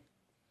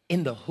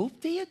in the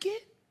hoopty again?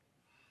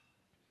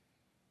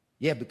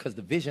 Yeah, because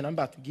the vision I'm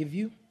about to give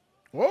you,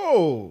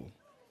 whoa,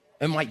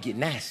 it might get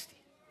nasty.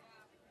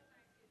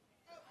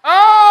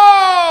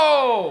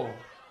 Oh!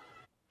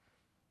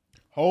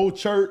 Whole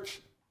church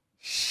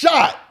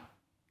shot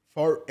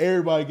for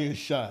everybody getting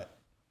shot.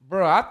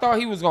 Bro, I thought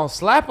he was gonna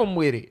slap him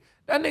with it.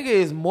 That nigga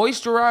is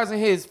moisturizing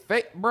his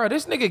face. Bro,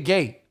 this nigga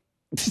gay.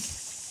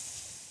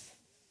 This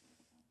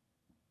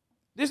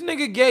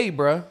nigga gay,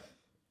 bro.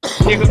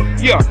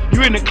 Nigga, yeah,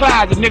 you in the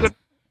closet, nigga.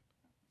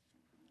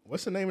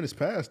 What's the name of this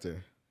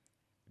pastor?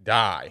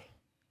 Die.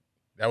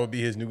 That would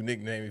be his new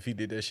nickname if he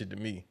did that shit to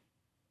me.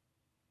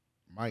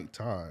 Mike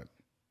Todd.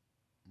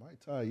 Mike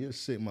Todd, you're a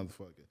sick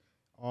motherfucker.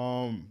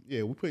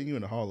 Yeah, we're putting you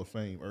in the Hall of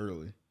Fame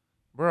early.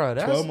 Bro,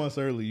 that's 12 months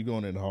early, you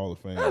going in the Hall of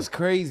Fame. That's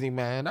crazy,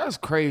 man. That's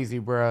crazy,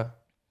 bro.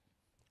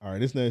 All right,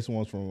 this next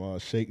one's from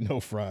Shake No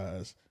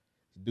Fries.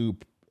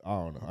 Dude, I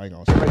don't know. I ain't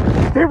gonna say.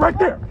 Stay right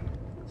there.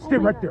 Stay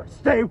right there.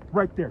 Stay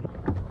right there.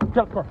 Get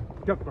out the car.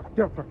 Get out the car.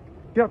 Get out the car.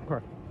 Get out the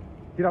car.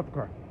 Get out the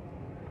car.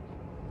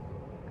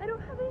 I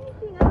don't have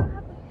anything. I don't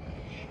have.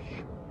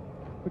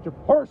 Put your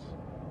purse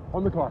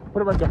on the car.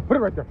 Put it right there. Put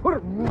it right there. Put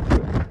it.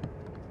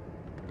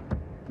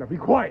 Now be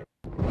quiet.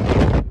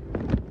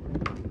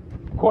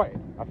 Quiet.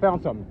 I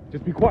found something.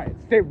 Just be quiet.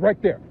 Stay right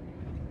there.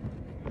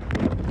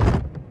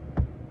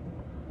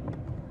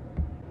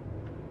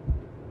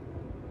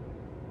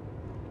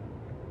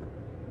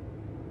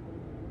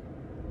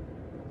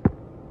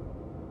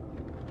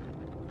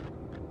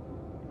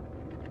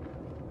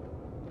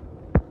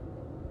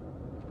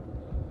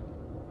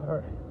 All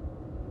right.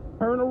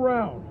 Turn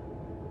around.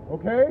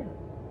 Okay?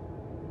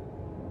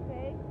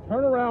 Okay.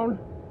 Turn around.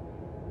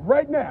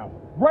 Right now.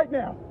 Right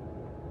now.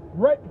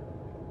 Right.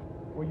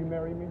 Will you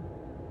marry me?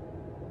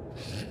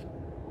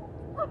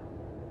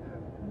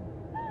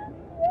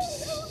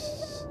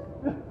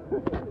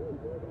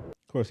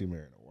 Of course he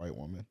married a white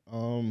woman.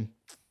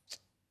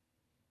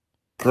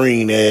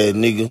 Green ass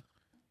nigga.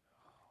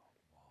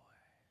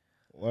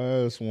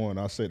 Last one.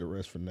 I'll say the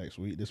rest for next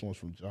week. This one's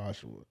from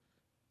Joshua.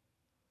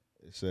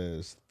 It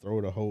says, throw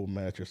the whole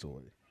mattress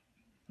away.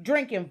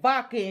 Drinking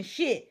vodka and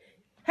shit.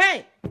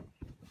 Hey,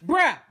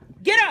 bruh,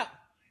 get up.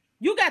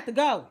 You got to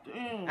go.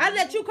 Damn. I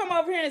let you come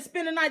over here and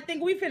spend the night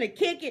thinking we finna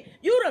kick it.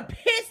 You done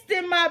pissed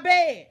in my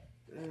bed.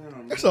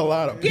 Damn, that's a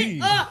lot of pee.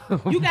 Get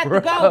up. You got to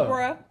go,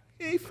 bruh.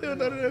 He ain't feel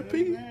none of that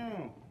pee.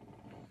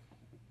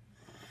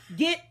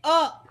 Get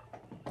up.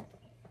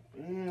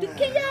 Can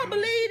y'all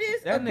believe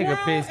this? That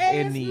nigga pissed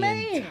in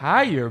the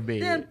entire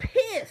bed. Then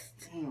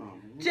pissed.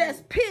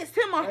 Just pissed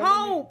him a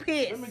whole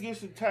piss. Let me get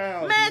some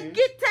towels. Man,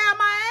 get towel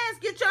my ass.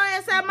 Get your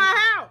ass out of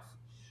my house.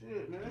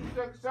 Shit, man. Let me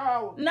take a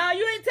shower. No,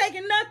 you ain't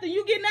taking nothing.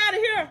 You getting out of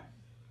here.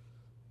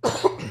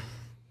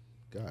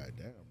 God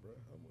damn, bro.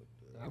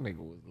 That nigga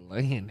was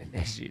laying in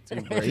that shit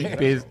too, bro.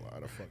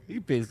 He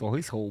pissed on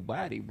his whole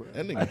body, bro.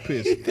 That nigga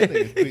pissed. That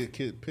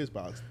nigga pissed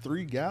about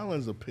 3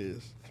 gallons of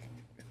piss.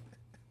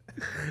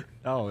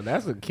 Oh,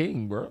 that's a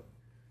king, bro.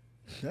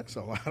 That's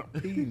a lot of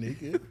pee,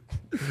 nigga.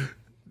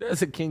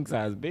 That's a king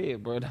size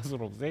bed, bro. That's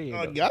what I'm saying.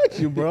 I got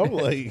you, bro. I'm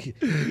like,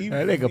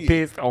 that nigga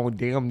pissed on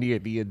damn near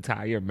the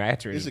entire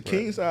mattress. It's a bro.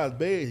 king size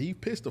bed. He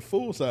pissed a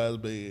full size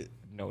bed.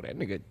 No, that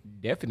nigga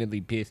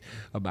definitely pissed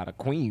about a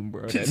queen,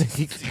 bro. That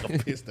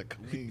nigga pissed a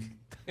queen.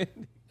 That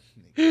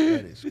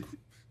is.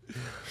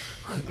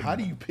 How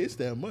do you piss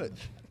that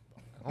much?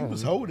 He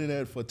was holding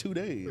that for 2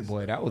 days.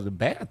 Boy, that was a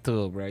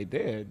bathtub right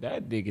there.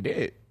 That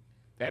nigga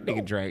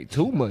drank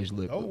too much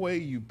liquor. No way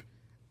you.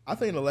 I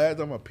think the last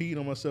time I peed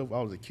on myself,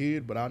 I was a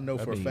kid, but I know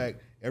for a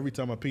fact every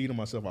time I peed on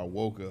myself, I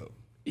woke up.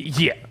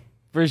 Yeah,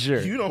 for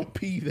sure. You don't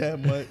pee that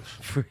much.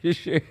 For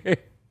sure.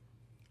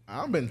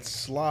 I've been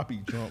sloppy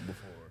drunk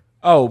before.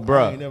 Oh,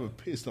 bro. I ain't never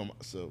pissed on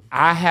myself.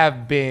 I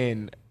have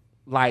been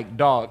like,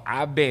 dog,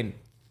 I've been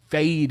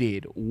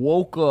faded,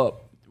 woke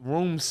up,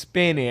 room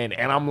spinning,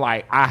 and I'm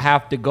like, I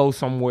have to go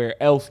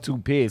somewhere else to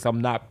piss. I'm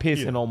not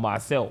pissing on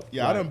myself.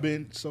 Yeah, like, I done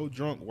been so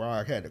drunk where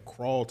I had to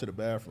crawl to the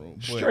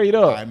bathroom. Straight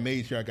up. I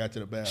made sure I got to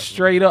the bathroom.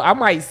 Straight up. I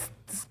might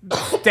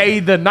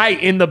stay the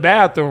night in the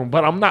bathroom,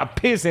 but I'm not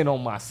pissing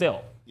on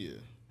myself. Yeah.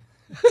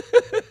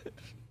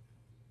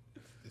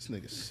 This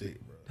nigga's sick,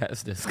 bro.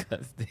 That's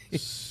disgusting.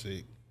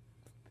 Sick.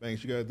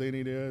 Thanks, you got they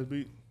need their ass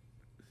beat?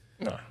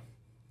 Nah.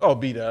 Oh,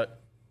 beat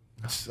that.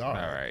 All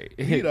right.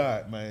 Beat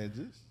that, man.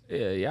 Just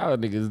yeah, y'all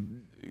niggas,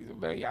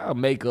 man, y'all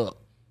make up.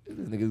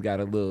 These niggas got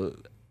a little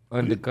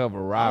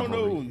undercover rivalry.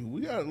 I don't know.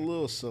 We got a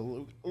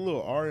little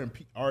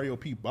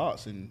RAOP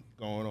boxing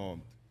going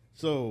on.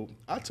 So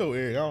I told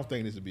Eric, I don't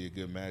think this would be a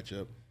good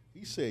matchup.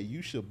 He said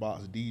you should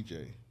box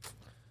DJ.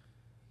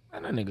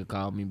 Man, that nigga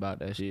called me about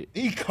that shit.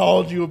 He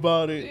called you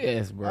about it?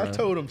 Yes, bro. I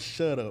told him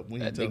shut up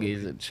when that he told nigga me.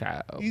 is a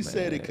child. He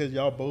said it because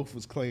y'all both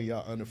was claiming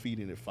y'all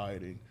undefeated in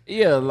fighting.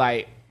 Yeah,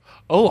 like,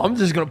 oh, I'm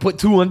just gonna put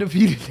 2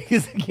 undefeated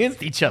niggas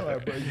against each other.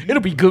 Right, bro,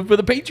 it'll be good for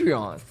the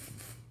Patreon.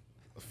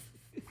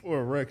 For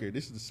a record,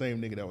 this is the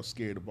same nigga that was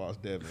scared to box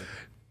Devin.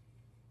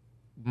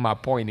 My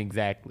point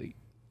exactly.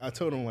 I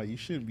told him like you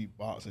shouldn't be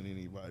boxing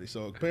anybody.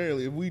 So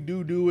apparently, if we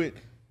do it,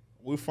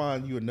 we'll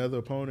find you another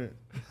opponent.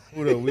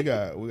 What up? We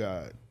got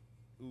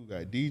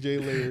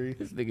DJ Larry.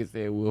 This nigga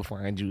said we'll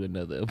find you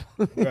another.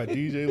 We got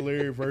DJ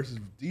Larry versus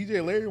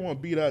DJ Larry. Want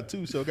to beat out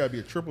too, so it got to be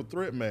a triple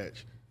threat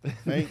match.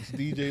 Thanks,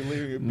 DJ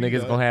Larry.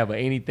 Niggas gonna have an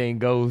anything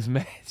goes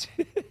match.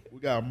 We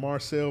got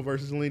Marcel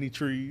versus Lenny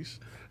Trees.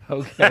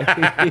 Okay.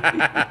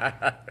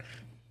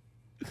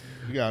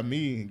 We got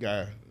me.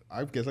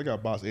 I guess I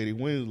got boss Eddie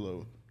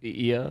Winslow.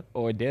 Yeah,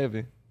 or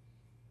Devin.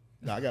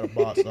 Nah, I got a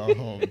boss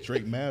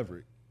Drake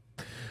Maverick.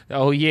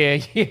 Oh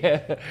yeah.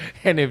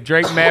 And if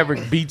Drake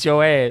Maverick beat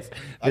your ass,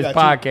 this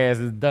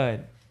podcast is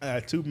done. I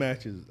got 2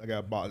 matches. I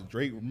got box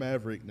Drake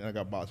Maverick, then I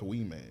got box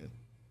Wee Man.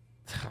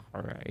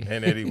 All right.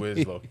 And Eddie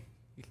Winslow.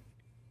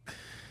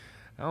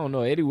 I don't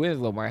know. Eddie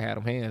Winslow might have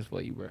them hands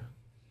for you, bro.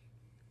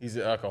 He's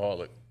an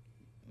alcoholic.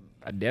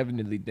 I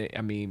definitely think.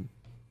 I mean,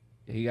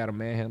 he got a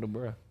manhandle,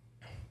 bro.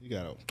 You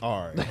got a.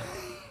 All right.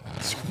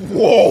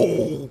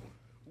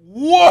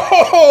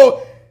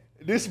 Whoa!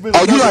 This been.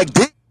 Oh, you like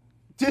dick?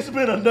 This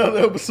been another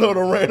episode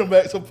of Random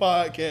Acts of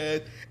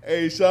Podcast.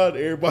 Hey, shout out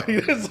to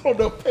everybody that's on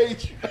the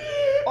Patreon.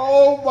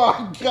 Oh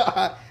my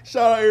God!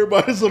 Shout out to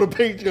everybody that's on the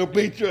Patreon.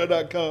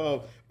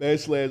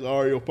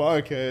 Patreon.com/RAOP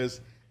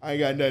Podcast. I ain't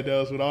got nothing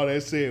else. With all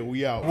that said,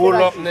 we out. What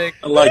up, nigga?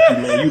 I like you,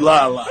 man. You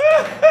lie a lot.